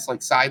side quests,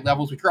 like side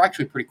levels, which are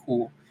actually pretty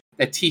cool,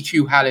 that teach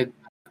you how to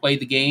play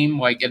the game,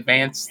 like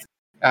advanced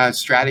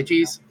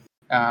strategies.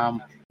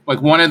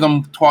 Like one of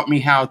them taught me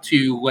how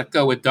to let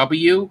go of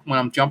W when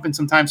I'm jumping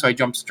sometimes, so I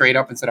jump straight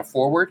up instead of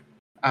forward.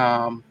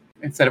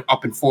 Instead of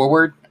up and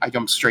forward, I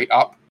jump straight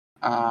up.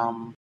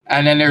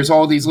 And then there's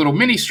all these little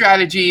mini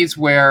strategies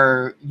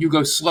where you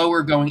go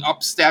slower going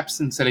up steps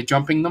instead of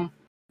jumping them.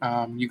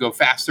 You go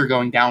faster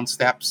going down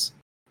steps.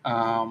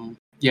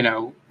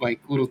 Like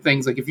little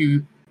things like if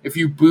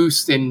you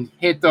boost and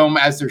hit them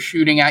as they're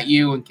shooting at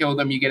you and kill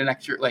them, you get an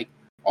extra, like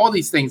all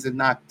these things that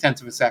knock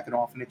 1/10 of a second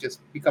off, and it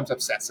just becomes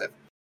obsessive.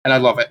 And I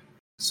love it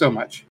so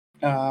much.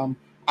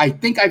 I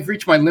think I've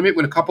reached my limit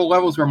with a couple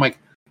levels where I'm like,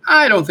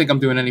 I don't think I'm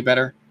doing any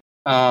better.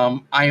 I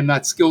am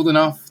not skilled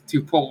enough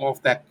to pull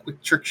off that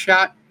quick trick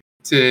shot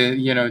to,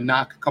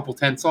 knock a couple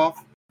 10ths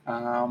off.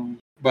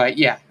 But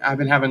yeah, I've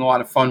been having a lot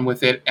of fun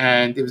with it.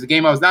 And it was a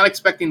game I was not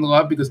expecting to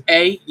love because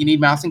A, you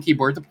need mouse and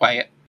keyboard to play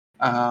it.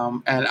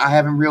 And I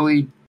haven't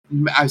really,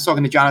 I was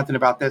talking to Jonathan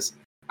about this.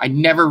 I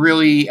never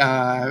really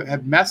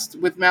have messed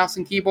with mouse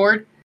and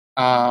keyboard,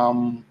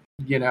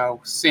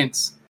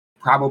 since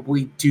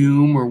probably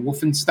Doom or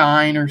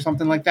Wolfenstein or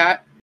something like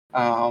that,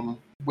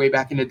 way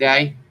back in the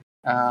day.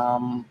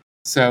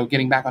 So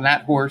getting back on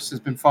that horse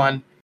has been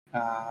fun.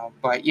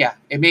 But yeah,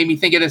 it made me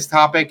think of this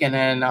topic, and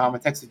then I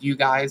texted you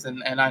guys,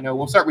 and I know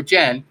we'll start with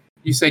Jen.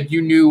 You said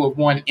you knew of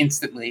one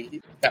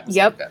instantly. That was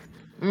like that.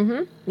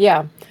 Mm-hmm.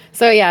 Yeah.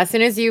 So yeah, as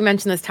soon as you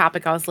mentioned this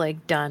topic, I was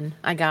like, done.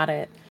 I got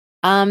it.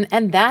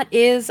 And that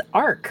is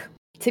Ark.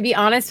 To be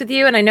honest with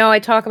you, and I know I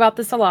talk about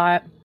this a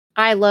lot,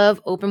 I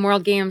love open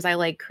world games. I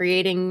like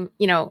creating,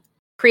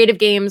 creative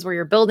games where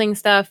you're building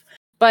stuff.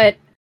 But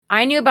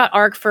I knew about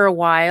Ark for a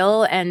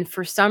while, and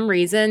for some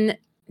reason,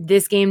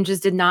 this game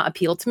just did not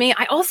appeal to me.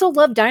 I also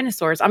love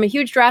dinosaurs. I'm a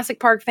huge Jurassic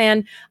Park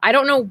fan. I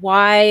don't know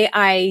why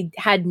I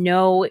had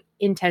no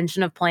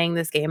intention of playing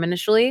this game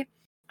initially.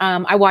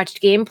 I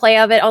watched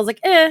gameplay of it. I was like,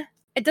 it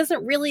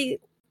doesn't really,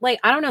 I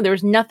don't know. There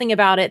was nothing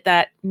about it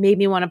that made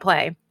me want to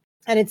play.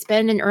 And it's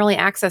been in early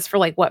access for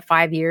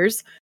 5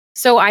 years.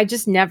 So I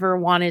just never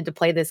wanted to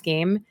play this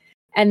game.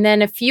 And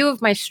then a few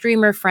of my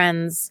streamer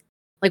friends,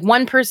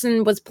 one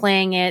person was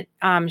playing it.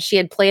 She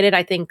had played it,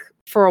 I think,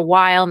 for a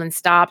while and then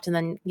stopped and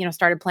then,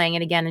 started playing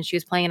it again, and she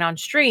was playing it on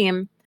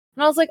stream.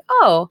 And I was like,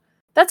 oh,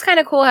 that's kind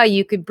of cool how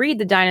you could breed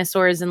the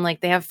dinosaurs and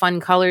they have fun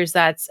colors.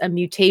 That's a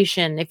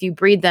mutation. If you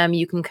breed them,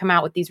 you can come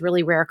out with these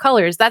really rare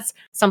colors. That's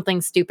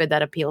something stupid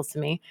that appeals to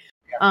me.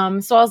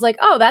 So I was like,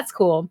 oh, that's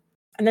cool.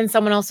 And then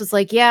someone else was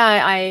like,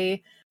 yeah,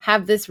 I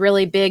have this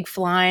really big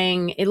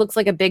flying, it looks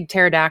like a big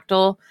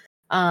pterodactyl.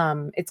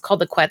 It's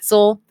called the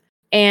Quetzal.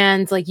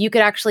 And you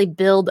could actually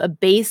build a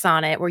base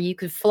on it where you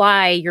could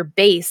fly your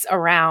base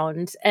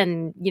around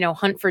and,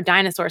 hunt for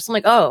dinosaurs. So I'm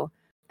like, oh,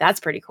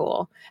 that's pretty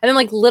cool. And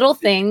then little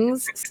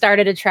things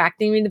started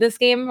attracting me to this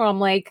game where I'm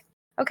like,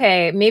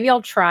 okay, maybe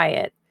I'll try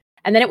it.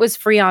 And then it was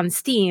free on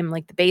Steam,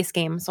 the base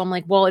game. So I'm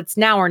like, well, it's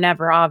now or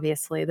never,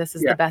 obviously. This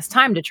is the best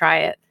time to try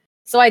it.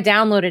 So I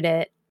downloaded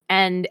it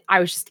and I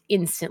was just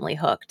instantly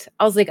hooked.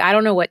 I was like, I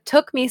don't know what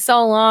took me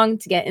so long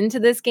to get into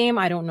this game.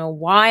 I don't know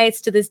why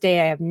it's to this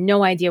day. I have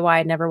no idea why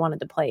I never wanted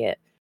to play it.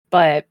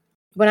 But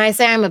when I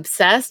say I'm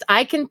obsessed,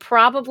 I can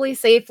probably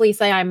safely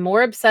say I'm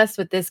more obsessed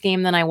with this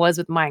game than I was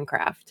with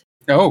Minecraft.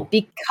 Oh,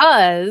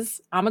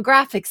 because I'm a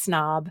graphics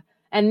snob,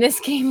 and this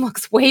game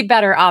looks way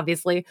better,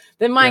 obviously,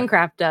 than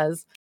Minecraft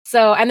does.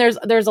 So, and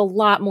there's a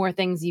lot more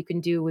things you can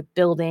do with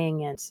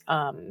building,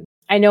 and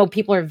I know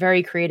people are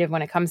very creative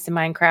when it comes to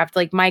Minecraft.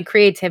 Like, my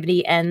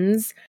creativity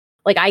ends.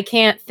 Like, I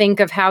can't think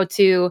of how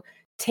to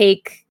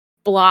take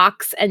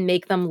blocks and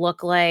make them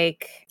look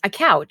like a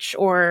couch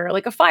or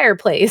like a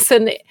fireplace.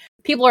 And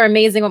people are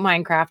amazing with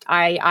Minecraft.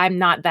 I'm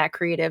not that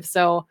creative.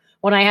 So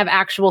when I have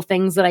actual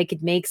things that I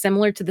could make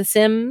similar to The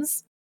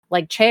Sims,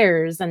 like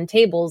chairs and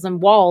tables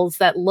and walls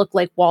that look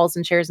like walls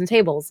and chairs and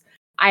tables,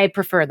 I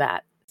prefer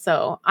that.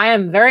 So I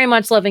am very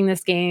much loving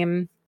this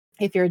game.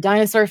 If you're a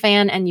dinosaur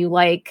fan and you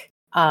like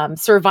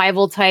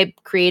survival type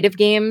creative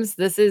games,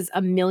 this is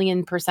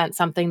 1,000,000%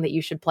 something that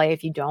you should play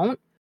if you don't.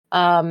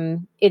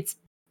 It's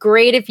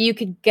great if you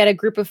could get a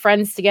group of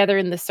friends together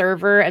in the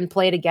server and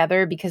play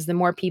together, because the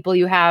more people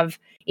you have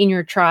in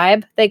your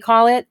tribe, they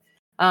call it,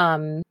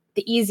 the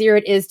easier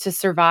it is to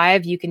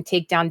survive. You can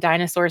take down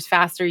dinosaurs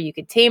faster. You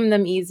can tame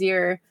them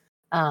easier.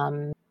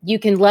 You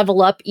can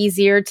level up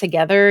easier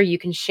together. You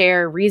can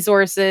share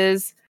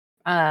resources.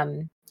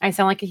 I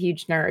sound like a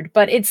huge nerd,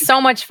 but it's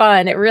so much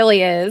fun. It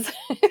really is.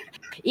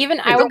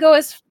 I would go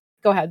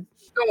ahead.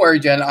 Don't worry,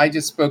 Jen. I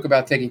just spoke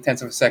about taking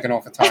tenths of a second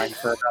off of time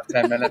for about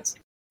 10 minutes.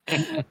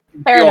 Fair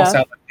we all enough.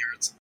 sound like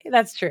nerds.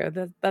 That's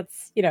true.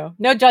 That's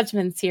no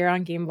judgments here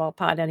on Game Vault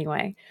Pod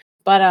anyway.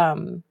 But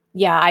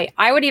yeah,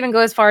 I would even go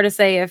as far to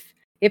say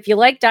if you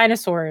like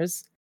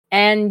dinosaurs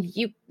and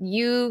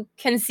you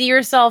can see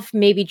yourself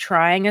maybe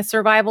trying a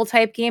survival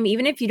type game,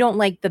 even if you don't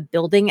like the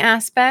building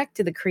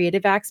aspect, the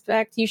creative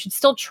aspect, you should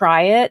still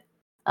try it.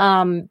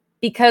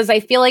 Because I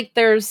feel like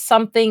there's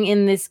something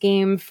in this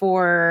game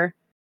for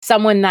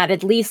someone that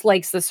at least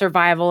likes the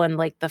survival and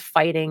like the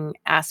fighting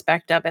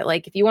aspect of it.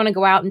 Like, if you want to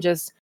go out and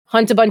just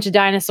hunt a bunch of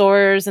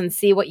dinosaurs and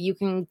see what you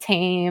can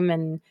tame,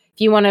 and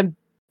if you want to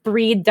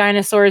breed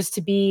dinosaurs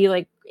to be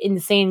like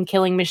insane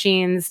killing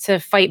machines to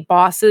fight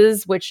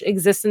bosses, which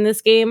exist in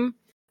this game,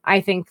 I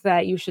think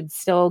that you should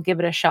still give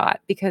it a shot,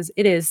 because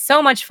it is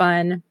so much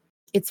fun.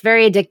 It's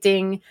very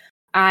addicting.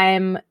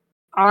 I'm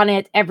on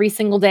it every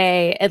single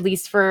day, at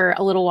least for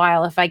a little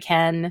while if I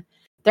can.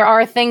 There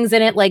are things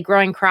in it like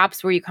growing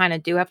crops where you kind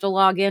of do have to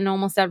log in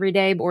almost every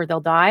day or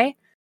they'll die.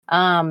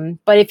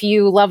 But if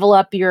you level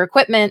up your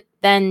equipment,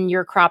 then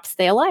your crops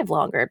stay alive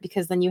longer,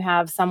 because then you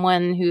have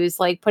someone who's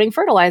like putting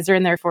fertilizer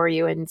in there for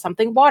you and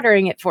something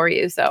watering it for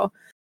you. So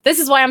this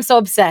is why I'm so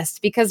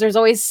obsessed, because there's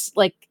always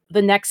like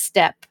the next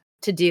step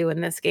to do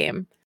in this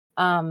game.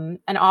 And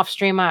off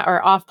stream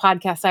or off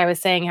podcast, I was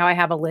saying how I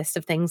have a list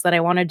of things that I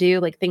want to do,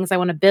 like things I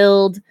want to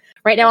build.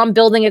 Right now I'm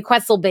building a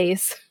Quetzal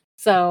base.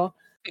 So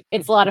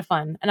it's a lot of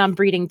fun. And I'm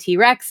breeding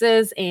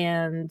T-Rexes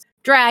and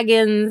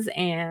dragons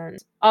and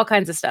all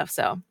kinds of stuff.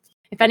 So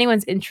if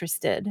anyone's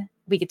interested,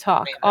 we could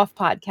talk off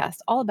podcast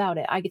all about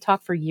it. I could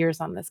talk for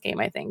years on this game,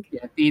 I think.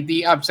 Yeah,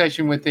 the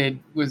obsession with it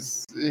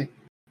was,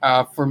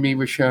 for me,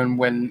 was shown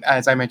when,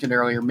 as I mentioned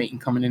earlier, Mayton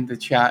coming into the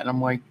chat, and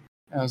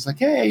I was like,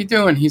 hey, how you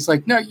doing? He's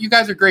like, no, you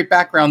guys are great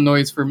background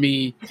noise for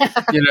me,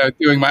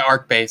 doing my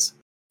Ark base.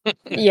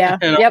 Yeah.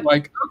 And I'm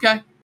like,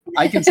 okay,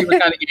 I can see what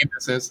kind of game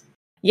this is.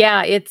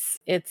 Yeah, it's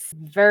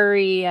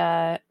very,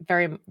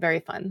 very, very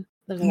fun.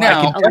 There's a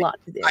lot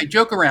to do. I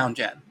joke around,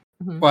 Jen,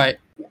 but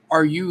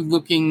are you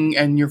looking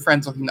and your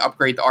friends looking to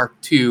upgrade the Ark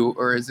too,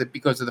 or is it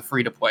because of the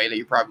free to play that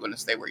you're probably going to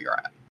stay where you're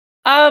at?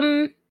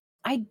 I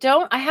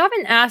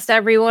haven't asked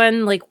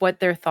everyone like what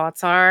their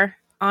thoughts are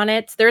on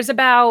it. There's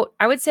about,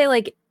 I would say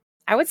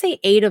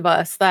 8 of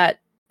us that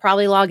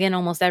probably log in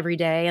almost every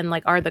day and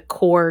like are the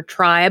core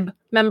tribe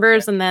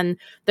members. And then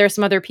there's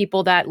some other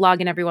people that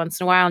log in every once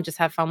in a while and just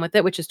have fun with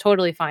it, which is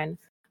totally fine.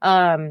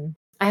 I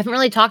haven't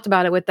really talked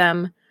about it with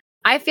them.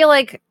 I feel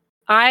like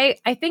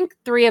I think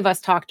 3 of us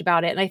talked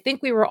about it, and I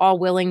think we were all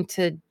willing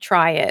to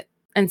try it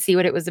and see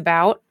what it was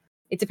about.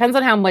 It depends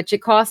on how much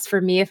it costs for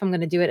me if I'm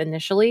going to do it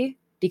initially,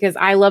 because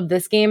I love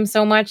this game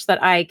so much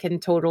that I can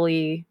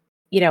totally,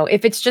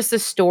 if it's just a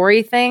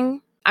story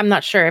thing, I'm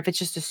not sure if it's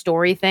just a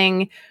story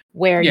thing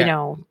where,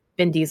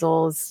 Vin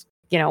Diesel's,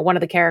 one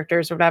of the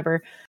characters or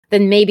whatever,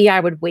 then maybe I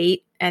would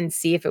wait and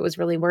see if it was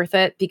really worth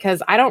it,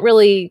 because I don't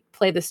really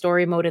play the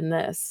story mode in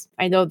this.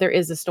 I know there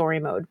is a story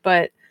mode,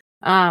 but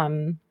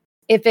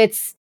if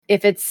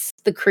it's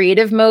the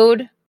creative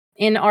mode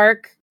in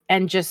Ark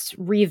and just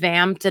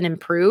revamped and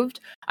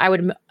improved, I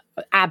would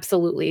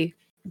absolutely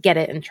get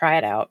it and try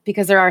it out,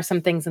 because there are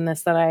some things in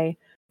this that I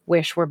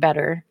wish were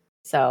better.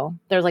 So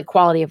there's like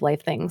quality of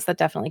life things that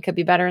definitely could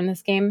be better in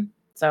this game.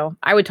 So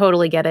I would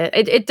totally get it.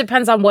 It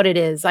depends on what it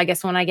is. I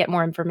guess when I get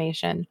more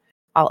information,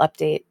 I'll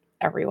update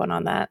everyone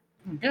on that.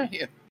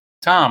 Yeah.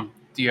 Tom,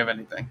 do you have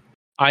anything?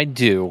 I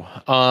do.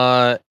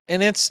 And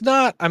it's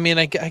not, I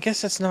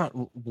guess it's not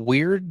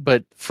weird,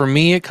 but for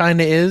me, it kind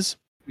of is.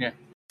 Yeah.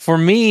 For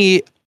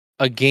me,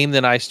 a game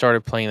that I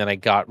started playing that I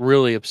got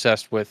really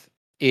obsessed with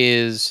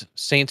is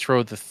Saints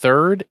Row the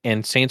Third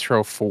and Saints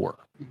Row 4.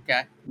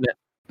 Okay.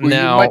 Were you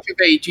much of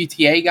a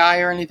GTA guy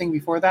or anything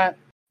before that?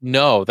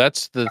 No,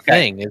 that's the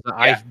thing. Is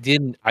I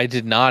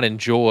did not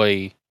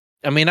enjoy.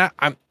 I mean,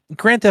 I'm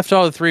Grand Theft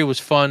Auto 3 was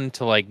fun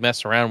to like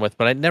mess around with,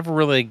 but I never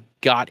really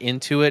got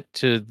into it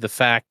to the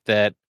fact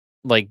that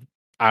like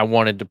I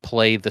wanted to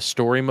play the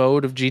story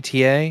mode of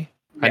GTA.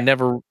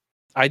 Yeah.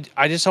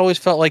 I just always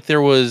felt like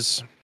there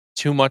was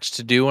too much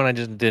to do and I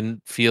just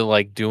didn't feel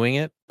like doing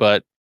it.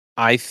 But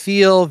I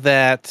feel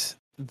that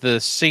the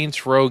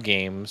Saints Row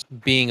games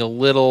being a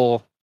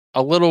little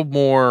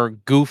more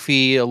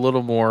goofy, a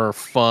little more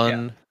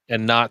fun,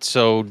 and not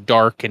so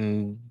dark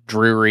and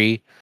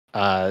dreary.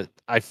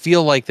 I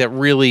feel like that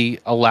really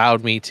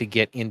allowed me to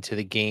get into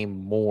the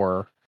game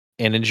more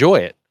and enjoy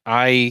it.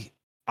 I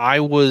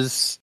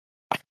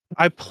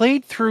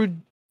played through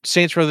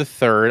Saints Row the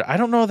Third. I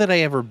don't know that I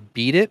ever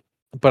beat it,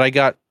 but I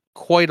got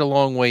quite a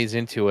long ways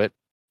into it.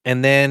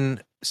 And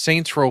then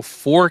Saints Row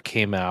 4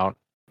 came out.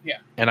 Yeah.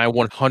 And I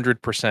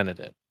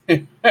 100%ed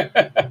it.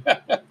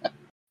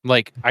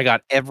 Like I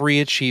got every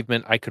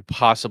achievement I could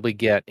possibly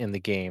get in the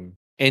game.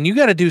 And you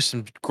got to do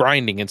some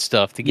grinding and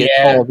stuff to get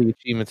all the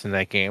achievements in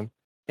that game.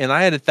 And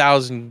I had a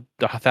thousand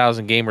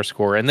gamer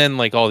score, and then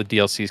like all the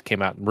DLCs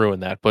came out and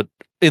ruined that. But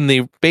in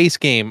the base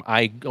game,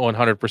 I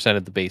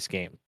 100%ed the base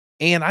game,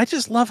 and I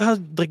just love how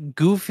like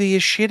goofy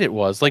as shit it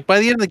was. Like by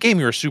the end of the game,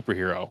 you're a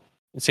superhero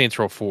in Saints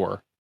Row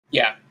 4.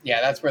 Yeah,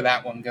 that's where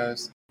that one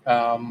goes.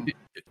 I'm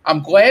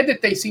glad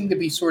that they seem to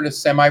be sort of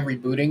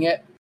semi-rebooting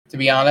it, to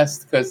be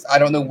honest, because I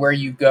don't know where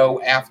you go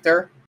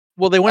after.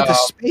 Well, they went to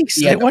space.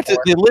 They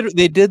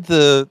did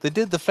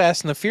the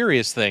Fast and the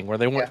Furious thing where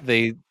they went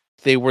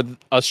they were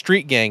a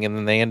street gang and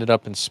then they ended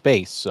up in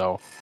space. So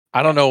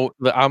I don't know.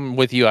 I'm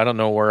with you. I don't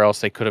know where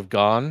else they could have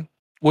gone,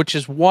 which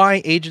is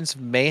why Agents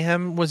of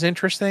Mayhem was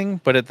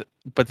interesting. But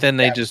then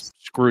they just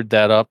screwed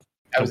that up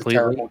completely.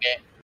 That was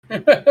a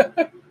terrible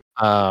game.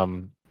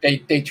 Um,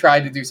 they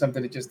tried to do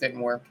something that just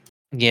didn't work.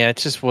 Yeah, it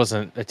just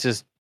wasn't.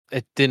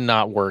 It did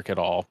not work at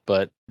all.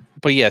 But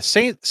yeah,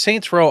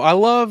 Saints Row. I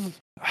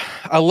love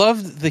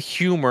the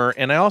humor,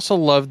 and I also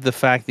loved the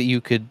fact that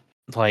you could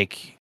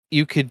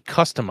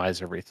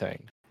customize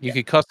everything. You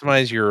could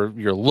customize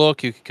your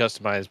look. You could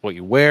customize what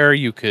you wear.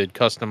 You could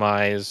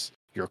customize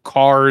your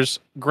cars.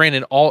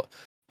 Granted, all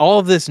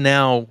of this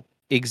now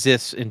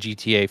exists in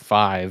GTA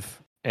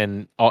 5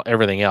 and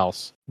everything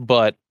else,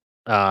 but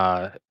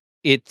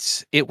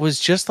it was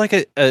just like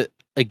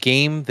a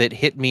game that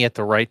hit me at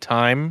the right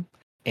time,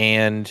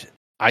 and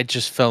I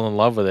just fell in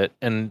love with it.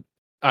 And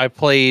I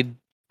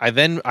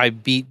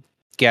beat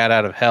Gat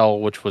Out of Hell,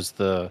 which was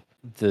the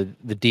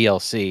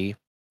DLC,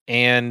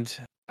 and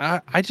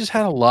I just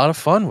had a lot of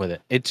fun with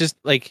it. It just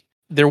like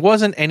there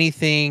wasn't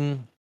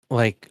anything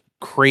like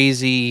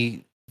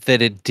crazy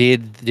that it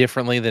did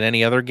differently than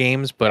any other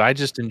games, but I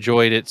just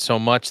enjoyed it so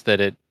much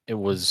that it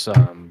was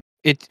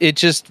it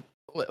just,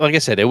 like I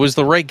said, it was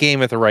the right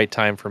game at the right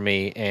time for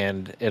me,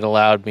 and it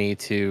allowed me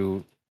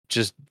to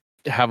just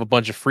have a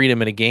bunch of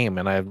freedom in a game,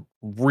 and I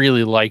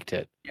really liked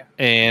it. Yeah.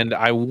 And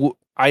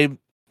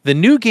the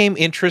new game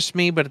interests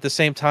me, but at the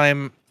same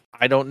time,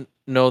 I don't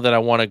know that I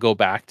want to go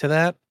back to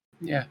that.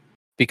 Yeah.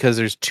 Because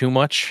there's too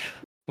much.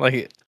 I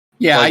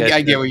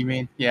get what you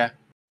mean. Yeah.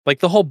 Like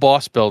the whole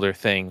boss builder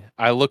thing.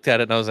 I looked at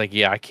it and I was like,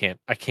 yeah, I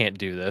can't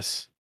do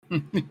this.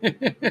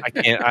 I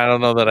can't. I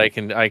don't know that I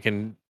can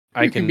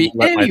be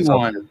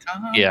anyone.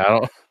 Yeah,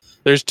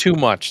 there's too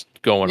much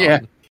going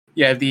on.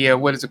 Yeah, the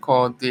what is it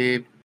called?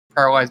 The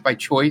paralyzed by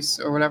choice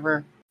or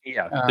whatever.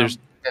 Yeah, there's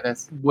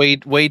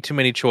way too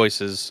many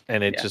choices,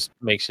 and it just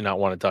makes you not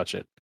want to touch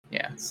it.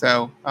 Yeah,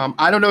 so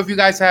I don't know if you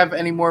guys have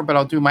any more, but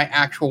I'll do my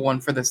actual one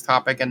for this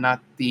topic and not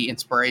the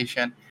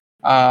inspiration.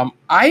 I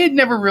had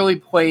never really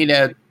played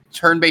a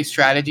turn-based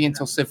strategy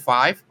until Civ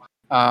 5.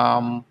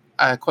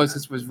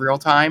 Closest was real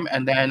time,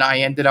 and then I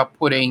ended up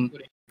putting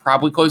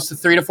probably close to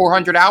 300 to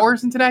 400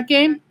 hours into that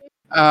game.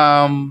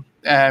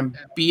 And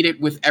beat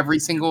it with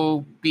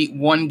beat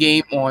one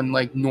game on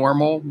like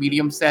normal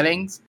medium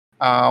settings,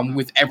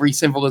 with every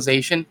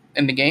civilization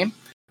in the game.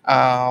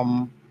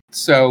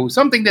 So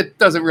something that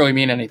doesn't really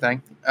mean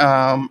anything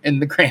in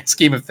the grand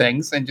scheme of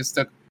things, and just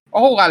took a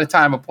whole lot of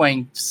time of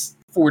playing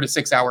 4 to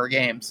 6 hour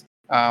games,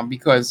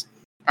 because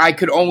I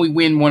could only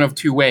win one of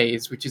two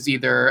ways, which is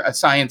either a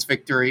science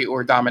victory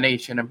or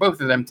domination, and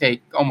both of them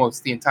take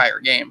almost the entire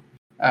game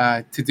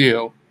to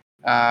do.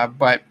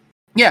 But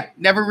yeah,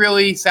 never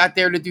really sat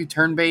there to do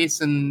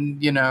turn-based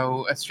and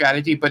a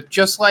strategy, but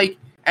just like,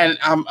 and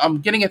I'm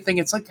getting a thing.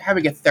 It's like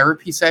having a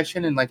therapy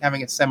session and like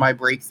having a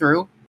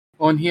semi-breakthrough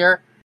on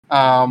here.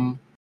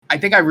 I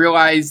think I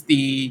realized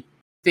the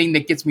thing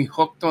that gets me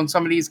hooked on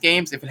some of these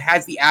games, if it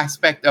has the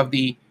aspect of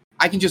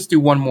I can just do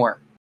one more.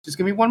 Just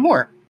give me one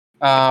more.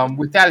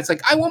 With that, it's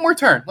like, I want more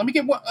turn. Let me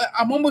get one.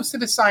 I'm almost to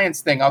the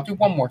science thing. I'll do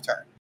one more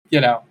turn,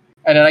 And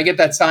then I get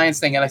that science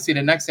thing and I see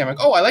the next thing. I'm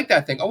like, oh, I like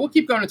that thing. Oh, we'll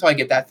keep going until I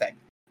get that thing.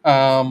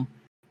 And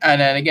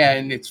then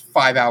again, it's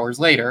 5 hours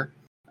later.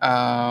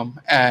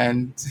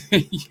 And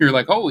you're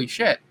like, holy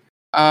shit.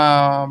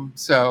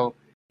 So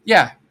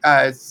yeah,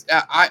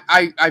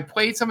 I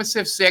played some of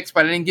Civ 6,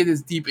 but I didn't get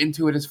as deep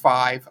into it as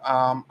 5.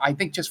 I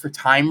think just for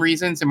time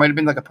reasons, it might have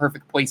been like a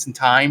perfect place and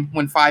time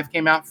when 5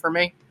 came out for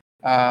me.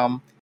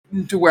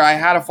 to where I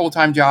had a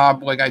full-time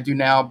job like I do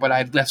now, but I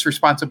had less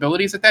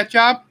responsibilities at that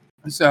job.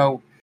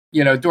 So,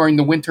 during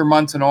the winter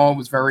months and all, it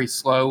was very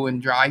slow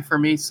and dry for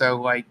me. So,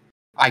 like,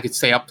 I could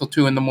stay up till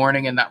 2 a.m.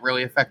 and not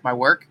really affect my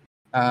work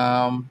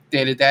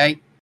day to day.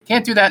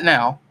 Can't do that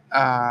now,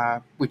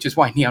 which is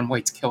why Neon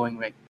White's killing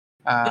me.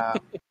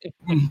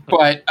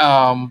 But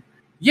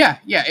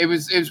it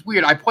was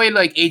weird. I played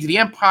like Age of the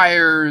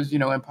Empires,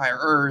 Empire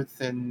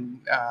Earth, and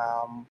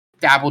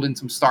dabbled in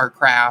some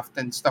StarCraft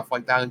and stuff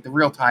like that, like the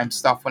real-time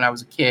stuff when I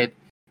was a kid,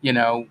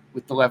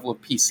 with the level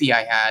of PC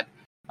I had.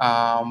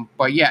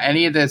 But yeah,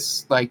 any of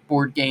this like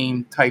board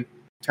game type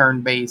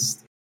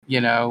turn-based,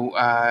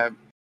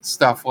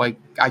 stuff, like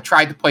I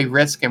tried to play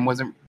Risk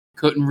and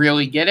couldn't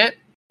really get it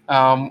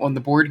on the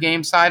board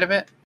game side of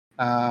it.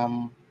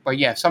 But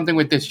yeah, something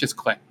with this just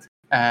clicked.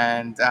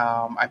 And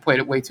I played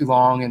it way too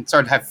long and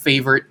started to have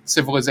favorite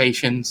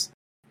civilizations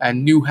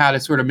and knew how to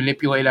sort of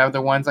manipulate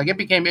other ones. Like it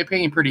became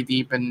pretty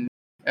deep and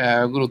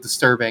a little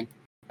disturbing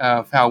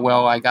of how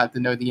well I got to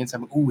know the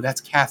inside. Like, ooh,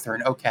 that's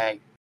Catherine. Okay,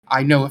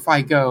 I know if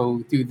I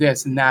go do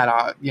this and that,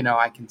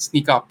 I can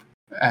sneak up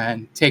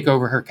and take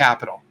over her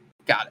capital.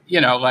 Got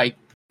it. Like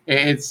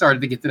it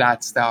started to get to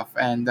that stuff.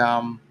 And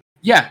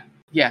that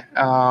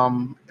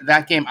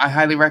game I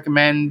highly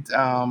recommend.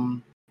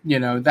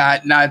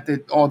 That not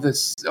that all the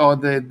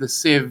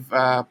Civ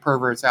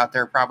perverts out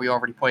there probably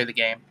already play the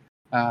game,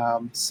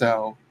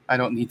 so I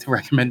don't need to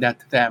recommend that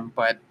to them.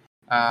 But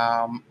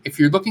if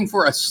you're looking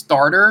for a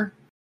starter,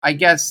 I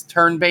guess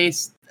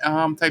turn-based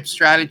type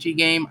strategy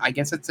game, I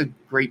guess it's a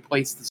great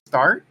place to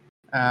start.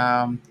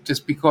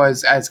 Just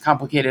because as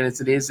complicated as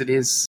it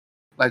is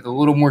like a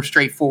little more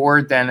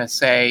straightforward than I've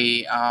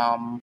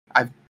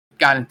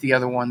gotten into the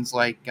other ones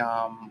like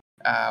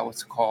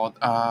what's it called?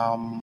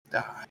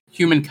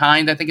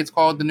 Humankind, I think it's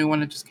called, the new one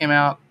that just came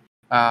out,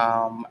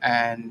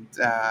 and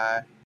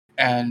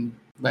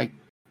like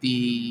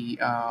the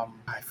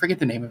I forget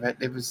the name of it.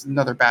 It was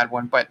another bad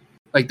one, but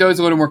like those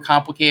are a little more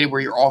complicated,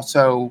 where you're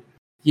also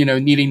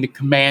needing to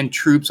command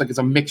troops. Like it's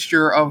a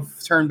mixture of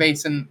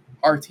turn-based and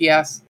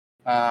RTS.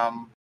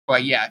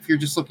 But yeah, if you're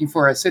just looking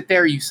for a sit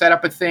there, you set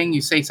up a thing,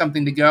 you say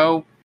something to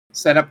go,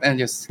 set up, and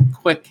just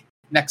click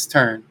next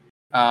turn,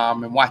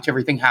 and watch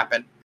everything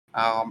happen.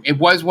 It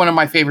was one of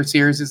my favorite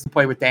series to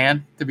play with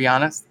Dan, to be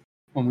honest,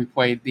 when we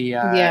played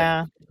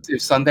the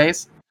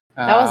Sundays.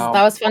 That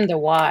was fun to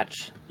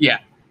watch. Yeah,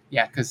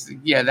 because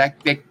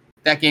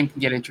that game can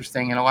get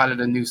interesting, and a lot of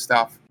the new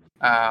stuff,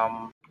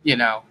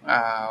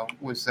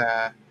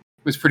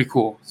 was pretty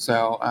cool.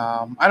 So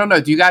I don't know.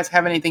 Do you guys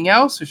have anything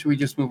else, or should we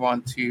just move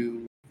on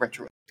to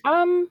retro?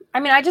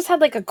 I just had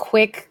like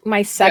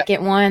my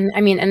second one.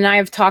 And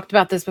I've talked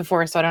about this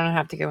before, so I don't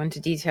have to go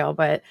into detail,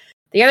 but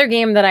the other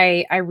game that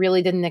I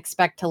really didn't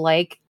expect to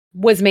like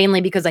was mainly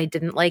because I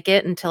didn't like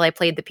it until I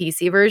played the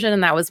PC version,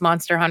 and that was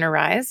Monster Hunter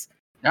Rise.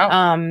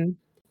 Oh.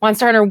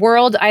 Monster Hunter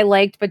World I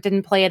liked, but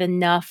didn't play it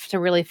enough to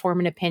really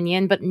form an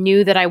opinion, but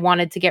knew that I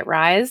wanted to get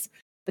Rise.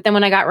 But then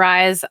when I got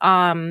Rise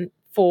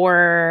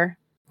for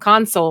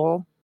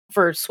console,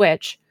 for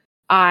Switch,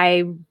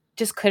 I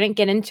just couldn't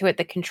get into it.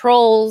 The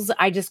controls,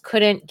 I just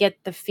couldn't get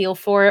the feel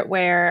for it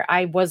where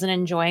I wasn't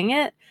enjoying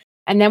it.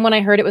 And then when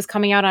I heard it was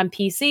coming out on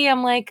PC,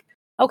 I'm like,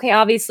 okay,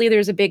 obviously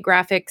there's a big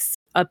graphics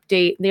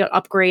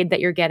upgrade that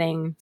you're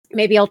getting.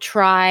 Maybe I'll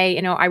try,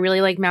 I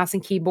really like mouse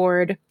and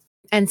keyboard,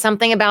 and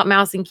something about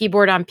mouse and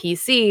keyboard on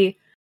PC,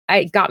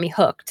 it got me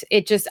hooked.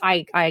 It just,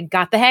 I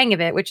got the hang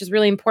of it, which is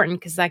really important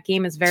because that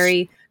game is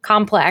very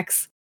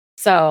complex.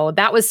 So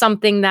that was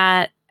something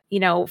that,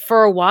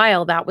 for a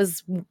while, that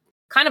was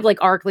kind of like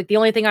Ark, like the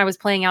only thing I was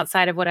playing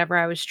outside of whatever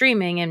I was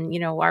streaming and,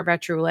 our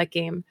retro roulette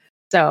game.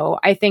 So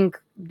I think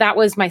that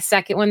was my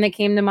second one that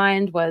came to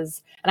mind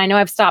and I know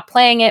I've stopped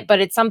playing it, but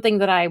it's something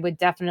that I would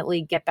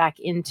definitely get back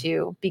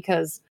into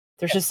because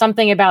there's just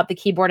something about the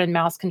keyboard and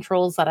mouse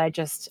controls that I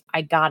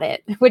got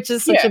it, which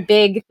is such a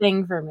big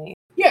thing for me.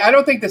 Yeah, I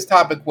don't think this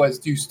topic was,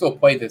 do you still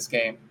play this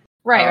game?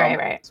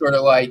 Right. Sort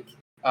of like,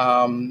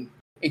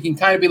 it can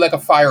kind of be like a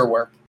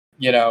firework,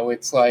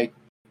 it's like,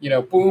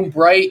 boom,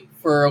 bright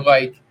for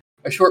like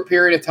a short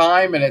period of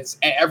time, and it's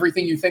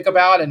everything you think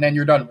about, and then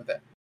you're done with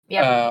it.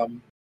 Yeah.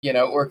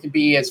 Or it can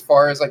be as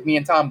far as like me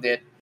and Tom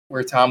did,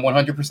 where Tom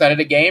 100% of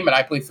the game, and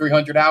I played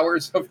 300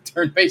 hours of a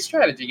turn-based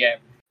strategy game.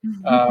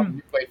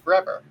 We played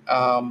forever.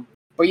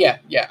 But yeah,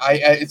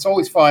 it's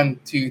always fun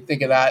to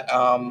think of that,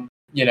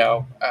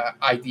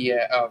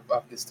 idea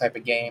of this type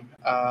of game.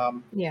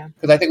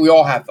 Because I think we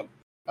all have them,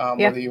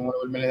 whether you want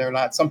to admit it or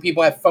not. Some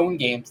people have phone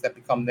games that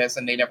become this,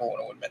 and they never want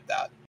to admit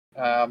that,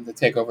 that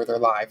take over their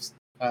lives.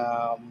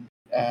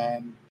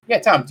 And yeah,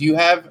 Tom, do you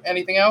have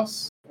anything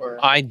else? Or?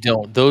 I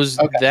don't.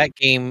 That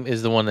game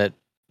is the one that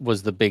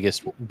was the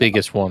biggest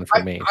one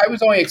for me. I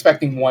was only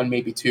expecting one,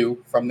 maybe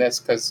two from this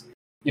because,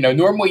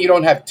 normally you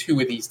don't have two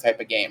of these type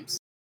of games.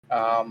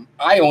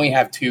 I only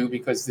have two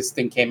because this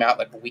thing came out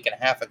like a week and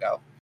a half ago.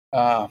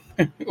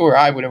 Or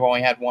I would have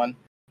only had one.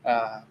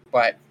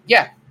 But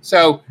yeah,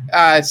 so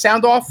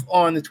sound off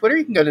on the Twitter.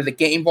 You can go to the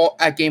Game Vault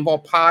at Game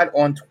Vault Pod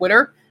on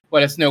Twitter.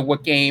 Let us know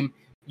what game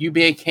you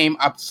became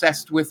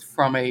obsessed with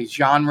from a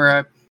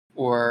genre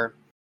or,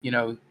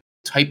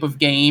 type of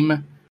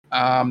game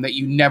that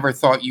you never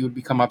thought you would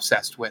become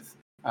obsessed with?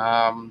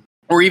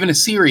 Or even a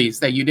series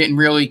that you didn't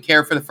really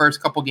care for the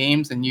first couple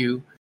games and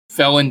you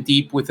fell in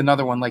deep with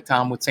another one like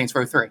Tom with Saints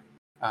Row 3.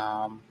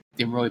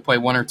 Didn't really play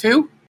 1 or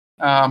 2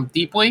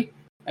 deeply,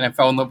 and then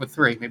fell in love with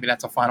 3. Maybe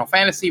that's a Final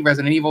Fantasy,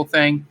 Resident Evil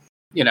thing.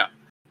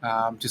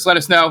 Just let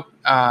us know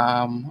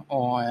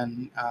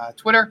on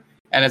Twitter.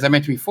 And as I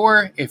mentioned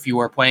before, if you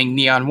are playing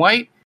Neon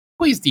White,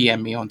 please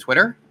DM me on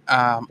Twitter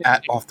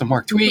at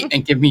OffTheMarkTweet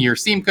and give me your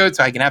Steam code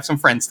so I can have some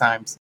friends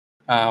times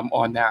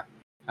on there.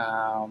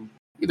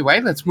 Either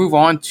way, let's move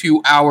on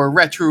to our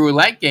Retro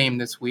Roulette game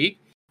this week.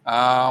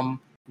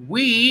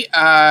 We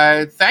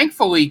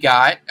thankfully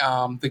got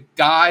the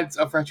gods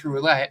of Retro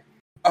Roulette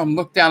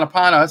looked down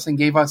upon us and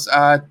gave us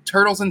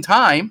Turtles in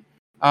Time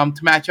to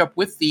match up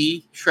with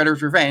the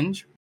Shredder's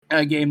Revenge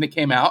game that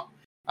came out.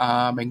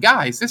 And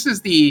guys, this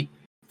is the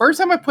first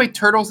time I played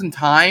Turtles in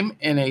Time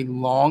in a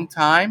long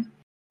time.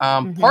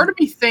 Part of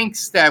me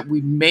thinks that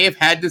we may have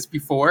had this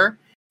before,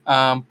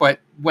 but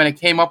when it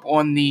came up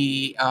on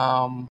the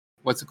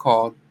what's it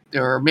called?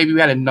 Or maybe we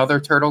had another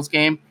Turtles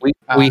game.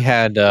 We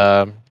had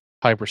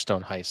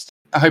Hyperstone Heist.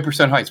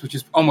 Hyperstone Heist, which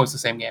is almost the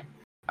same game.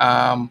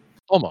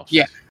 Almost.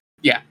 Yeah.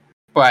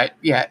 But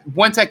yeah,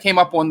 once that came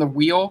up on the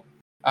wheel,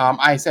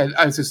 I said,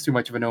 "Oh, this is too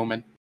much of an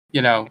omen,"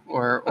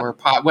 or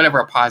whatever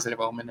a positive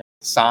omen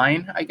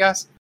sign, I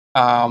guess,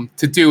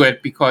 to do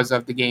it because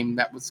of the game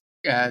that was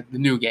the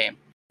new game.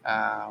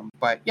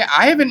 But yeah,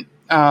 I haven't.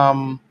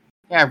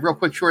 Real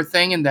quick, short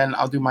thing, and then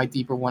I'll do my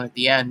deeper one at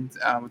the end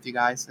with you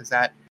guys. Is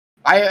that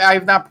I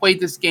have not played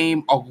this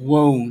game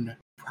alone,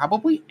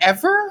 probably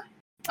ever.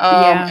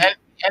 And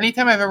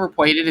anytime I've ever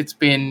played it, it's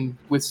been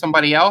with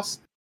somebody else.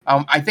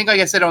 I think,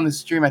 like I said on the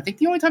stream, I think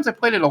the only times I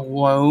played it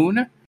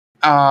alone,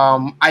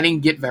 I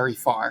didn't get very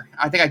far.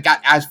 I think I got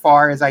as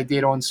far as I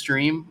did on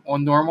stream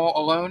on normal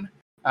alone.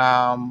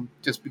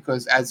 Just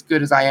because as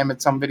good as I am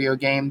at some video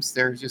games,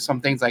 there's just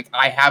some things like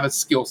I have a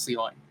skill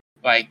ceiling.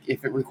 Like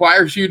if it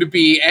requires you to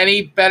be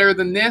any better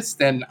than this,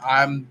 then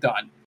I'm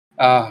done.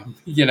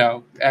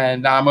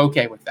 And I'm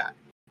okay with that.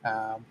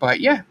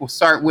 But yeah, we'll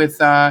start with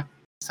this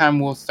time.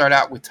 We'll start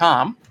out with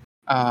Tom.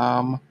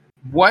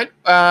 What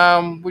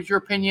was your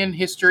opinion,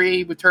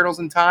 history with Turtles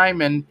in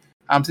Time? And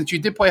since you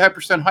did play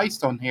Hyperstone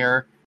Heist on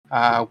here,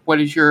 what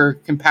is your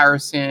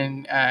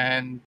comparison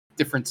and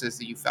differences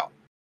that you felt?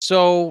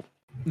 So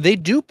they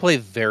do play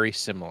very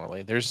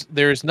similarly.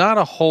 There's not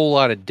a whole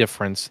lot of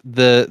difference.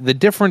 The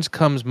difference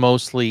comes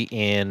mostly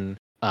in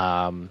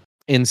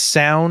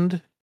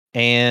sound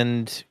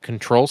and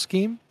control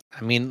scheme.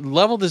 I mean,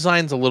 level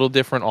design's a little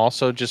different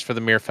also, just for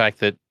the mere fact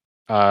that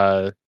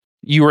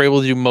you were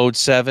able to do mode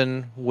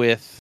 7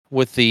 with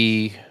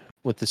the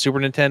Super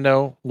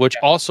Nintendo, which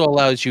also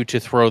allows you to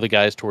throw the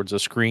guys towards the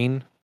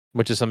screen,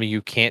 which is something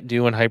you can't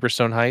do in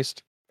Hyperstone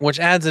Heist, which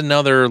adds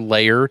another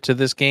layer to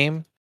this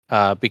game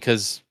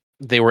because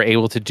they were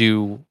able to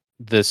do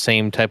the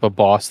same type of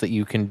boss that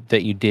you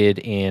did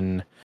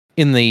in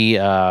the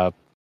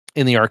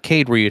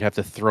arcade, where you'd have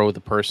to throw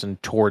the person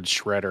towards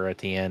Shredder at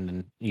the end,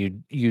 and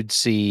you'd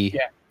see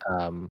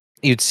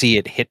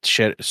it hit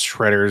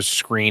Shredder's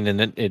screen,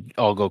 and it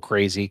all go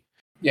crazy.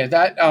 Yeah,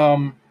 that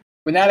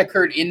when that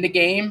occurred in the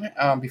game,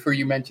 before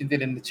you mentioned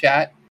it in the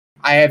chat,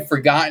 I had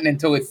forgotten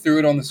until it threw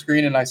it on the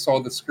screen, and I saw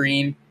the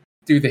screen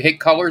do the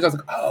hit colors. I was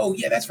like, "Oh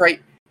yeah, that's right.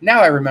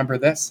 Now I remember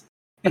this."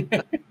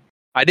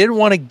 I didn't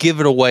want to give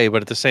it away,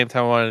 but at the same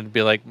time, I wanted to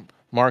be like,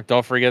 Mark,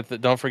 don't forget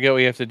what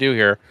you have to do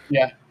here.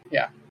 Yeah.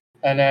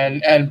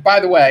 And by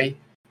the way,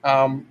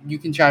 you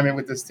can chime in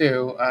with this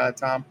too,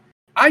 Tom.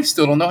 I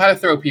still don't know how to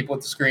throw people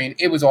at the screen.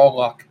 It was all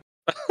luck.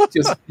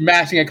 Just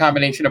mashing a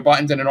combination of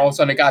buttons, and then all of a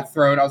sudden it got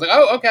thrown. I was like,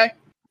 oh, okay.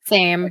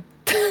 Same.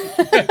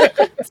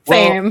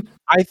 Well,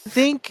 I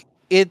think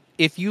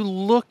if you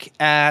look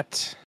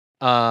at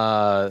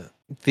how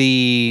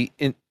to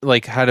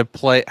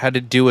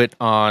do it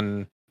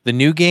on the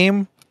new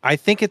game, I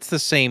think it's the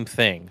same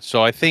thing.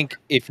 So I think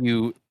if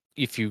you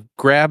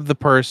grab the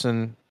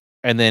person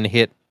and then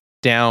hit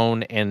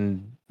down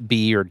and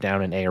B or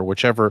down and A or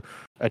whichever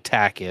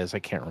attack is, I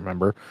can't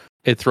remember,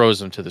 it throws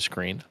them to the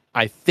screen.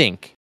 I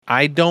think.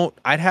 I'd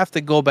have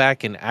to go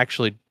back and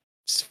actually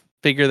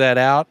figure that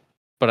out,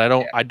 but I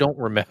don't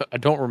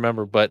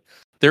remember, but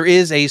there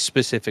is a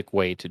specific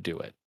way to do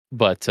it.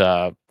 But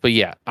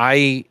yeah,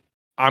 I'm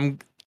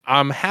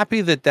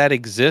happy that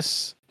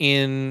exists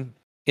in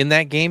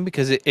that game,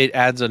 because it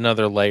adds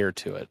another layer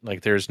to it.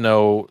 Like there's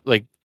no,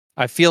 like,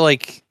 I feel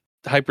like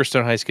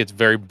Hyperstone Heist gets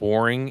very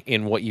boring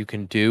in what you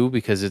can do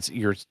because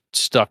you're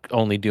stuck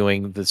only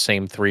doing the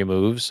same 3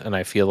 moves, and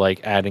I feel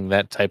like adding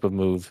that type of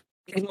move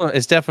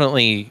is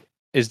definitely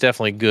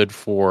good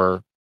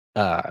for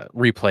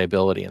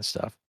replayability and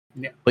stuff.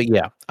 Yeah. But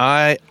yeah,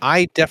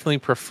 I definitely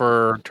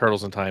prefer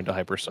Turtles in Time to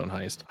Hyperstone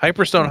Heist.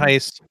 Hyperstone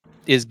Heist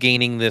is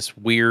gaining this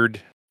weird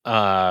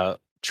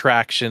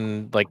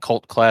traction, like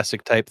cult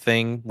classic type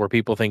thing where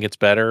people think it's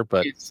better,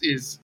 but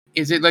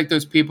is it like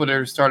those people that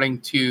are starting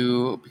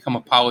to become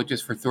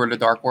apologists for Thor: The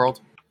Dark World?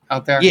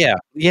 out there?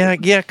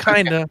 Yeah,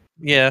 kind of. Okay.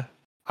 Yeah,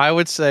 I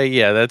would say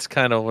that's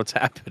kind of what's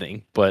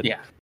happening. But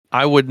yeah,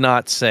 I would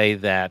not say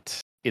that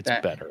it's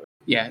better.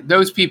 Yeah,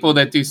 those people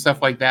that do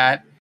stuff like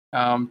that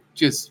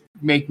just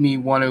make me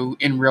want to,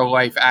 in real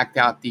life, act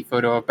out the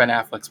photo of Ben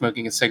Affleck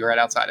smoking a cigarette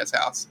outside his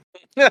house.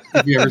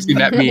 Have you ever seen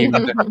that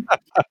meme?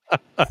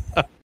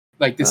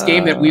 Like this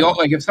game that we all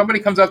like. If somebody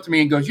comes up to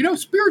me and goes,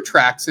 Spirit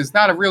Tracks is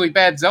not a really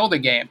bad Zelda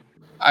game,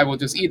 I will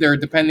just either,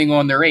 depending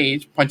on their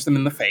age, punch them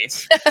in the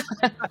face,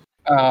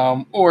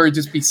 or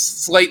just be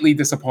slightly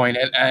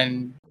disappointed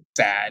and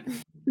sad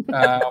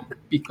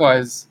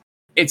because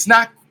it's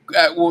not.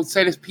 We'll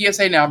say this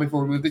PSA now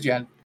before we move to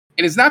Jen.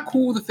 It is not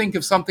cool to think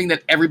of something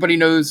that everybody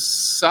knows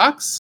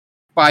sucks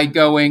by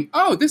going,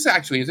 "Oh, this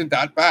actually isn't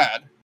that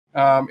bad."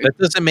 That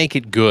doesn't make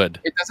it good.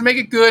 It doesn't make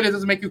it good. It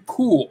doesn't make it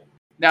cool.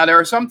 Now, there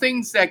are some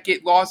things that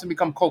get lost and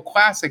become cult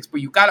classics,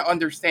 but you got to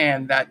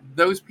understand that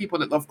those people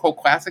that love cult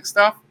classic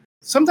stuff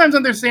sometimes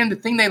understand the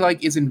thing they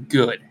like isn't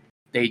good.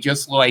 They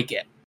just like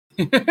it.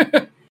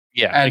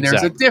 Yeah, and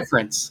there's a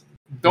difference.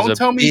 Don't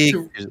tell me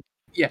to.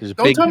 Yeah,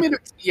 don't tell me to.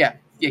 Yeah,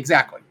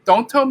 exactly.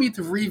 Don't tell me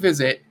to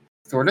revisit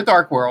Thor: The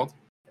Dark World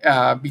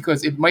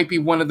because it might be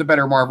one of the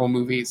better Marvel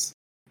movies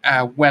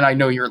when I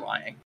know you're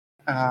lying.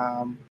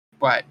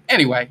 But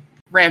anyway,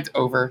 rant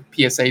over.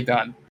 PSA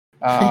done.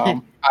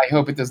 I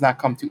hope it does not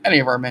come to any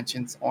of our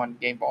mentions on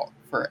Game Vault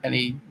for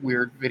any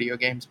weird video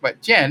games.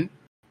 But Jen,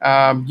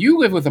 you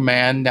live with a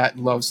man that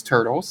loves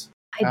turtles.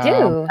 I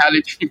do. How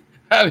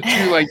did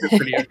you like this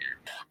video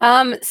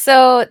game?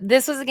 So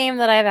this was a game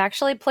that I've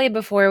actually played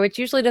before, which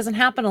usually doesn't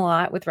happen a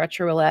lot with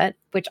Retro Roulette,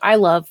 which I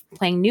love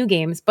playing new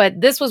games.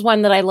 But this was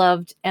one that I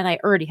loved, and I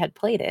already had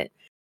played it.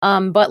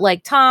 But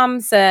like Tom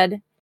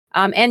said,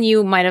 and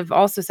you might have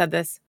also said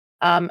this,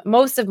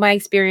 most of my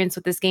experience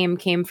with this game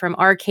came from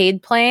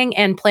arcade playing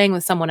and playing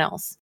with someone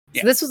else.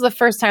 Yeah. So this was the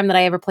first time that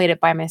I ever played it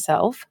by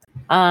myself.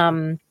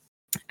 I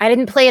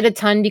didn't play it a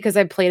ton because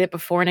I played it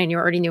before and I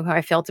already knew how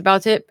I felt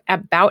about it.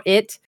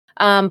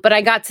 But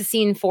I got to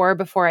scene 4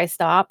 before I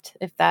stopped,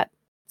 if that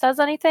says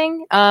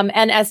anything.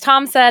 And as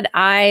Tom said,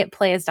 I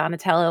play as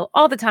Donatello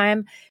all the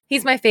time.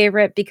 He's my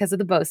favorite because of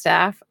the bow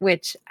staff,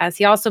 which, as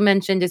he also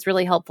mentioned, is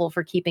really helpful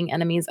for keeping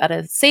enemies at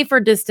a safer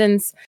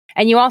distance.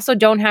 And you also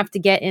don't have to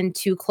get in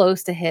too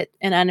close to hit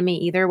an enemy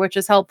either, which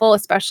is helpful,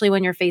 especially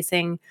when you're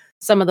facing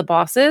some of the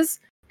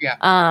bosses.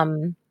 Yeah.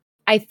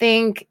 I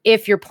think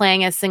if you're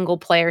playing as single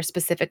player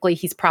specifically,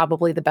 he's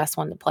probably the best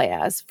one to play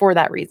as for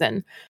that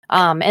reason.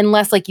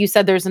 Unless, like you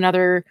said, there's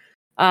another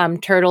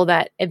turtle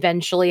that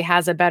eventually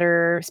has a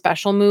better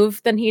special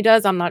move than he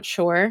does. I'm not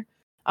sure.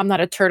 I'm not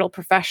a turtle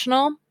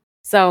professional.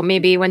 So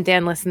maybe when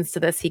Dan listens to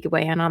this, he could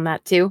weigh in on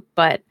that too.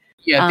 But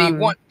yeah,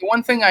 the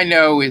one thing I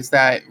know is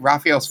that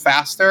Raphael's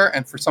faster,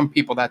 and for some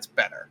people, that's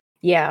better.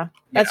 Yeah,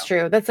 that's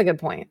true. That's a good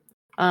point.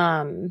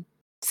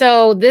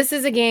 So this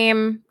is a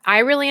game I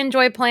really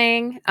enjoy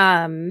playing.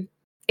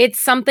 It's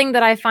something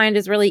that I find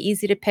is really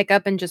easy to pick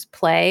up and just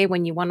play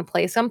when you want to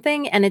play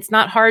something, and it's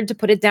not hard to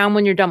put it down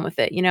when you're done with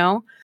it,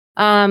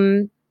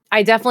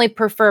 I definitely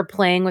prefer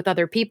playing with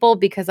other people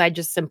because I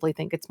just simply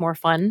think it's more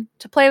fun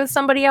to play with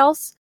somebody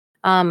else.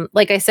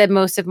 Like I said,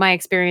 most of my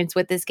experience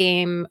with this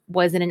game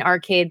was in an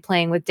arcade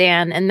playing with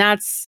Dan, and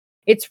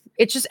it's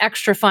just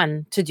extra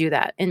fun to do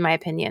that, in my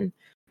opinion.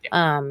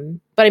 Yeah.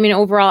 But I mean,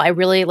 overall, I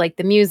really like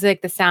the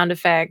music, the sound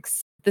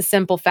effects, the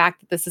simple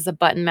fact that this is a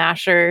button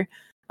masher.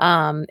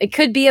 It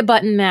could be a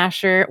button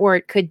masher, or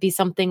it could be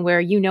something where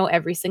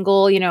every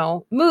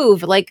single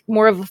move, like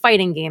more of a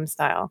fighting game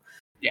style.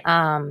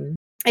 Yeah.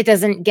 It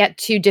doesn't get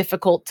too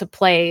difficult to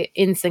play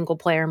in single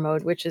player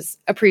mode, which is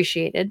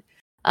appreciated.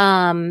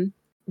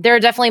 There are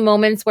definitely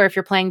moments where if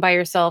you're playing by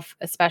yourself,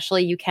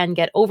 especially, you can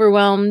get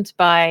overwhelmed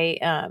by,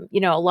 a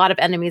lot of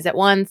enemies at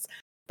once.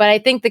 But I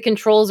think the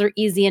controls are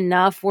easy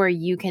enough where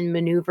you can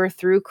maneuver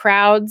through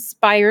crowds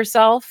by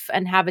yourself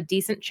and have a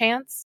decent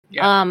chance.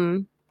 Yeah.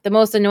 The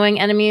most annoying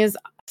enemies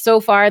so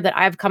far that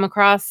I've come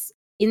across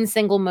in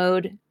single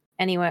mode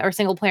anyway, or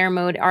single player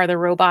mode, are the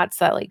robots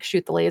that like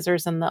shoot the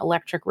lasers and the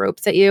electric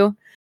ropes at you.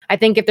 I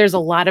think if there's a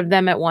lot of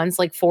them at once,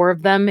 like 4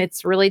 of them,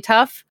 it's really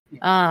tough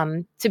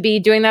to be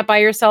doing that by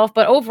yourself.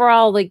 But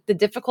overall, like the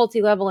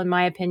difficulty level, in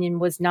my opinion,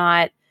 was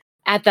not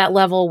at that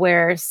level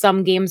where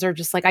some games are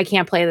just like, I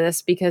can't play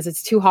this because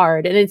it's too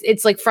hard. And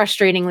it's like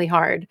frustratingly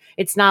hard.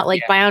 It's not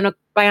like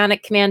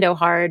Bionic Commando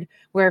hard,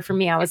 where for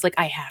me, I was like,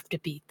 I have to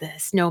beat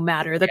this no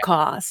matter the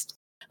cost.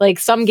 Like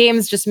some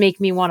games just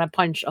make me want to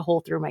punch a hole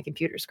through my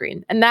computer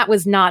screen. And that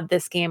was not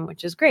this game,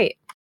 which is great.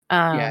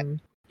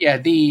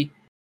 The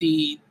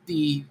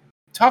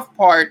tough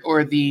part,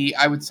 or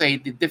I would say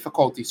the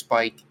difficulty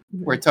spike,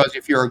 where it tells you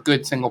if you're a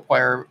good single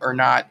player or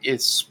not,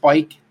 is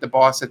Spike, the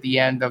boss at the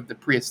end of the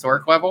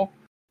prehistoric level.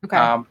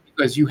 Okay.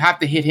 Because you have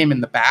to hit him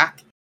in the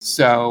back.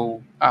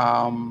 So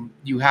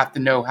you have to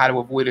know how to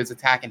avoid his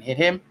attack and hit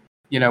him,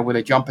 with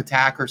a jump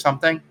attack or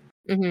something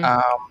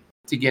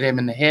to get him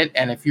in the hit.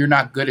 And if you're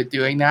not good at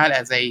doing that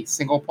as a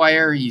single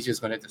player, he's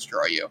just going to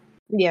destroy you.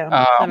 Yeah,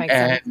 that makes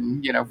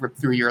sense. Rip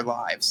through your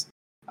lives.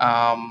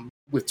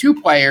 With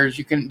 2 players,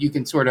 you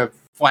can sort of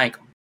flank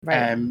them.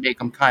 and make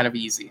them kind of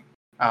easy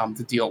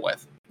to deal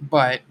with.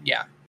 But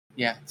yeah.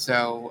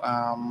 So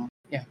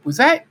was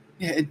that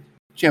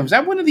Jim? Was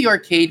that one of the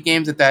arcade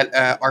games at that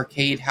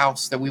arcade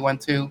house that we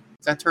went to?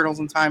 Was that Turtles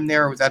in Time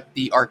there, or was that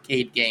the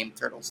arcade game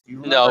Turtles? Do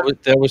you remember? No,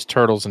 that was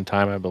Turtles in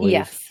Time, I believe.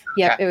 Yes.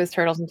 Yep, Okay. it was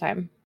Turtles in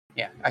Time.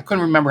 Yeah, I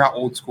couldn't remember how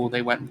old school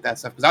they went with that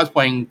stuff because I was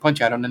playing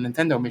Punch-Out on the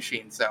Nintendo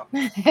machine. So,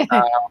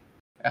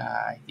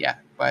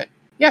 but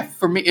yeah,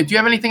 for me, do you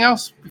have anything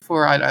else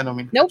before I don't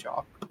mean to Nope. cut you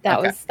off?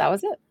 That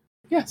was it.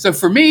 Yeah. So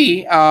for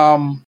me,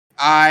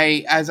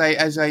 as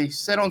I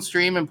said on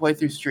stream and play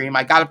through stream,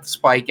 I got up to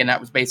Spike, and that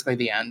was basically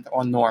the end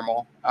on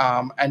normal.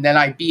 And then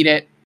I beat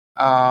it,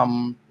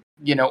 on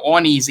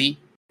easy,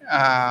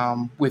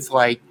 with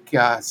like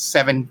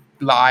 7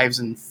 lives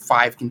and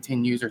 5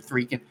 continues or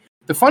 3.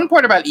 The fun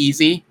part about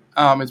easy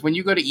is when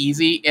you go to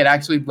easy, it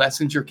actually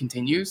lessens your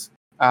continues.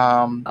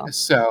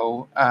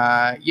 So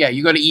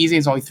you go to easy,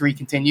 it's only 3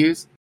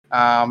 continues.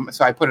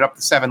 So I put it up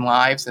to 7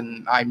 lives,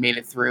 and I made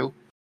it through.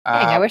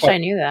 Dang, I wish I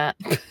knew that.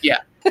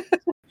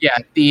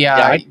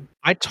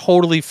 I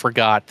totally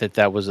forgot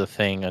that was a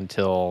thing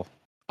until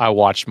I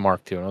watched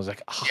Mark 2, and I was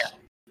like, oh.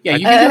 You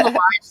can do the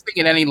lives thing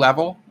at any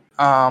level,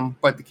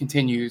 but the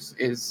continues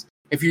is,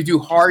 if you do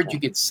hard, you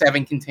get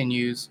 7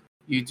 continues.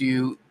 You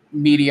do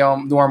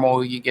medium,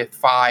 normal, you get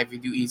 5. You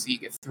do easy, you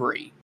get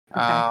 3.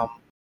 Okay.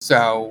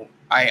 So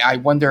I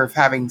wonder if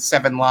having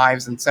 7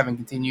 lives and 7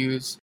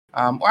 continues,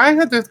 or I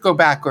have to go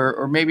back,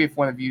 or maybe if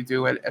one of you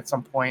do it at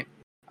some point,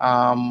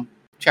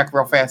 check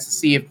real fast to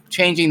see if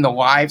changing the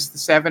lives to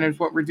 7 is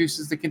what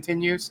reduces the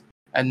continues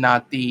and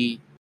not the,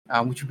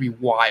 which would be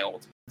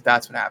wild if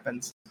that's what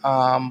happens.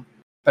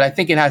 But I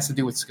think it has to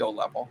do with skill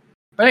level.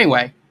 But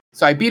anyway,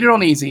 so I beat it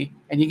on easy,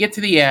 and you get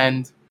to the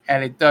end,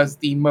 and it does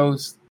the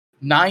most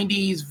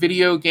 90s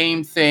video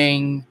game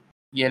thing,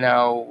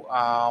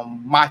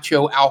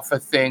 macho alpha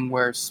thing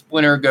where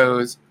Splinter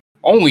goes,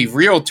 only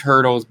real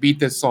turtles beat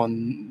this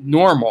on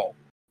normal.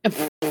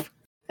 And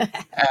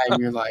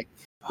you're like,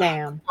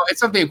 damn. Well,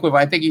 it's something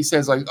equivalent. I think he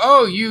says like,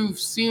 "Oh, you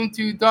seem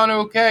to have done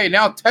okay.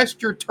 Now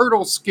test your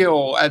turtle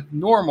skill at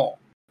normal."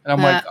 And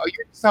I'm like, "Oh,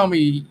 you're telling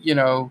me,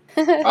 you're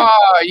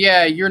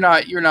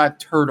not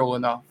turtle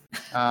enough.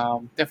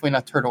 Definitely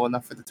not turtle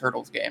enough for the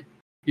Turtles game.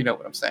 You know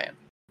what I'm saying?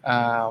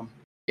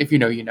 If you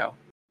know, you know."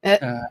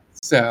 The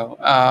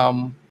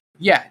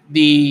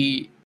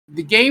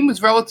game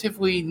was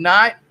relatively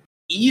not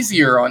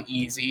easier on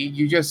easy.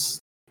 You just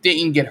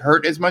didn't get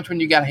hurt as much when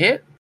you got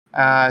hit.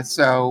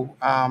 So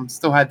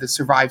still had to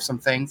survive some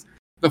things.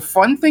 The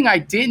fun thing I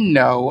didn't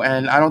know,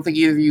 and I don't think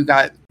either of you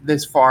got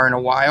this far in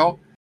a while,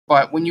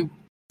 but when you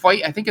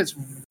fight, I think it's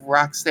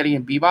Rocksteady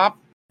and Bebop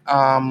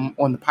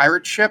on the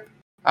pirate ship,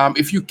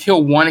 if you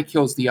kill one, it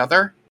kills the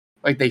other.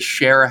 Like they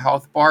share a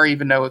health bar,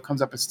 even though it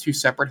comes up as 2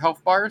 separate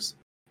health bars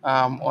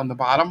on the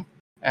bottom.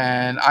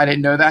 And I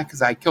didn't know that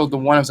because I killed the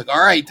one. I was like,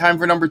 all right, time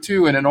for number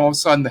 2. And then all of a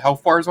sudden the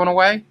health bars went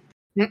away.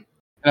 Yep. And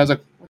I was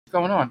like, what's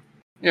going on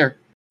here?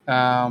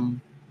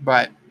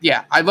 But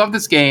yeah, I love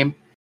this game.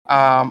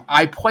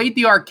 I played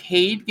the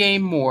arcade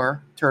game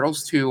more,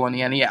 Turtles 2 on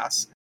the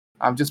NES,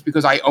 just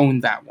because I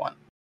owned that one.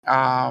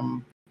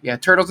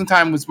 Turtles in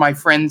Time was my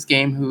friend's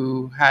game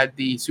who had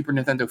the Super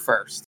Nintendo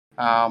first.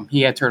 He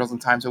had Turtles in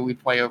Time, so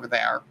we'd play over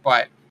there.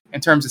 But in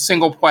terms of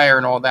single player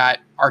and all that,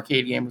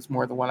 arcade game was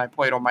more the one I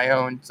played on my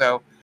own.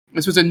 So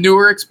this was a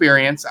newer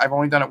experience. I've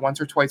only done it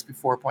once or twice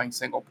before playing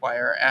single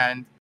player,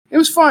 and it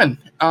was fun.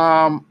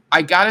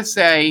 I gotta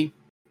say,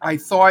 I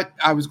thought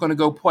I was going to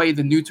go play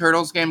the new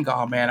Turtles game.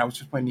 Oh man, I was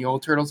just playing the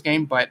old Turtles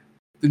game, but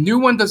the new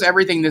one does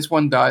everything this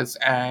one does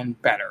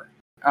and better.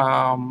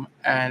 And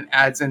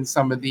adds in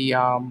some of the,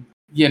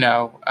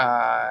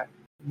 the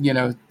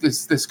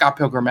Scott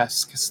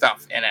Pilgrim-esque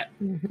stuff in it.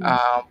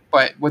 Mm-hmm.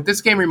 But what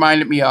this game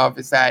reminded me of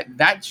is that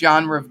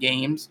genre of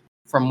games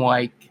from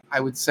like, I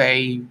would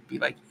say be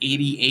like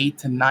 88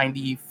 to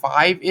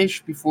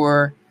 95-ish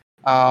before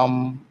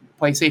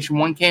PlayStation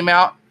 1 came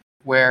out,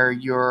 where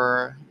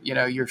your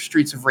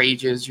Streets of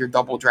Rages, your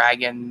Double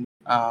Dragon,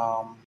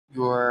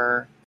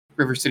 your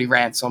River City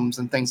Ransoms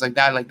and things like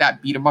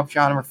that beat 'em up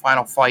genre,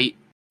 Final Fight,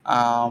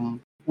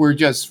 were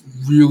just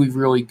really,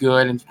 really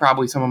good, and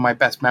probably some of my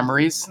best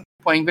memories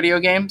playing video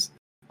games,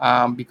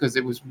 because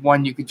it was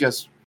one you could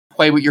just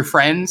play with your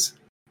friends,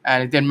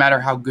 and it didn't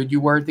matter how good you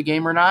were at the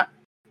game or not,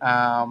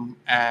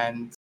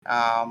 and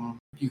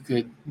you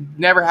could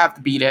never have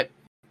to beat it,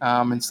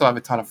 and still have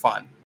a ton of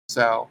fun.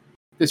 So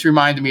this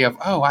reminded me of,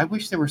 I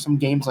wish there were some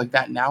games like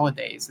that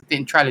nowadays that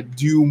didn't try to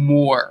do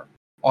more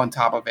on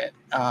top of it,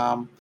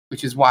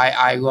 which is why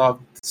I love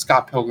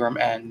Scott Pilgrim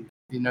and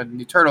the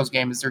new Turtles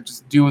game, is they're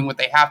just doing what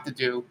they have to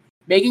do,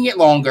 making it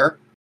longer,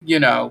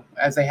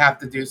 as they have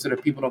to do so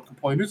that people don't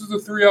complain, this is a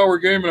 3-hour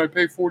game and I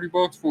pay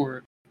 $40 for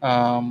it.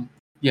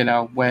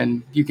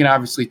 When you can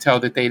obviously tell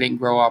that they didn't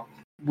grow up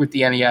with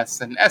the NES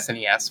and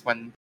SNES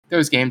when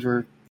those games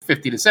were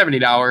 $50 to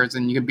 $70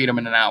 and you can beat them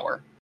in an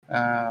hour.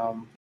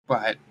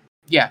 But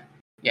yeah,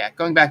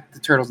 going back to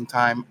Turtles in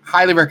Time,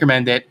 highly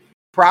recommend it.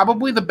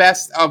 Probably the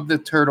best of the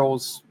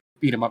Turtles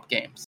beat 'em up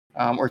games,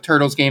 or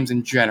Turtles games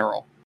in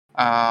general.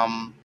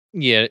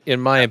 Yeah, in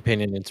my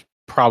opinion, it's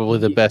probably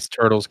the best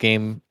Turtles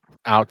game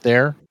out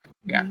there.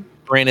 Yeah.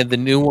 Granted, the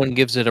new one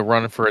gives it a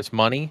run for its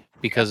money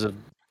because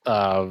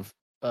of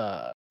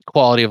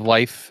quality of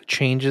life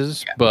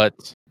changes,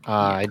 but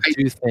I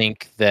do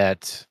think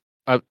that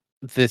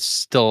this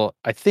still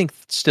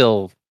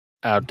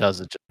outdoes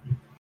it.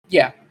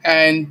 Yeah,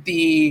 and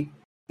the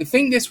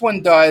thing this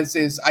one does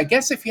is, I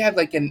guess if you had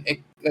like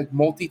a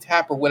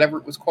multi-tap or whatever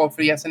it was called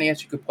for the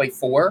SNES, you could play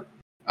 4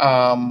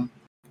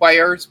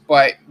 players.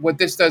 But what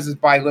this does is,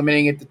 by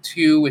limiting it to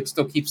 2, it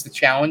still keeps the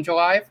challenge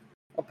alive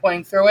of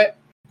playing through it.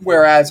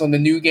 Whereas on the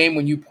new game,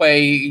 when you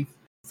play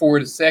 4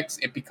 to 6,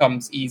 it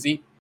becomes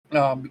easy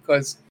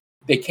because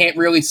they can't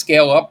really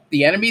scale up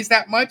the enemies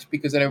that much,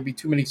 because then there would be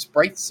too many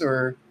sprites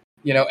or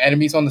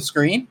enemies on the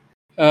screen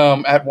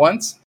at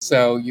once.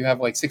 So you have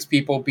like 6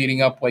 people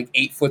beating up like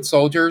 8-foot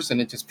soldiers, and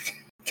it just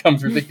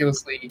becomes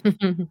ridiculously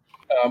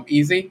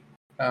easy.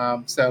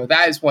 So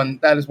that is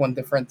one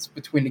difference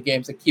between the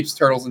games that keeps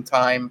Turtles in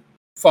Time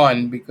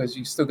fun, because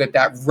you still get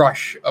that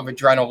rush of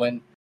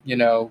adrenaline,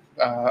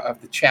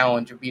 of the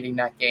challenge of beating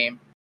that game.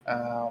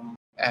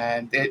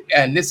 And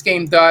this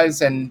game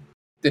does, and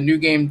the new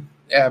game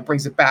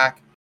brings it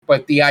back.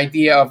 But the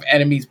idea of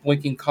enemies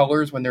blinking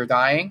colors when they're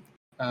dying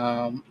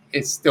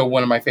is still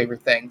one of my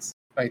favorite things.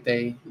 Right?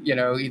 They,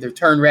 either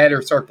turn red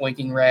or start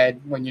blinking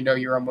red when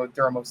they're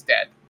almost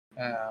dead.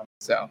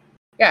 So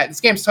yeah,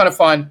 this game's a ton of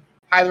fun.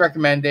 Highly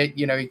recommend it.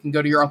 You can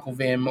go to your Uncle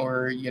Vim,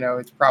 or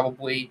it's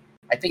probably,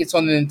 I think it's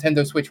on the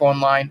Nintendo Switch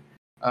Online.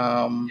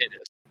 It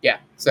is. Yeah,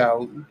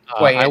 so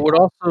play it. I would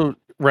also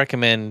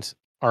recommend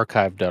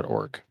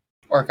archive.org.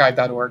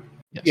 Archive.org.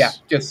 Yes. Yeah,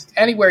 just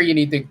anywhere you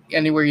need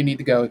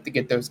to go to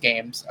get those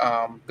games.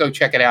 Go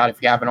check it out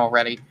if you haven't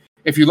already.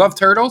 If you love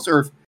Turtles,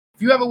 or if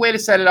you have a way to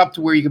set it up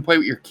to where you can play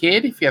with your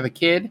kid, if you have a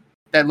kid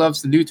that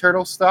loves the new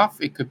Turtles stuff,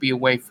 it could be a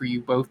way for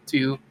you both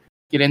to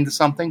get into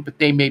something. But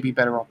they may be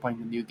better off playing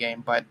the new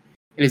game. But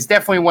it is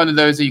definitely one of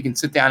those that you can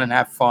sit down and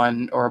have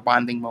fun, or a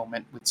bonding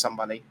moment with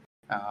somebody.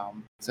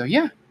 So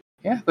yeah.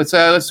 Let's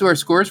do our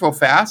scores real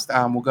fast.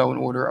 We'll go in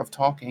order of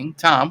talking.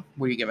 Tom,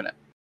 what are you giving it?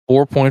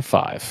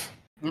 4.5.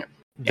 Yeah.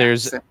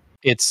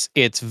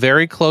 It's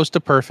very close to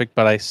perfect,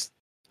 but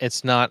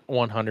it's not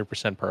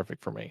 100%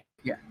 perfect for me.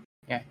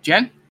 Yeah.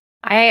 Jen?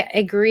 I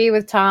agree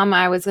with Tom.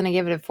 I was going to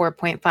give it a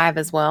 4.5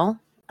 as well.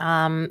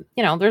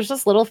 There's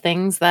just little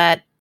things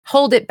that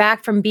hold it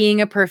back from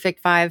being a perfect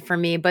 5 for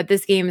me, but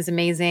this game is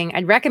amazing.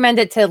 I'd recommend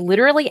it to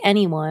literally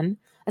anyone,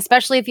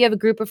 especially if you have a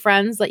group of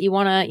friends that you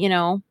want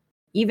to,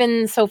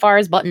 even so far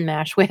as button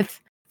mash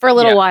with for a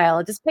little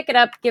while. Just pick it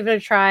up, give it a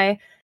try.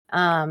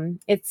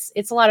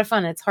 It's a lot of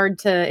fun. It's hard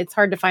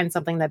to find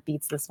something that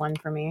beats this one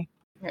for me.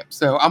 Yep.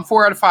 So I'm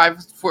 4 out of 5,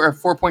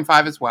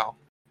 4.5 as well.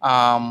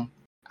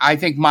 I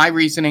think my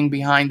reasoning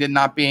behind it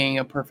not being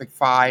a perfect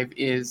 5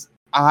 is,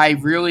 I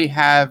really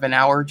have an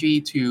allergy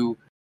to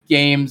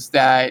games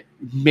that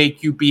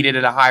make you beat it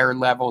at a higher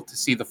level to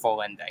see the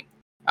full ending.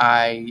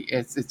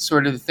 It's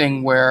sort of the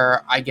thing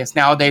where I guess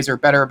nowadays are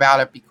better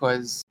about it,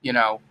 because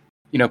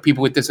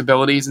people with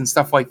disabilities and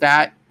stuff like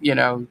that,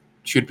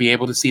 should be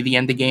able to see the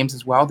end of games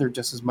as well. They're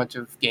just as much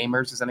of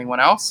gamers as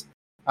anyone else.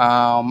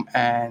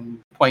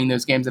 And playing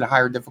those games at a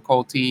higher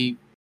difficulty,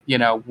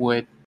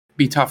 would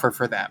be tougher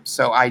for them.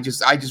 So I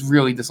just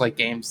really dislike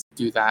games that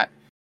do that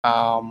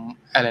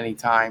at any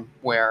time.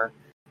 Where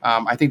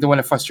I think the one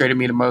that frustrated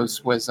me the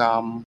most was,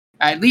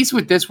 at least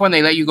with this one,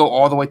 they let you go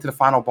all the way to the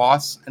final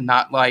boss, and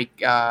not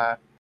like,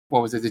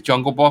 what was it, the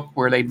Jungle Book,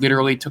 where they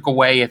literally took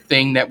away a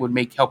thing that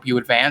would help you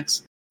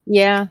advance.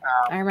 Yeah,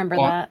 I remember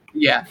that.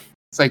 Yeah,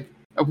 it's like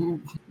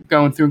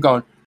going through and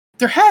going,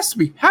 there has to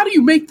be. How do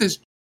you make this?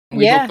 And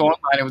we looked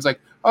online. It was like,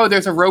 oh,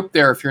 there's a rope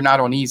there if you're not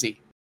on easy.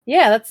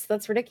 Yeah,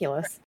 that's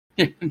ridiculous.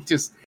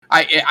 Just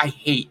I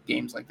hate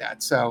games like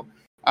that. So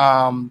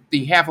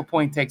the half a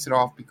point takes it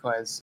off,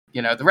 because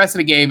the rest of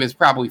the game is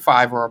probably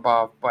 5 or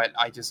above. But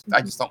I just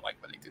don't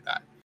like when they do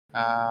that.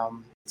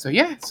 So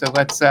yeah, so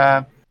let's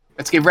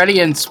get ready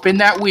and spin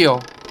that wheel.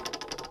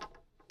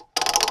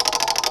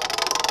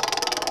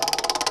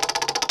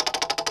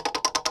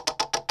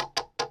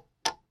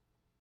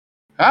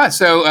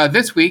 So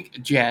this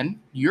week, Jen,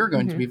 you're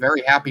going to be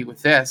very happy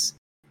with this.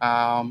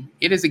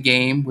 It is a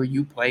game where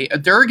you play a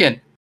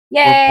Durgan.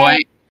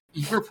 Yay!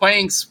 We're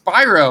playing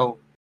Spyro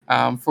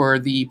for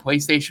the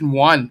PlayStation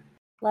 1.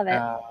 Love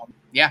it.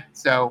 Yeah,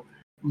 so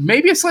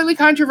maybe a slightly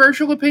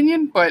controversial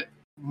opinion, but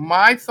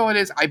my thought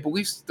is, I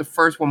believe the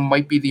first one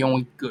might be the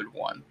only good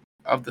one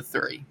of the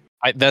 3.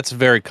 That's a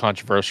very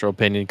controversial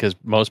opinion, because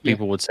most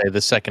people would say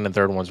the second and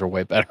third ones are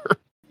way better.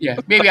 Yeah,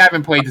 maybe I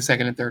haven't played the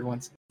second and third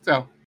ones,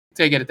 so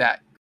take it at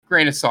that.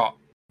 Grain of salt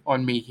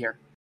on me here.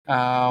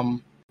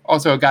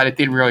 Also, a guy that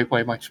didn't really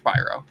play much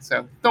Spyro,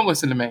 so don't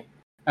listen to me.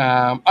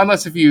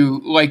 Unless if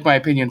you like my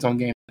opinions on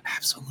games,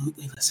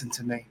 absolutely listen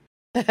to me.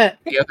 The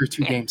other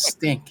 2 games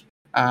stink.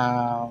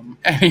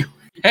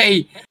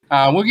 Anyway,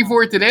 looking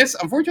forward to this.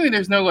 Unfortunately,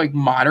 there's no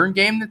modern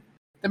game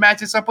that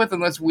matches up with,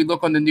 unless we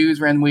look on the news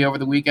randomly over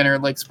the weekend, or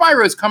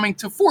Spyro's coming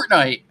to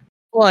Fortnite.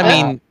 Well, I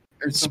mean,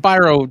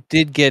 Spyro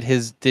did get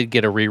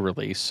a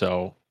re-release,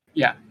 so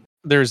Yeah.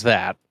 There's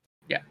that.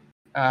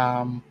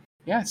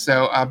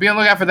 So be on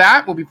the lookout for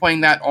that. We'll be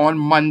playing that on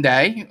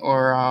Monday,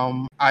 or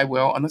I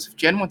will, unless if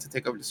Jen wants to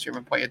take over the stream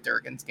and play a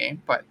Durgan's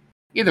game. But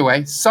either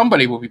way,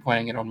 somebody will be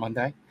playing it on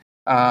Monday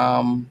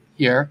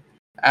here.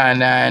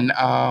 And then,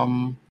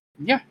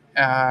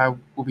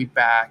 we'll be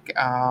back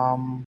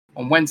on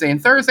Wednesday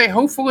and Thursday.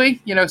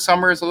 Hopefully,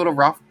 summer is a little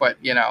rough, but,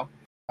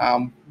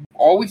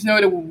 always know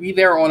that we'll be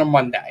there on a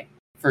Monday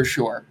for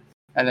sure.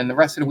 And then the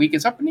rest of the week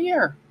is up in the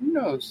air. Who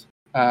knows?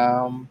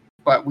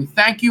 But we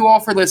thank you all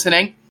for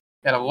listening.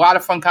 We had a lot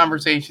of fun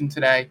conversation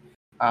today.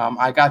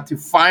 I got to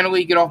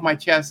finally get off my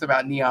chest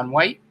about Neon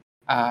White.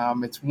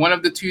 It's one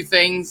of the two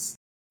things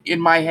in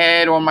my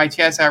head, or on my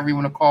chest, however you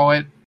want to call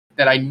it,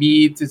 that I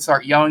need to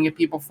start yelling at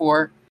people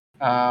for,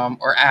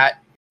 or at.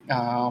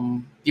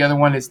 The other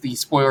one is the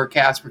spoiler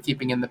cast we're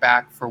keeping in the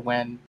back for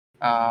when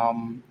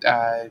Horizon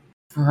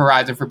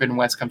Forbidden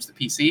West comes to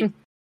PC.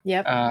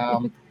 Yep.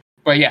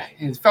 But yeah,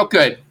 it felt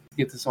good to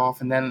get this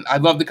off. And then I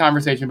love the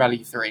conversation about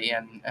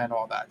E3 and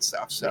all that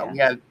stuff. So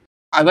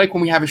I like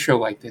when we have a show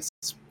like this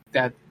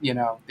that,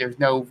 there's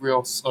no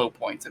real slow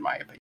points in my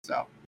opinion.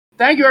 So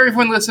thank you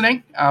everyone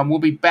listening. We'll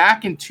be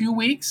back in 2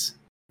 weeks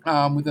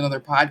with another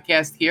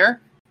podcast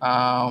here.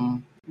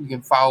 You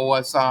can follow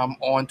us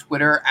on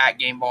Twitter at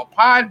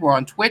GameBallPod. We're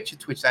on Twitch at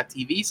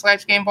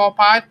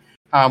twitch.tv/GameBallPod.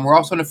 We're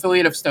also an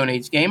affiliate of Stone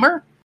Age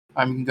Gamer.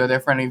 You can go there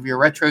for any of your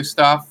retro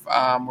stuff,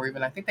 or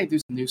even I think they do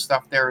some new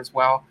stuff there as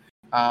well,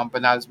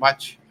 but not as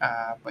much.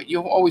 But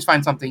you'll always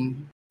find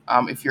something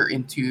if you're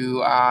into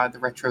the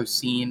retro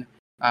scene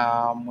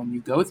when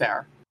you go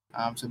there.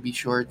 So be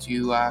sure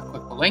to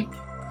click the link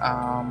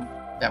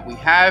that we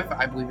have.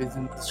 I believe it's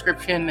in the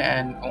description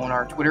and on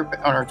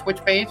our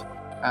Twitch page.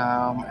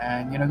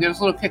 And give us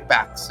a little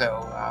kickback.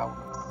 So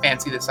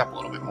fancy this up a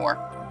little bit more.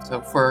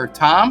 So for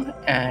Tom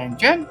and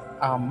Jen,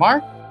 I'm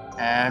Mark,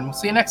 and we'll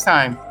see you next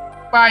time.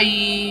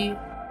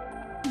 Bye.